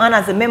money you earn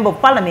as a member of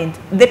parliament,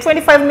 the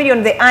 25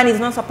 million they earn is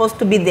not supposed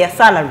to be their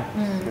salary.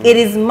 It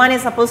is money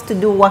supposed to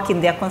do work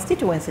in their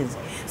constituencies.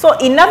 So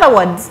in other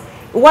words,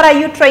 what are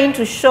you trying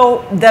to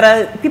show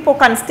that people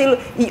can still,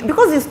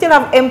 because you still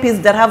have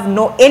MPs that have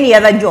any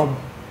other job,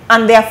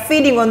 and they are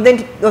feeding on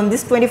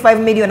this 25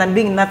 million and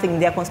doing nothing in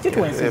their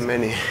constituencies.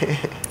 Many.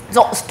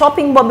 So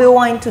stopping Bobby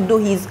Wine to do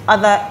his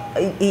other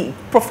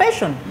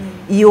profession,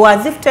 you are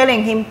as if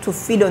telling him to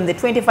feed on the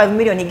 25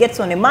 million he gets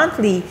on a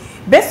monthly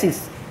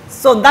basis.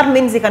 So that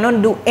means he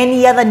cannot do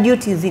any other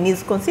duties in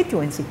his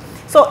constituency.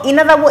 So in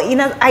other words,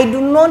 I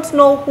do not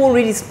know who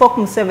really spoke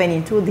Museveni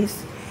into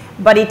this,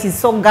 but it is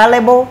so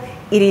gullible.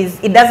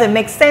 It doesn't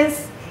make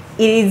sense.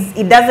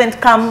 It doesn't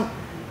come,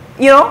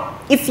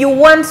 if you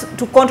want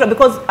to control,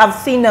 because I've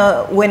seen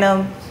when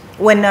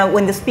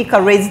the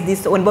speaker raised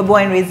this, when Bobby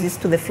Wine raised this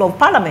to the floor of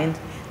parliament,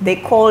 they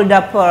called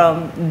up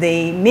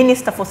the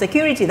Minister for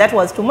Security, that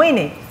was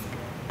Tumwine,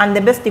 and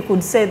the best he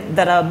could say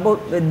that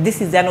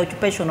this is an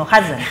occupational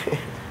hazard.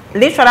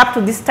 Literally up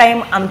to this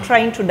time, I'm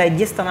trying to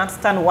digest and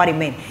understand what he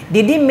meant.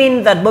 Did he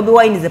mean that Bobby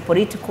Wine is a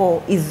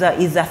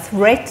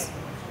threat?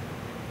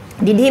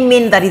 Did he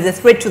mean that he's a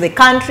threat to the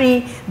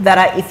country,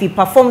 that if he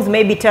performs,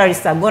 maybe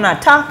terrorists are going to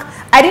attack?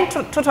 I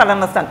didn't totally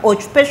understand.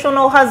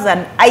 Occupational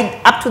hazard,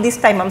 up to this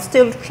time, I'm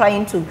still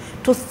trying to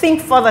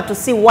think further to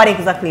see what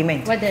exactly he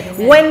meant. What did he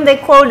mean? When they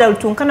called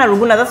Tunkana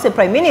Rugunda, that's the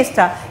Prime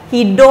Minister,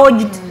 he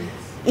dodged,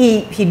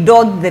 he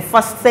dodged the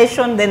first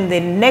session, then the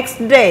next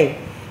day,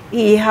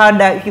 he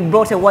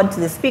brought a word to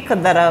the Speaker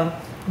that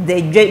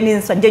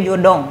Minister Jeje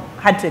Odong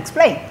had to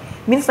explain.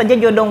 Minister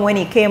Jeje Odong, when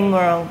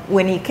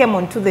he came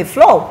onto the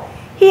floor,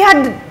 he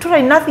had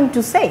totally nothing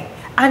to say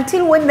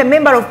until when the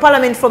member of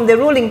parliament from the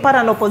ruling party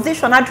and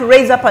opposition had to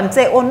raise up and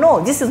say, oh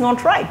no, this is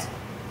not right.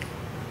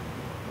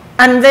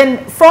 And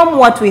then from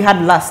what we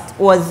had last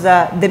was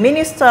the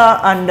minister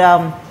and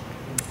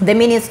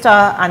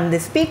the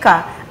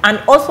speaker, and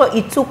also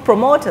it took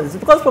promoters,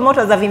 because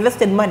promoters have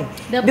invested money.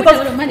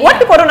 What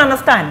people don't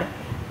understand,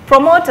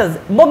 promoters,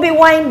 Bobby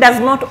Wine does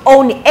not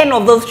own any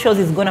of those shows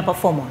he's going to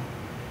perform on.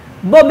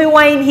 Bobby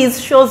Wine,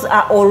 his shows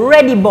are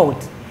already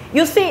bought.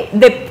 You see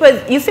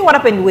what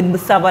happened with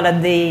Busaba at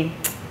the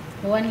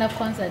One Love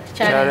concert.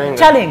 Chalenga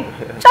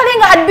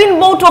had been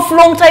bought off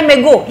long time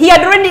ago. He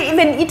had already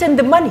even eaten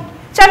the money.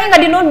 Chalenga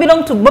did not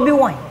belong to Bobby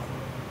Wine.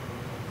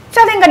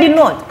 Chalenga did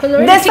not.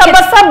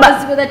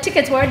 The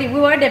tickets were already, we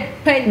were already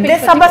paid. The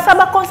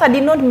Saba concert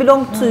did not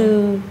belong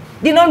to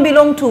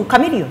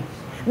Chameleon.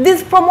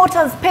 These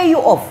promoters pay you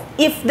off.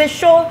 If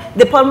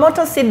the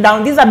promoters sit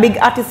down, these are big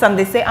artists, and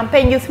they say, I'm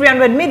paying you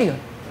 300 million.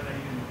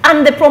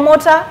 And the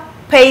promoter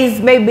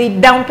pays maybe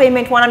down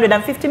payment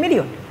 150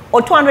 million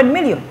or 200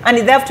 million, and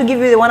they have to give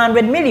you the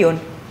 100 million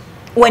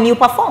when you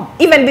perform.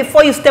 Even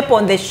before you step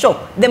on the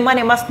show, the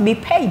money must be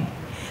paid.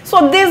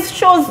 So these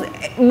shows,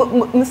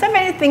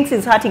 Museveni thinks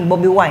he's hurting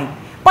Bobi Wine,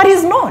 but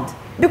he's not,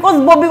 because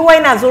Bobi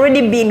Wine has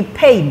already been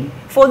paid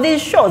for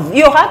these shows.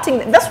 You're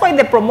hurting, that's why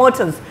the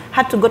promoters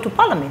had to go to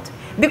Parliament,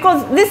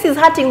 because this is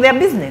hurting their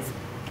business.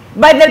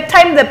 By the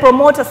time the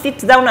promoter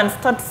sits down and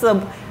starts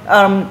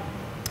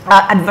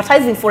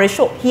advertising for a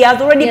show, he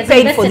has already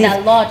paid for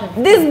this.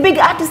 These big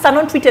artists are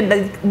not treated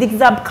as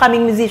these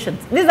upcoming musicians.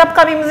 These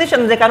upcoming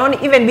musicians, they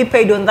cannot even be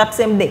paid on that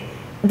same day.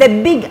 The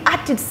big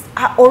artists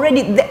are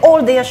already,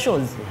 all their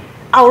shows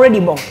are already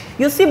booked.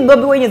 You see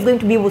Bobi Wine is going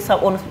to be on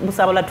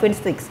Busabala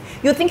 26.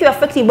 You think you're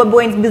affecting Bobi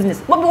Wine's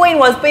business. Bobi Wine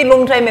was paid a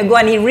long time ago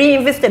and he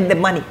reinvested the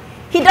money.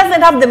 He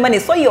doesn't have the money.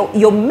 So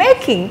you're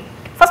making,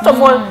 first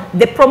of all,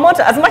 the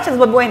promoter, as much as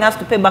Bobi Wine has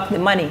to pay back the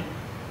money,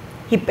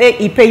 he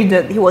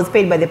was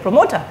paid by the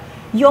promoter.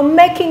 You're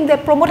making the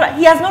promoter,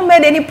 he has not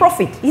made any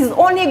profit. He's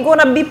only going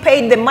to be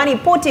paid the money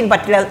put in,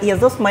 but he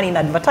has lost money in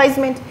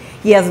advertisement.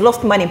 He has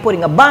lost money in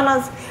putting up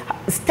banners,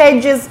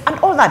 stages, and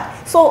all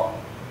that. So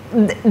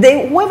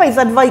whoever is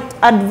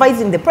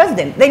advising the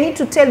president, they need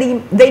to tell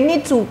him, they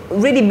need to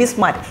really be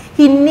smart.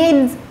 He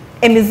needs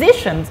a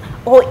musician,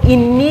 or he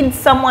needs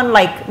someone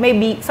like,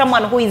 maybe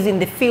someone who is in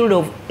the field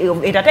of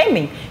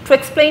entertainment, to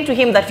explain to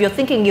him that you're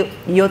thinking you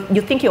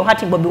think you're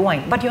hurting Bobi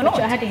Wine, but you're not.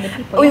 You're hurting the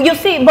people. You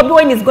see, Bobi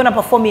Wine is going to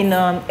perform in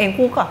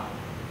Nkuka.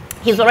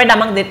 He's already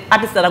among the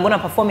artists that are going to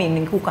perform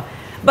in Nkuka.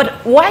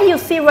 But why you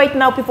see right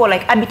now people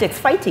like Abitex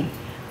fighting?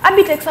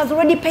 Abitex has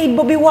already paid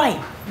Bobi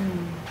Wine.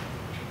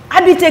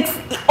 Abitex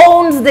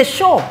owns the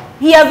show.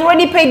 He has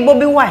already paid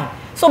Bobi Wine.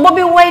 So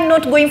Bobi Wine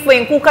not going for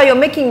Nkuka, you're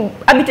making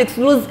Abitex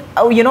lose,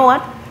 you know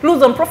what?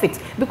 Lose on profits.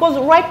 Because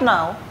right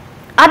now,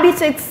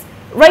 Abitex,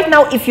 right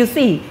now, if you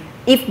see,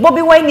 if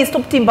Bobi Wine is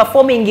stopped him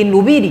performing in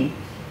Lubiri,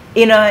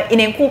 in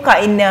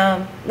Nkuka, in,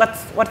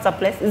 what's the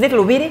place? Is it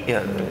Lubiri?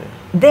 Yeah.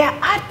 There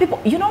are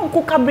people, you know,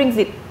 Nkuka brings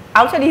it.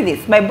 I'll tell you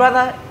this, my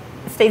brother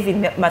stays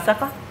in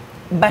Masaka,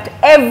 but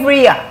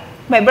every year,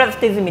 my brother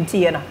stays in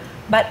Tiana,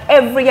 but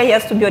every year he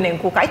has to be on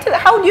Nkuka. I tell you,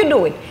 how do you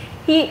do it?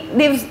 He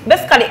lives,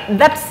 basically,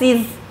 that's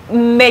his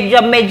major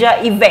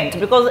event,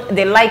 because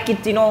they like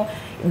it, you know,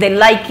 they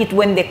like it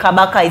when the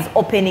Kabaka is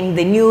opening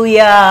the new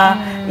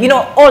year, you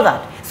know, all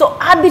that. So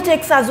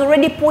Abitex has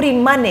already put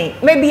in money.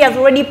 Maybe he has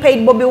already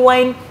paid Bobi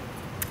Wine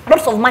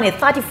lots of money,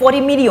 30,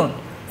 40 million,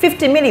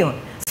 50 million.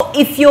 So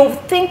if you're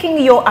thinking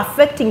you're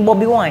affecting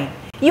Bobi Wine,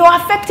 you're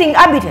affecting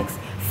Abitex.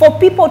 For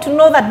people to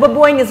know that Bobi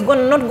Wine is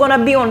not going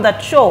to be on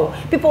that show,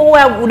 people who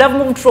would have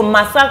moved from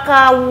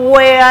Masaka,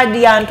 where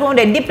they are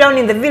Antonde, deep down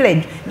in the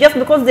village, just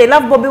because they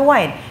love Bobi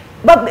Wine.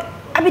 But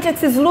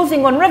Abitex is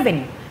losing on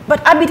revenue.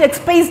 But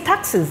Abitex pays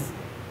taxes.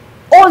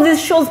 All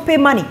these shows pay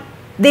money.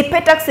 They pay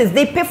taxes.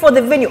 They pay for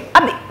the venue.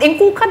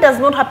 Nkuka does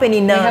not happen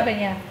in...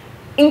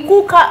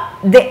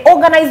 Nkuka, the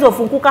organizer of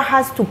Nkuka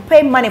has to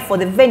pay money for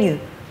the venue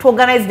to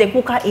organize the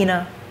Nkuka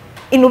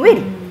in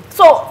Lubiri.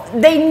 So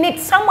they need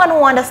someone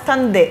who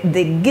understands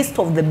the gist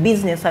of the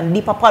business and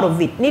deeper part of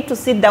it. Need to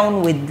sit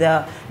down with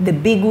the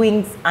big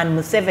wings and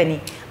Museveni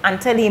and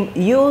tell him,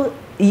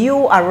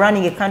 you are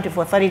running a country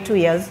for 32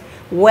 years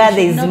where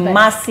there is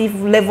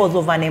massive levels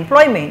of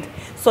unemployment.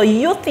 So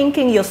you're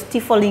thinking you're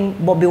stifling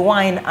Bobi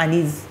Wine and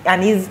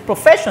his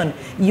profession.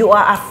 You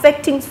are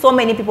affecting so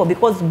many people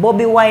because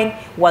Bobi Wine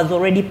was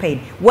already paid.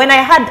 When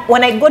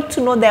I got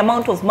to know the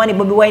amount of money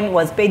Bobi Wine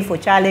was paid for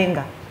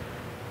Chalenga,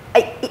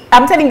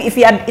 I'm telling you, if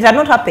it had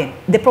not happened,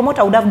 the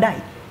promoter would have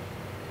died.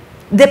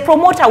 The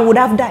promoter would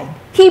have died.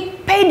 He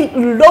paid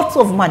lots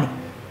of money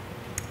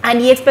and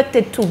he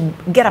expected to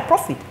get a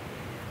profit.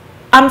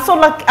 I'm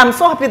so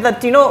happy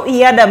that, you know,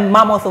 he had a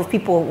mammoth of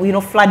people, you know,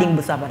 flooding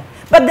Busabara.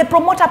 But the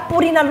promoter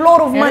put in a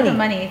lot of money.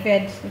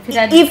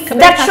 If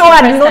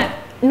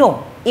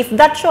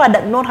that show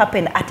had not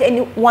happened at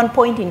any one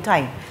point in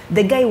time,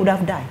 the guy would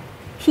have died.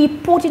 He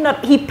paid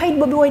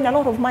Bobi Wine a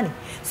lot of money.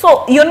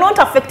 So you're not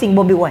affecting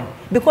Bobi Wine,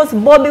 because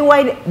Bobi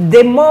Wine,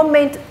 the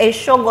moment a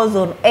show goes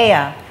on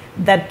air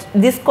that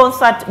this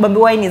concert Bobi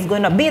Wine is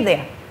going to be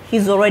there,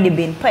 he's already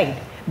been paid.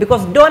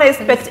 Because don't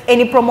expect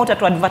any promoter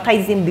to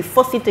advertise him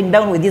before sitting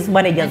down with his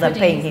managers and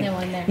paying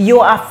him. You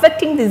are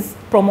affecting these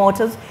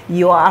promoters.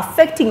 You are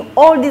affecting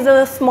all these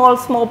other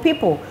small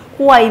people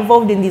who are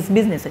involved in these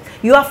businesses.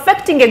 You are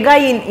affecting a guy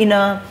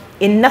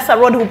in Nasa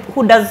Road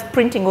who does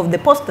printing of the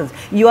posters.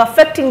 You are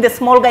affecting the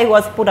small guy who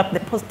has put up the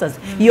posters.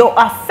 You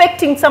are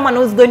affecting someone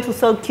who is going to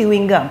sell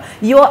chewing gum.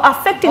 You are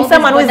affecting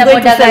someone who is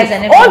going to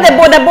sell all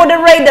the border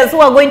riders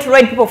who are going to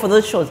ride people for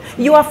those shows.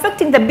 You are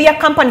affecting the beer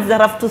companies that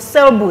have to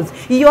sell booze.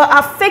 You are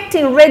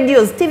affecting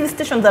radios, TV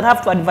stations that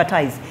have to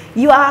advertise.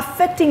 You are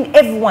affecting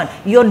everyone.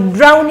 You're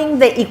drowning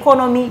the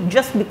economy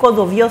just because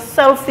of your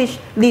selfish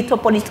little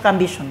political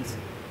ambitions.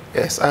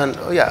 Yes, and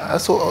yeah,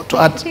 so to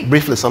add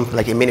briefly something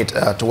like a minute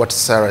to what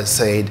Sarah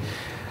said,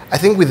 I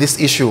think with this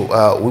issue,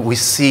 we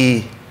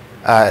see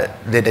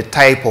the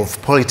type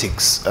of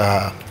politics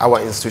our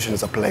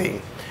institutions are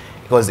playing.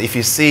 Because if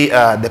you see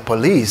the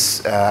police,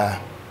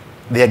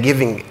 they are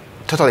giving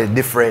totally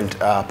different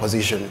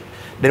position.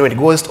 Then when it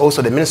goes to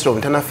also the Ministry of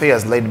Internal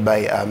Affairs, led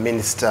by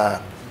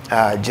Minister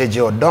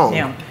J.J.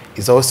 Odong,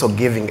 is also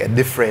giving a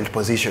different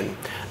position.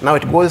 Now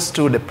it goes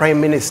to the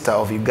Prime Minister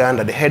of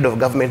Uganda, the head of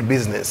government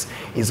business,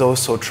 is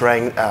also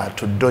trying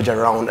to dodge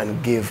around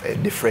and give a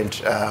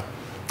different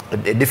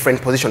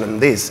position on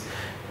this.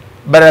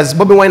 But as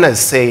Bobi Wine has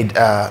said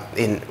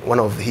in one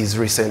of his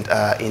recent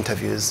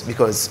interviews,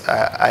 because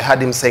I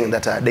heard him saying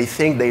that they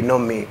think they know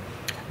me,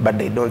 but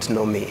they don't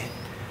know me.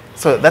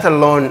 So that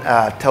alone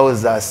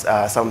tells us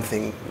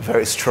something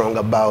very strong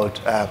about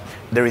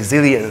the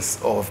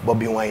resilience of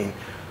Bobi Wine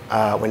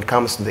when it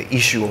comes to the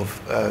issue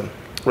of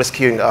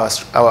rescuing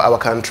our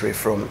country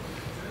from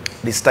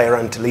this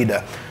tyrant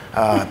leader,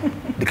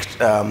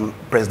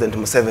 President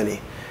Museveni.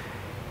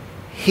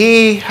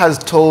 He has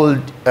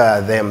told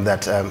them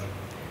that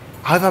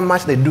however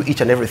much they do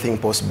each and everything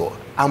possible,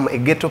 I'm a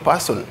ghetto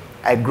person.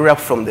 I grew up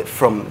from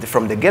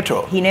the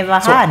ghetto. He never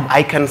so had.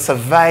 I can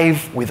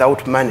survive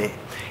without money.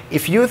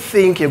 If you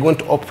think you're going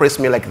to oppress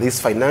me like this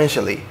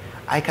financially,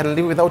 I can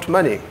live without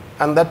money.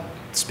 And that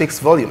speaks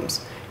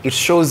volumes. It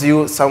shows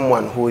you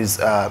someone who is,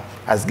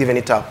 has given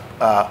it up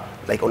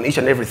like on each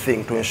and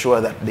everything to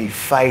ensure that they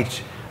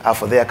fight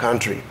for their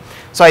country.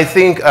 So I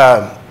think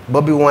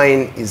Bobi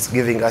Wine is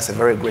giving us a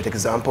very great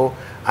example,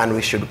 and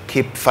we should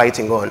keep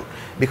fighting on.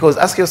 Because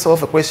ask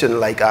yourself a question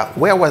like,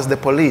 where was the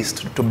police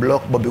to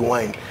block Bobi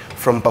Wine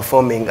from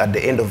performing at the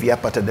end of year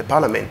part at the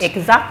parliament?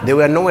 Exactly. They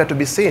were nowhere to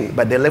be seen,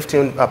 but they left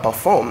him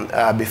perform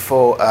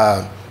before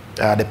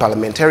the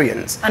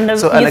parliamentarians. And you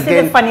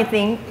see the funny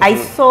thing, I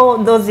saw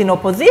those in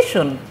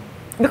opposition,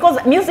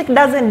 because music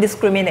doesn't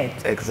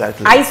discriminate.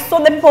 Exactly. I saw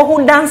the people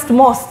who danced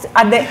most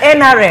at the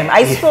NRM.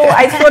 I saw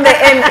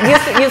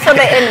the you saw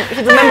the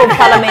he's a member of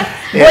parliament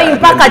going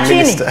paka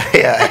chini.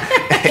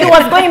 He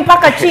was going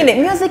paka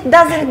chini. Music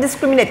doesn't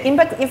discriminate. In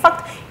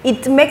fact,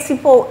 it makes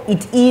people,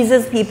 it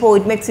eases people,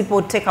 it makes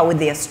people take away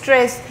their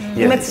stress.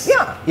 It makes,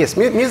 Yes,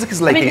 music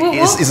is like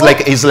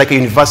it's like a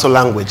universal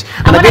language.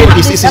 And again,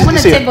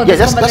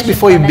 just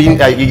before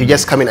you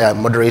just come in,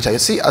 moderator. You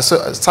see,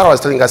 Sarah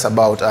was telling us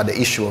about the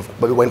issue of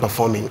Bobi Wine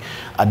performing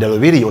at the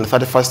Lubiri on the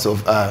 31st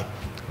of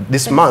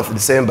this month,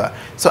 December.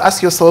 So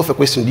ask yourself a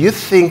question: do you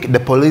think the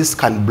police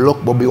can block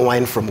Bobi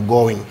Wine from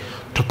going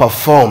to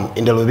perform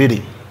in the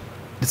Lubiri?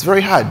 It's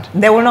very hard.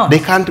 They will not. They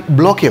can't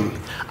block him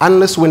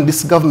unless when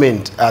this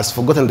government has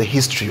forgotten the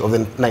history of the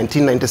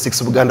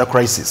 1996 Uganda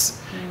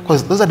crisis.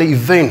 Because those are the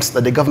events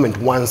that the government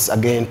wants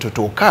again to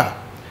occur.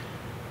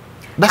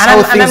 That's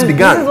how things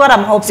began. This is what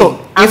I'm hoping.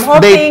 So I'm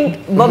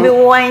hoping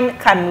Bobi Wine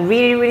can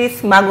really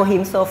smuggle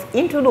himself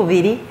into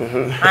Lubiri,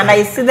 and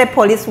I see the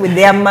police with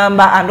their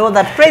member and all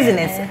that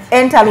craziness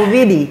enter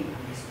Lubiri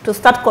to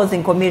start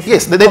causing commotion.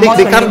 Yes, they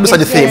can't do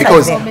such a thing,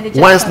 because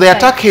once they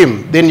attack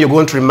him, then you're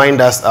going to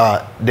remind us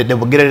the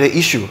Bugerere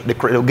issue, the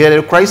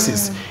Bugerere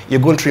crisis.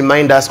 You're going to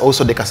remind us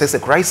also the Kasese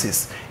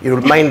crisis. You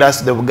remind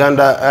us the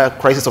Uganda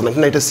crisis of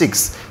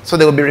 1996. So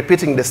they will be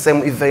repeating the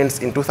same events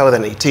in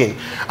 2018.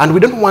 And we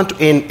don't want to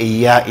end a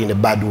year in a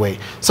bad way.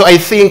 So I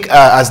think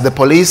as the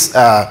police,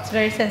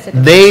 very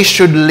sensitive. They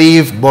should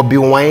leave Bobi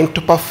Wine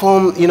to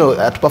perform,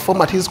 to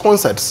perform at his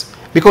concerts.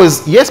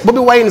 Because yes,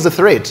 Bobi Wine is a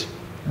threat.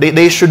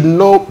 They should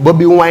know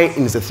Bobi Wine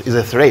is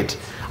a threat.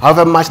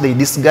 However much they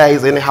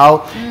disguise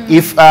anyhow,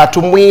 if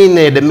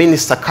Tumwine, the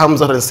minister,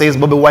 comes out and says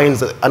Bobi Wine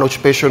is an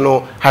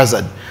occupational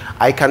hazard,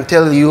 I can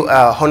tell you,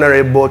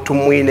 Honorable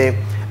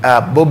Tumwine,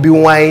 Bobi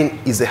Wine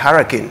is a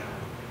hurricane.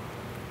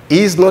 He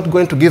is not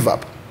going to give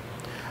up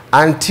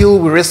until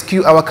we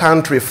rescue our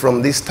country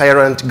from this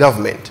tyrant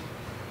government.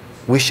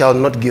 We shall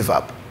not give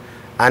up.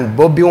 And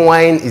Bobi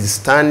Wine is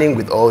standing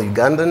with all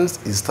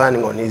Ugandans, is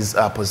standing on his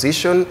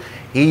position.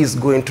 He is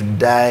going to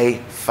die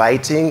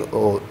fighting,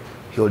 or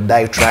he'll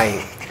die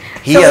trying.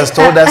 He has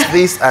told us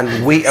this,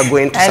 and we are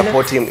going to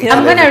support him.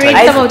 I'm going to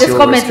read some of these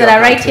comments that are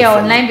right here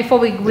online before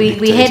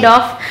we head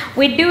off.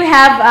 We do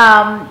have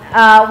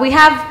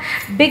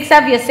Big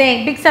Savia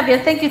saying, Big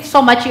Savia, thank you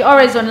so much. You're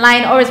always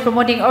online, always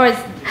promoting, always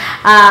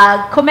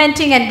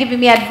commenting and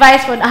giving me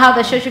advice on how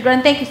the show should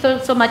run. Thank you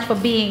so much for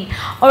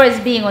always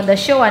being on the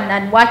show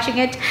and watching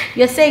it.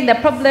 You're saying the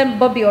problem,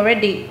 Bobby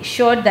already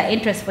showed the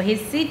interest for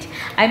his seat.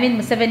 I mean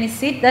Museveni's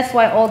seat. That's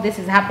why all this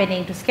is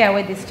happening, to scare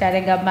away this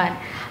Charenga man.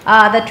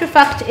 The true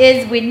fact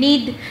is we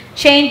need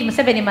change.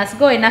 Museveni must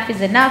go. Enough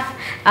is enough.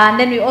 And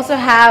then we also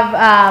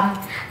have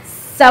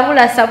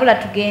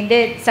Sabula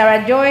Tugende,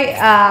 Sarah Joy.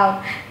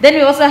 Then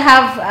we also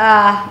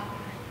have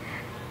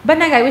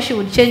Banag, I wish you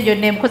would change your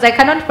name because I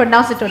cannot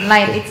pronounce it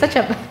online. It's such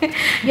a...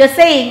 You're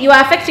saying you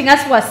are affecting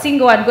us who are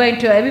single and going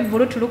to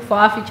Ebiburu to look for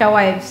our future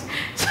wives.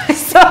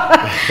 So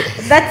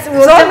that's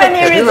so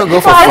many reasons.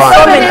 People have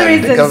so many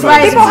reasons.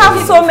 People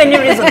have so many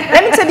reasons.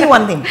 Let me tell you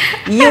one thing.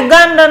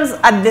 Ugandans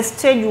at the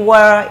stage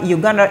where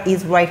Uganda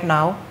is right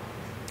now,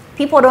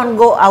 people don't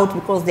go out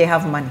because they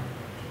have money.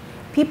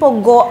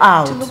 People go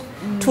out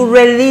to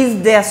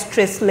release their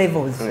stress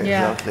levels.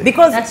 Yeah. Exactly.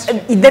 Because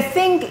the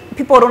thing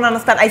people don't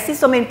understand, I see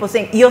so many people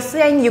saying, you're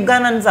saying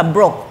Ugandans are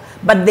broke,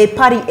 but they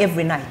party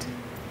every night.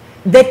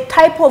 The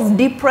type of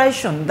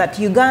depression that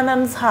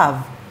Ugandans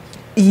have,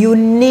 you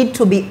need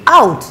to be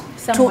out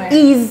Somewhere. to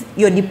ease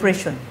your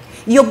depression.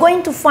 You're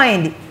going to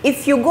find,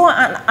 if you go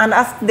and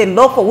ask the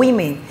local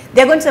women,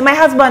 they're going to say, my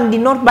husband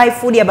did not buy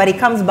food here, but he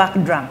comes back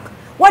drunk.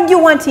 What do you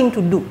want him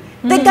to do?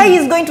 The guy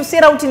is going to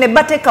sit out in a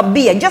bar, take a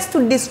beer, just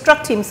to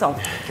distract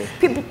himself.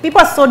 People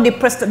are so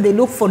depressed that they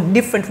look for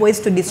different ways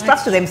to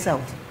distract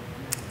themselves.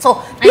 So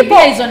people, and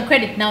beer is on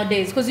credit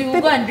nowadays, because you will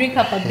go and drink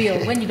up a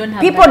beer when you don't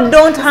have people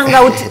don't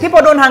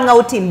hang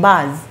out in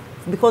bars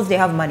because they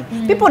have money.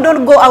 People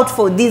don't go out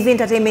for these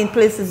entertainment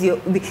places.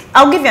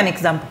 I'll give you an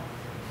example.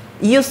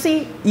 You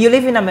see, you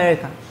live in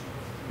America.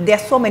 There are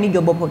so many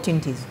job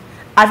opportunities.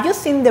 Have you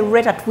seen the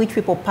rate at which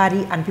people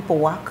party and people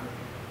work?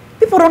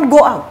 People don't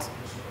go out.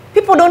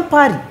 People don't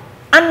party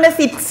unless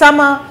it's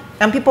summer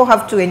and people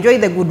have to enjoy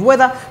the good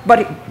weather.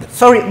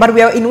 But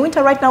we are in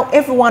winter right now.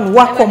 Everyone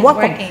work home.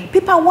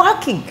 People are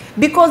working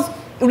because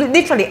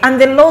literally, and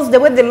the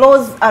way the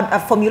laws are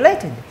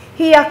formulated.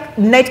 Here,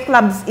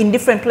 nightclubs in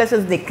different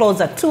places, they close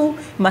at 2.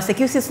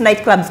 Massachusetts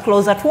nightclubs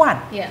close at 1.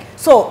 Yeah.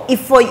 So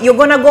if you're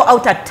going to go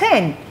out at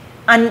 10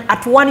 and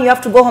at 1 you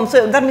have to go home,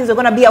 so that means you're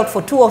going to be out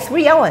for 2 or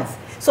 3 hours.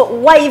 So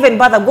why even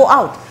bother go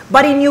out?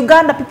 But in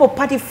Uganda, people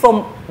party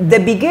from the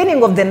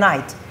beginning of the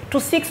night to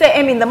 6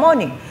 a.m. in the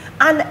morning.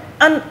 And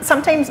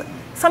sometimes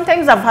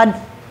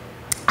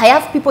I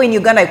have people in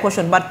Uganda I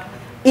question, but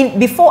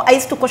before I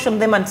used to question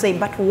them and say,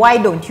 but why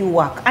don't you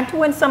work? Until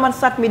when someone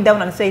sat me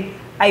down and said,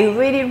 I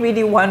really,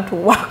 really want to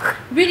work.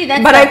 Really,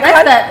 that's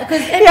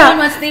because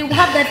everyone they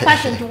have that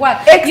passion to work.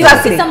 Exactly. You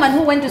will see someone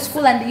who went to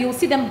school and you will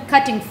see them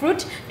cutting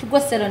fruit to go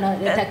sell on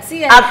a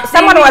taxi.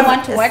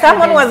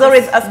 Someone was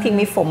always asking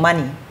me for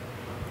money.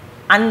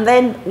 And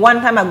then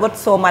one time I got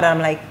so mad, I'm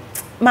like,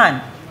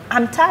 man,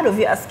 I'm tired of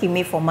you asking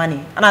me for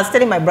money. And I was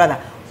telling my brother,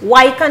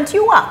 why can't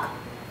you work?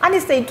 And he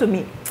said to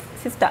me,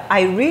 sister,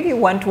 I really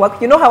want to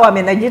work. You know how I'm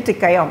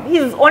energetic I am.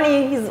 He's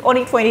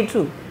only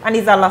 22 and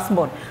he's our last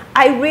born.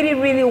 I really,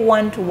 really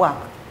want to work.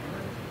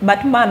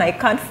 But man, I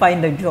can't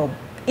find a job.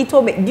 He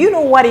told me, do you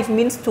know what it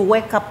means to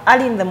wake up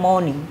early in the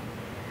morning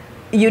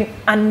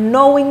and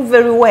knowing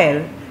very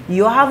well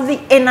you have the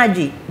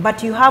energy,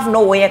 but you have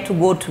nowhere to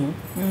go to.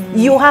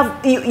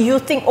 You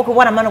think, okay,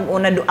 what am I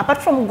going to do?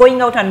 Apart from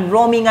going out and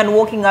roaming and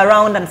walking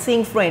around and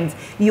seeing friends,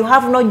 you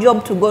have no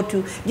job to go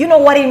to. You know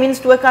what it means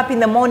to wake up in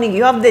the morning?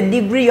 You have the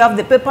degree, you have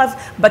the papers,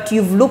 but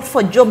you've looked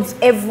for jobs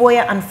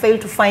everywhere and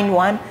failed to find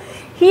one.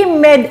 He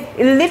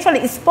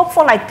spoke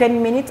for like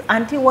 10 minutes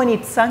until when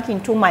it sank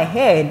into my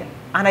head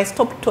and I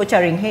stopped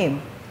torturing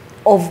him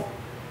of,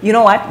 you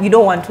know what, you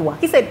don't want to work.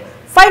 He said,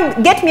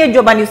 fine, get me a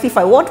job and you see if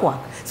I won't work.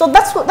 So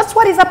that's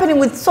what is happening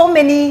with so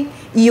many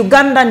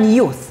Ugandan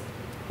youth.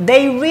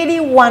 They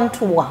really want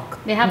to work.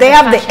 They have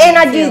the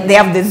energy, they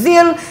have the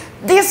zeal.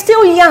 They're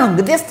still young.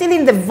 They're still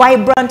in the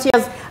vibrant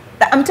years.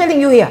 I'm telling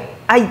you here,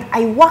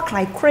 I work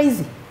like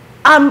crazy.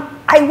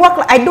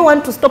 I don't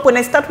want to stop. When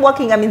I start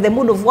working, I'm in the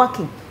mood of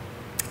working.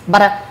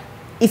 But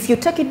if you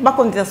take it back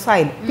on the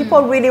side,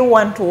 people really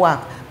want to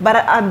work. But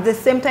at the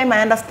same time,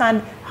 I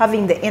understand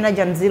having the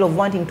energy and zeal of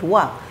wanting to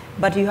work,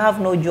 but you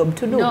have no job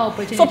to do.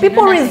 So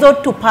people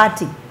resort to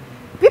party.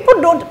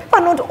 People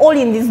are not all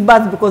in these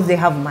bars because they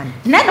have money.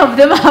 None of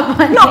them have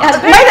money. No,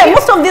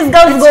 most of these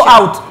girls go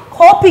out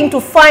hoping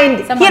to find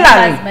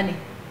Hillary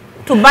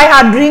to buy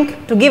her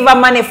drink, to give her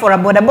money for a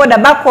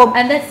boda back home.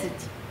 And that's it.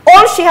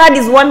 All she had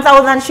is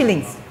 1,000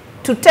 shillings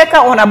to take her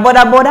on a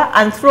boda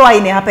and throw her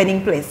in a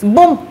happening place.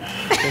 Boom.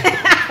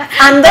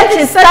 And then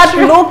she starts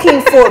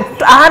looking for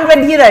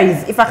 100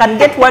 Hillaries. If I can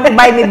get one to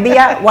buy me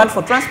beer, one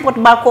for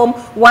transport back home,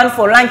 one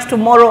for lunch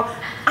tomorrow.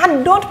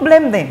 And don't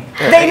blame them.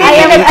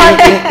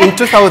 In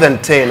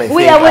 2010,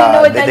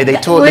 I think they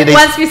told me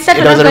once we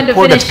started, there was a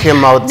report that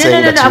came out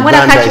saying that I'm going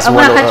to cut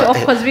you off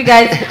because we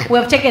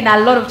have taken a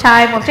lot of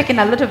time. We've taken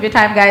a lot of your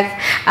time, guys.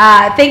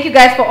 Thank you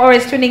guys for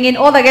always tuning in.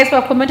 All the guys who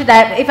have commented,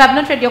 if I've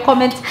not read your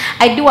comments,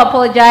 I do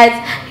apologize.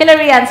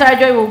 Hillary and Sarah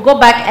Joy will go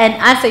back and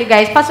answer you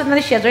guys.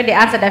 Personally, she has already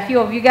answered a few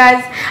of you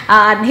guys.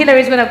 And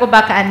Hillary is going to go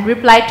back and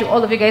reply to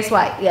all of you guys who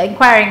are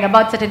inquiring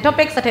about certain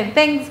topics, certain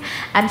things,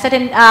 and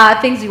certain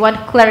things you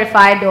want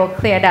clarified or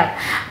cleared up.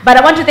 But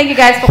I want to thank you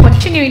guys for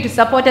continuing to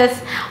support us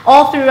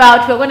all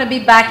throughout. We're going to be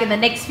back in the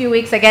next few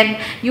weeks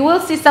again. You will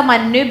see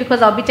someone new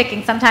because I'll be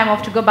taking some time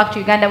off to go back to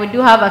Uganda. We do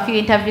have a few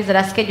interviews that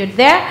are scheduled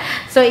there.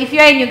 So if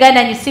you're in Uganda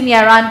and you see me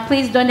around,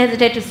 please don't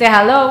hesitate to say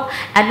hello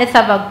and let's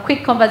have a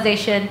quick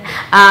conversation.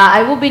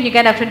 I will be in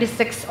Uganda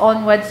 26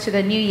 onwards to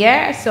the new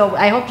year. So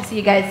I hope to see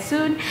you guys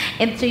soon.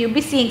 And so you'll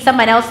be seeing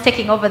someone else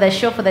taking over the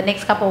show for the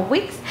next couple of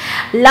weeks.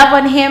 Love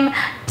on him.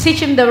 Teach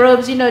him the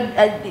ropes.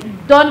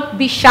 Don't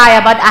be shy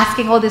about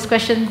asking all these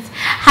questions.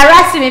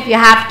 Harass him if you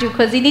have to,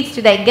 because he needs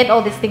to get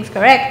all these things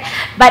correct.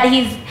 But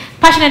he's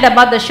passionate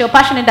about the show,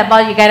 passionate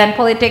about Ugandan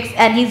politics,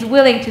 and he's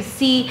willing to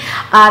see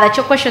that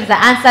your questions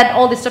are answered.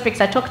 All these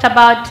topics are talked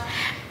about.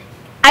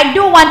 I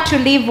do want to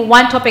leave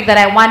one topic that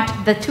I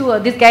want the two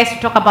of these guys to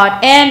talk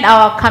about, and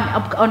our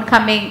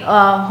oncoming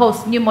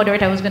host, new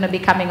moderator who's going to be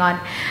coming on.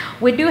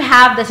 We do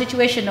have the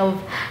situation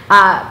of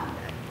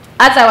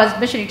as I was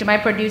mentioning to my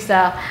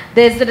producer,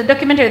 there's a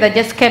documentary that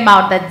just came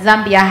out that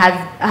Zambia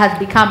has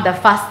become the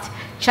first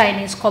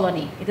Chinese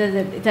colony.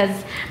 It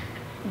has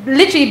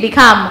literally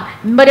become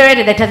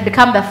moderated. That has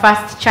become the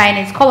first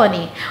Chinese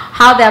colony.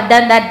 How they have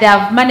done that? They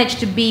have managed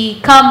to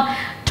become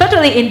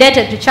totally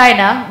indebted to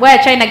China, where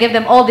China gave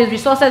them all these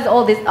resources,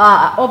 all these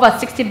over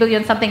 $60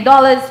 billion something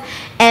dollars,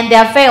 and they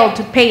have failed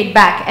to pay it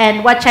back.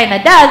 And what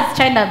China does,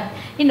 China,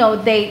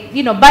 they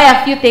buy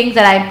a few things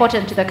that are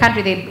important to the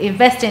country. They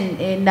invest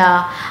in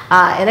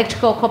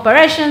electrical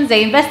corporations.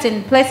 They invest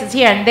in places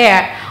here and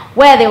there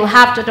where they will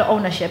have total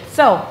ownership.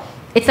 So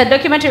it's a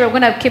documentary we're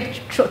going to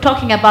keep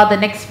talking about the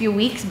next few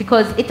weeks,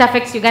 because it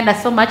affects Uganda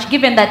so much,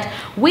 given that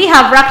we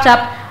have racked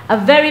up a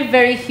very,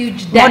 very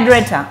huge debt.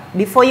 Moderator,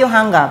 before you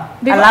hang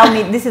up, allow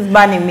me, this is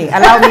burning me.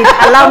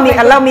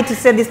 Allow me to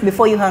say this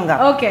before you hang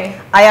up.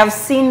 Okay. I have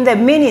seen the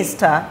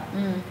minister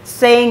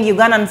saying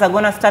Ugandans are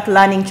going to start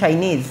learning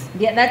Chinese.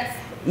 Yeah, that's...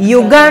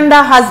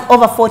 Uganda has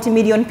over 40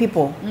 million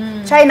people.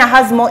 China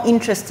has more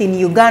interest in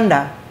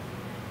Uganda.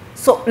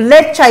 So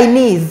let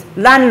Chinese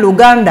learn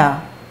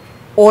Luganda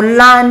or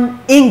learn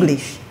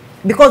English,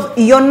 because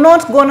you're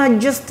not going to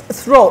just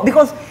throw,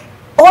 because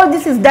all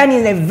this is done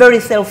in a very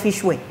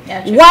selfish way.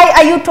 Yeah, why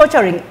are you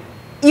torturing?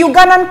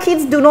 Ugandan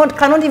kids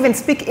cannot even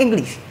speak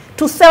English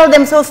to sell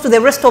themselves to the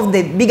rest of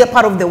the bigger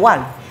part of the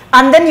world.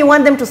 And then you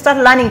want them to start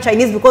learning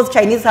Chinese because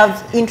Chinese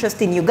have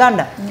interest in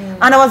Uganda.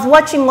 And I was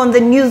watching on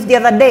the news the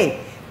other day,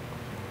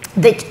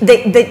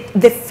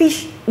 the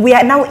fish, we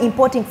are now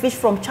importing fish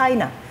from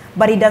China,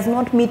 but it does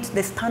not meet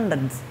the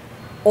standards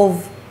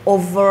of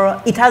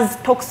it has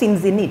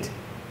toxins in it.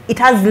 It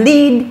has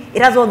lead,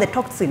 it has all the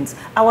toxins.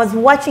 I was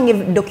watching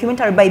a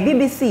documentary by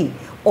BBC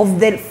of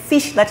the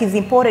fish that is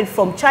imported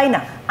from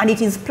China, and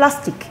it is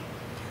plastic.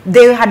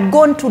 They had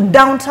gone to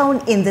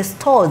downtown in the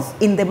stores,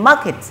 in the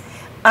markets,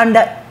 and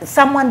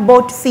someone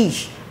bought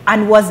fish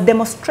and was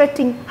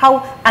demonstrating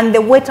how, and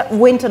the waiter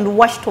went and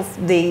washed off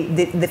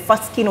the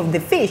first skin of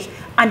the fish,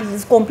 and it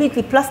is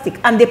completely plastic,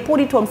 and they put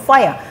it on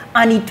fire,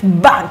 and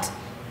it burnt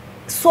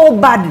so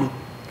badly.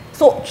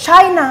 So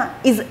China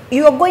is,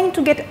 you are going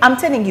to get, I'm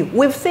telling you,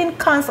 we've seen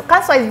cancer.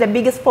 Cancer is the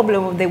biggest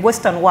problem of the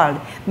Western world,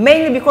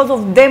 mainly because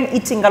of them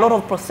eating a lot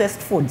of processed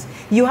foods.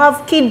 You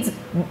have kids,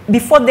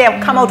 before they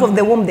have come out of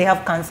the womb, they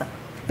have cancer.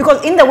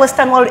 Because in the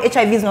Western world,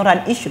 HIV is not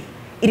an issue.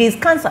 It is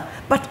cancer.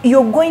 But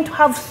you're going to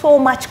have so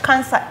much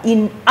cancer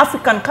in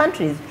African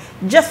countries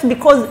just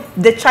because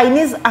the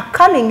Chinese are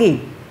coming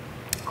in.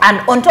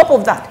 And on top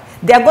of that,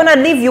 they are going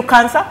to leave you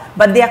cancer,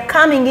 but they are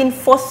coming in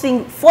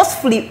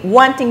forcefully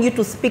wanting you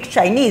to speak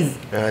Chinese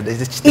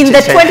in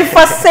the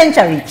 21st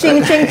century.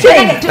 Ching, ching,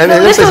 ching.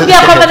 This will be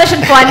a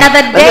conversation for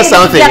another day. This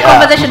will be a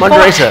conversation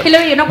moderator, for...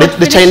 Hillary,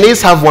 the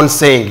Chinese have one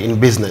saying in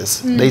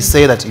business. They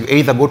say that you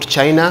either go to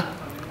China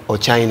or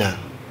China.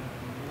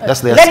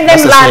 That's their saying.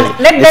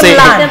 Let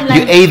them learn.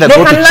 You either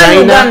go to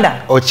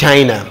China or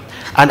China.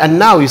 And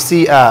now you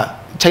see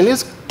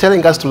Chinese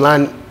telling us to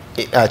learn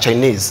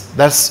Chinese.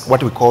 That's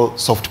what we call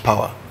soft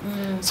power.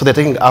 So they're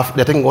taking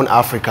on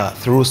Africa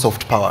through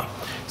soft power.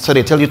 So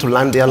they tell you to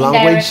learn their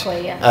language,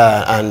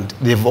 and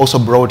they've also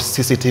brought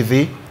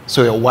CCTV,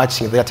 so you're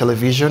watching their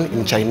television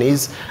in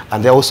Chinese,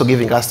 and they're also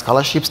giving us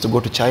scholarships to go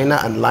to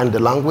China and learn the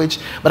language.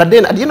 But at the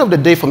end of the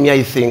day, for me,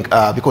 I think,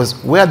 because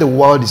where the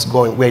world is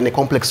going, we're in a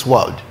complex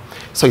world.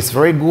 So it's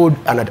very good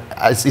and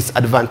it's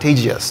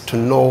advantageous to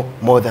know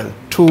more than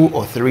 2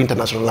 or 3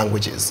 international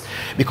languages.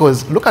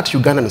 Because look at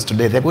Ugandans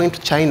today, they're going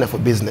to China for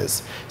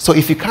business. So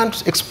if you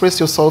can't express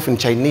yourself in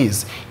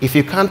Chinese, if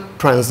you can't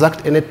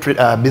transact any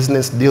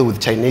business deal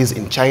with Chinese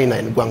in China,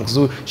 in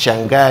Guangzhou,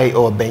 Shanghai,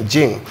 or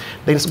Beijing,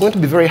 then it's going to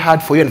be very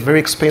hard for you and very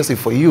expensive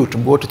for you to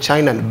go to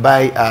China and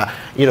buy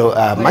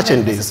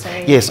merchandise.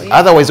 Yes,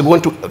 otherwise you're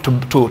going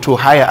to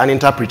hire an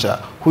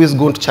interpreter who is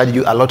going to charge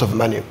you a lot of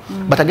money.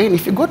 But again,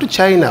 if you go to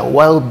China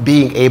while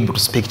being able to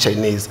speak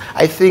Chinese,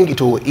 I think it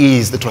will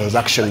ease the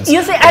transactions.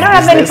 You see, I don't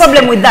have any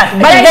problem with that.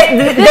 But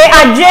the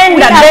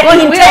agenda,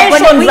 the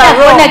intentions are wrong. We are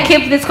going to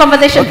keep this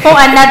conversation for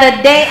another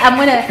day.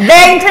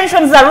 Their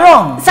intentions are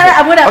wrong. Sarah,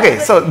 I'm going to... Okay,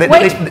 so...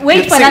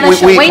 Wait for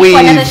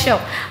another show.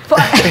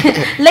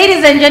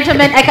 Ladies and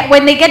gentlemen,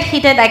 when they get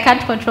heated, I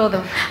can't control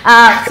them.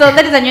 So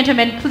ladies and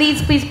gentlemen,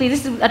 please, please, please,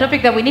 this is a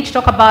topic that we need to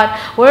talk about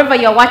wherever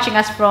you're watching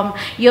us from.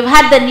 You've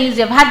had the news,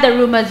 you've had the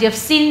rumors,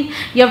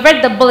 you've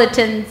read the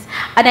bulletins,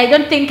 and I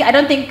don't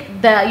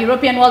think the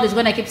European world is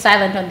going to keep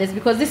silent on this,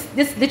 because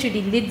this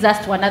literally leads us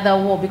to another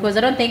war, because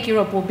I don't think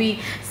Europe will be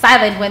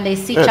silent when they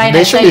see China.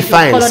 They should be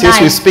fine. Since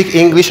we speak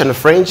English and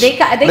French,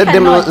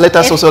 let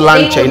us also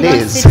learn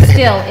Chinese.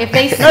 If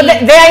they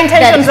see their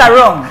intentions are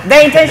wrong.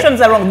 Their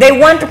intentions are wrong. They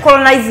want to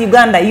colonize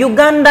Uganda.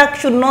 Uganda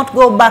should not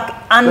go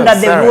back under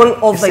the rule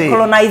of a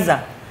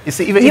colonizer. You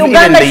see, even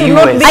Uganda in the should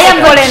not be... US, I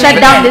am going to shut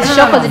down this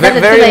show because it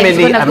doesn't feel like it's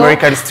going to go. Very many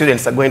American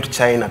students are going to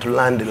China to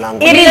learn the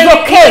language. It is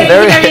okay.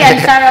 Hillary and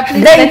Sarah,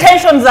 please. The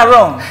intentions are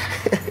wrong.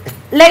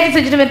 Ladies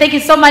and gentlemen, thank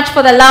you so much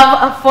for the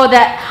love, for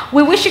that.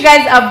 We wish you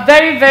guys a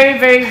very, very,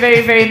 very,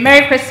 very, very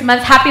Merry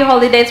Christmas, Happy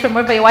Holidays from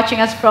wherever you're watching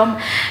us from.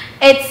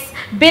 It's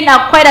been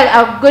quite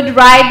a good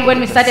ride when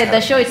we started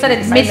the show. It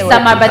started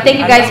mid-summer, but thank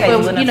you guys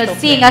for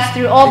seeing us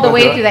through all the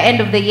way to the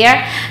end of the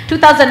year.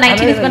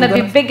 2019 is going to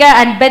be bigger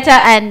and better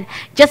and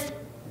just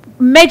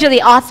majorly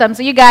awesome.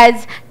 So you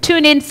guys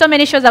tune in. So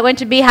many shows are going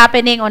to be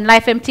happening on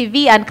Life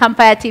MTV and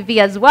Campfire TV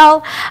as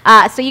well.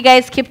 So you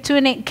guys keep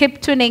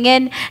tuning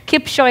in,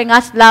 keep showing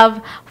us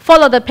love.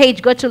 Follow the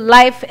page, go to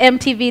Life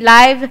MTV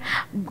Live,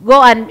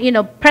 go and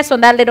press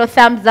on that little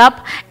thumbs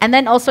up, and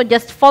then also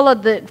just follow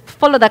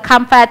the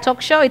Campfire Talk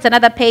Show. It's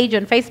another page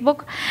on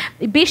Facebook.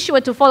 Be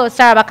sure to follow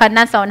Sarah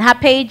Bakanansa on her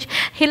page.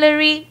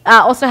 Hillary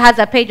also has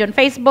a page on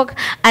Facebook,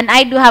 and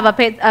I do have a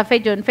page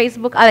on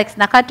Facebook, Alex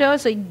Nakato.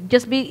 So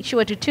just be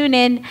sure to tune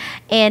in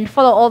and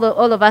follow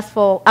all of us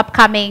for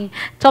upcoming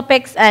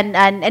topics and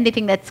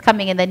anything that's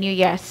coming in the new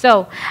year.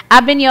 So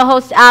I've been your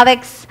host,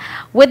 Alex,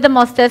 with the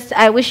Mostest.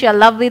 I wish you a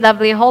lovely,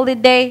 lovely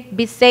holiday.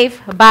 Be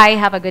safe. Bye.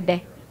 Have a good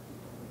day.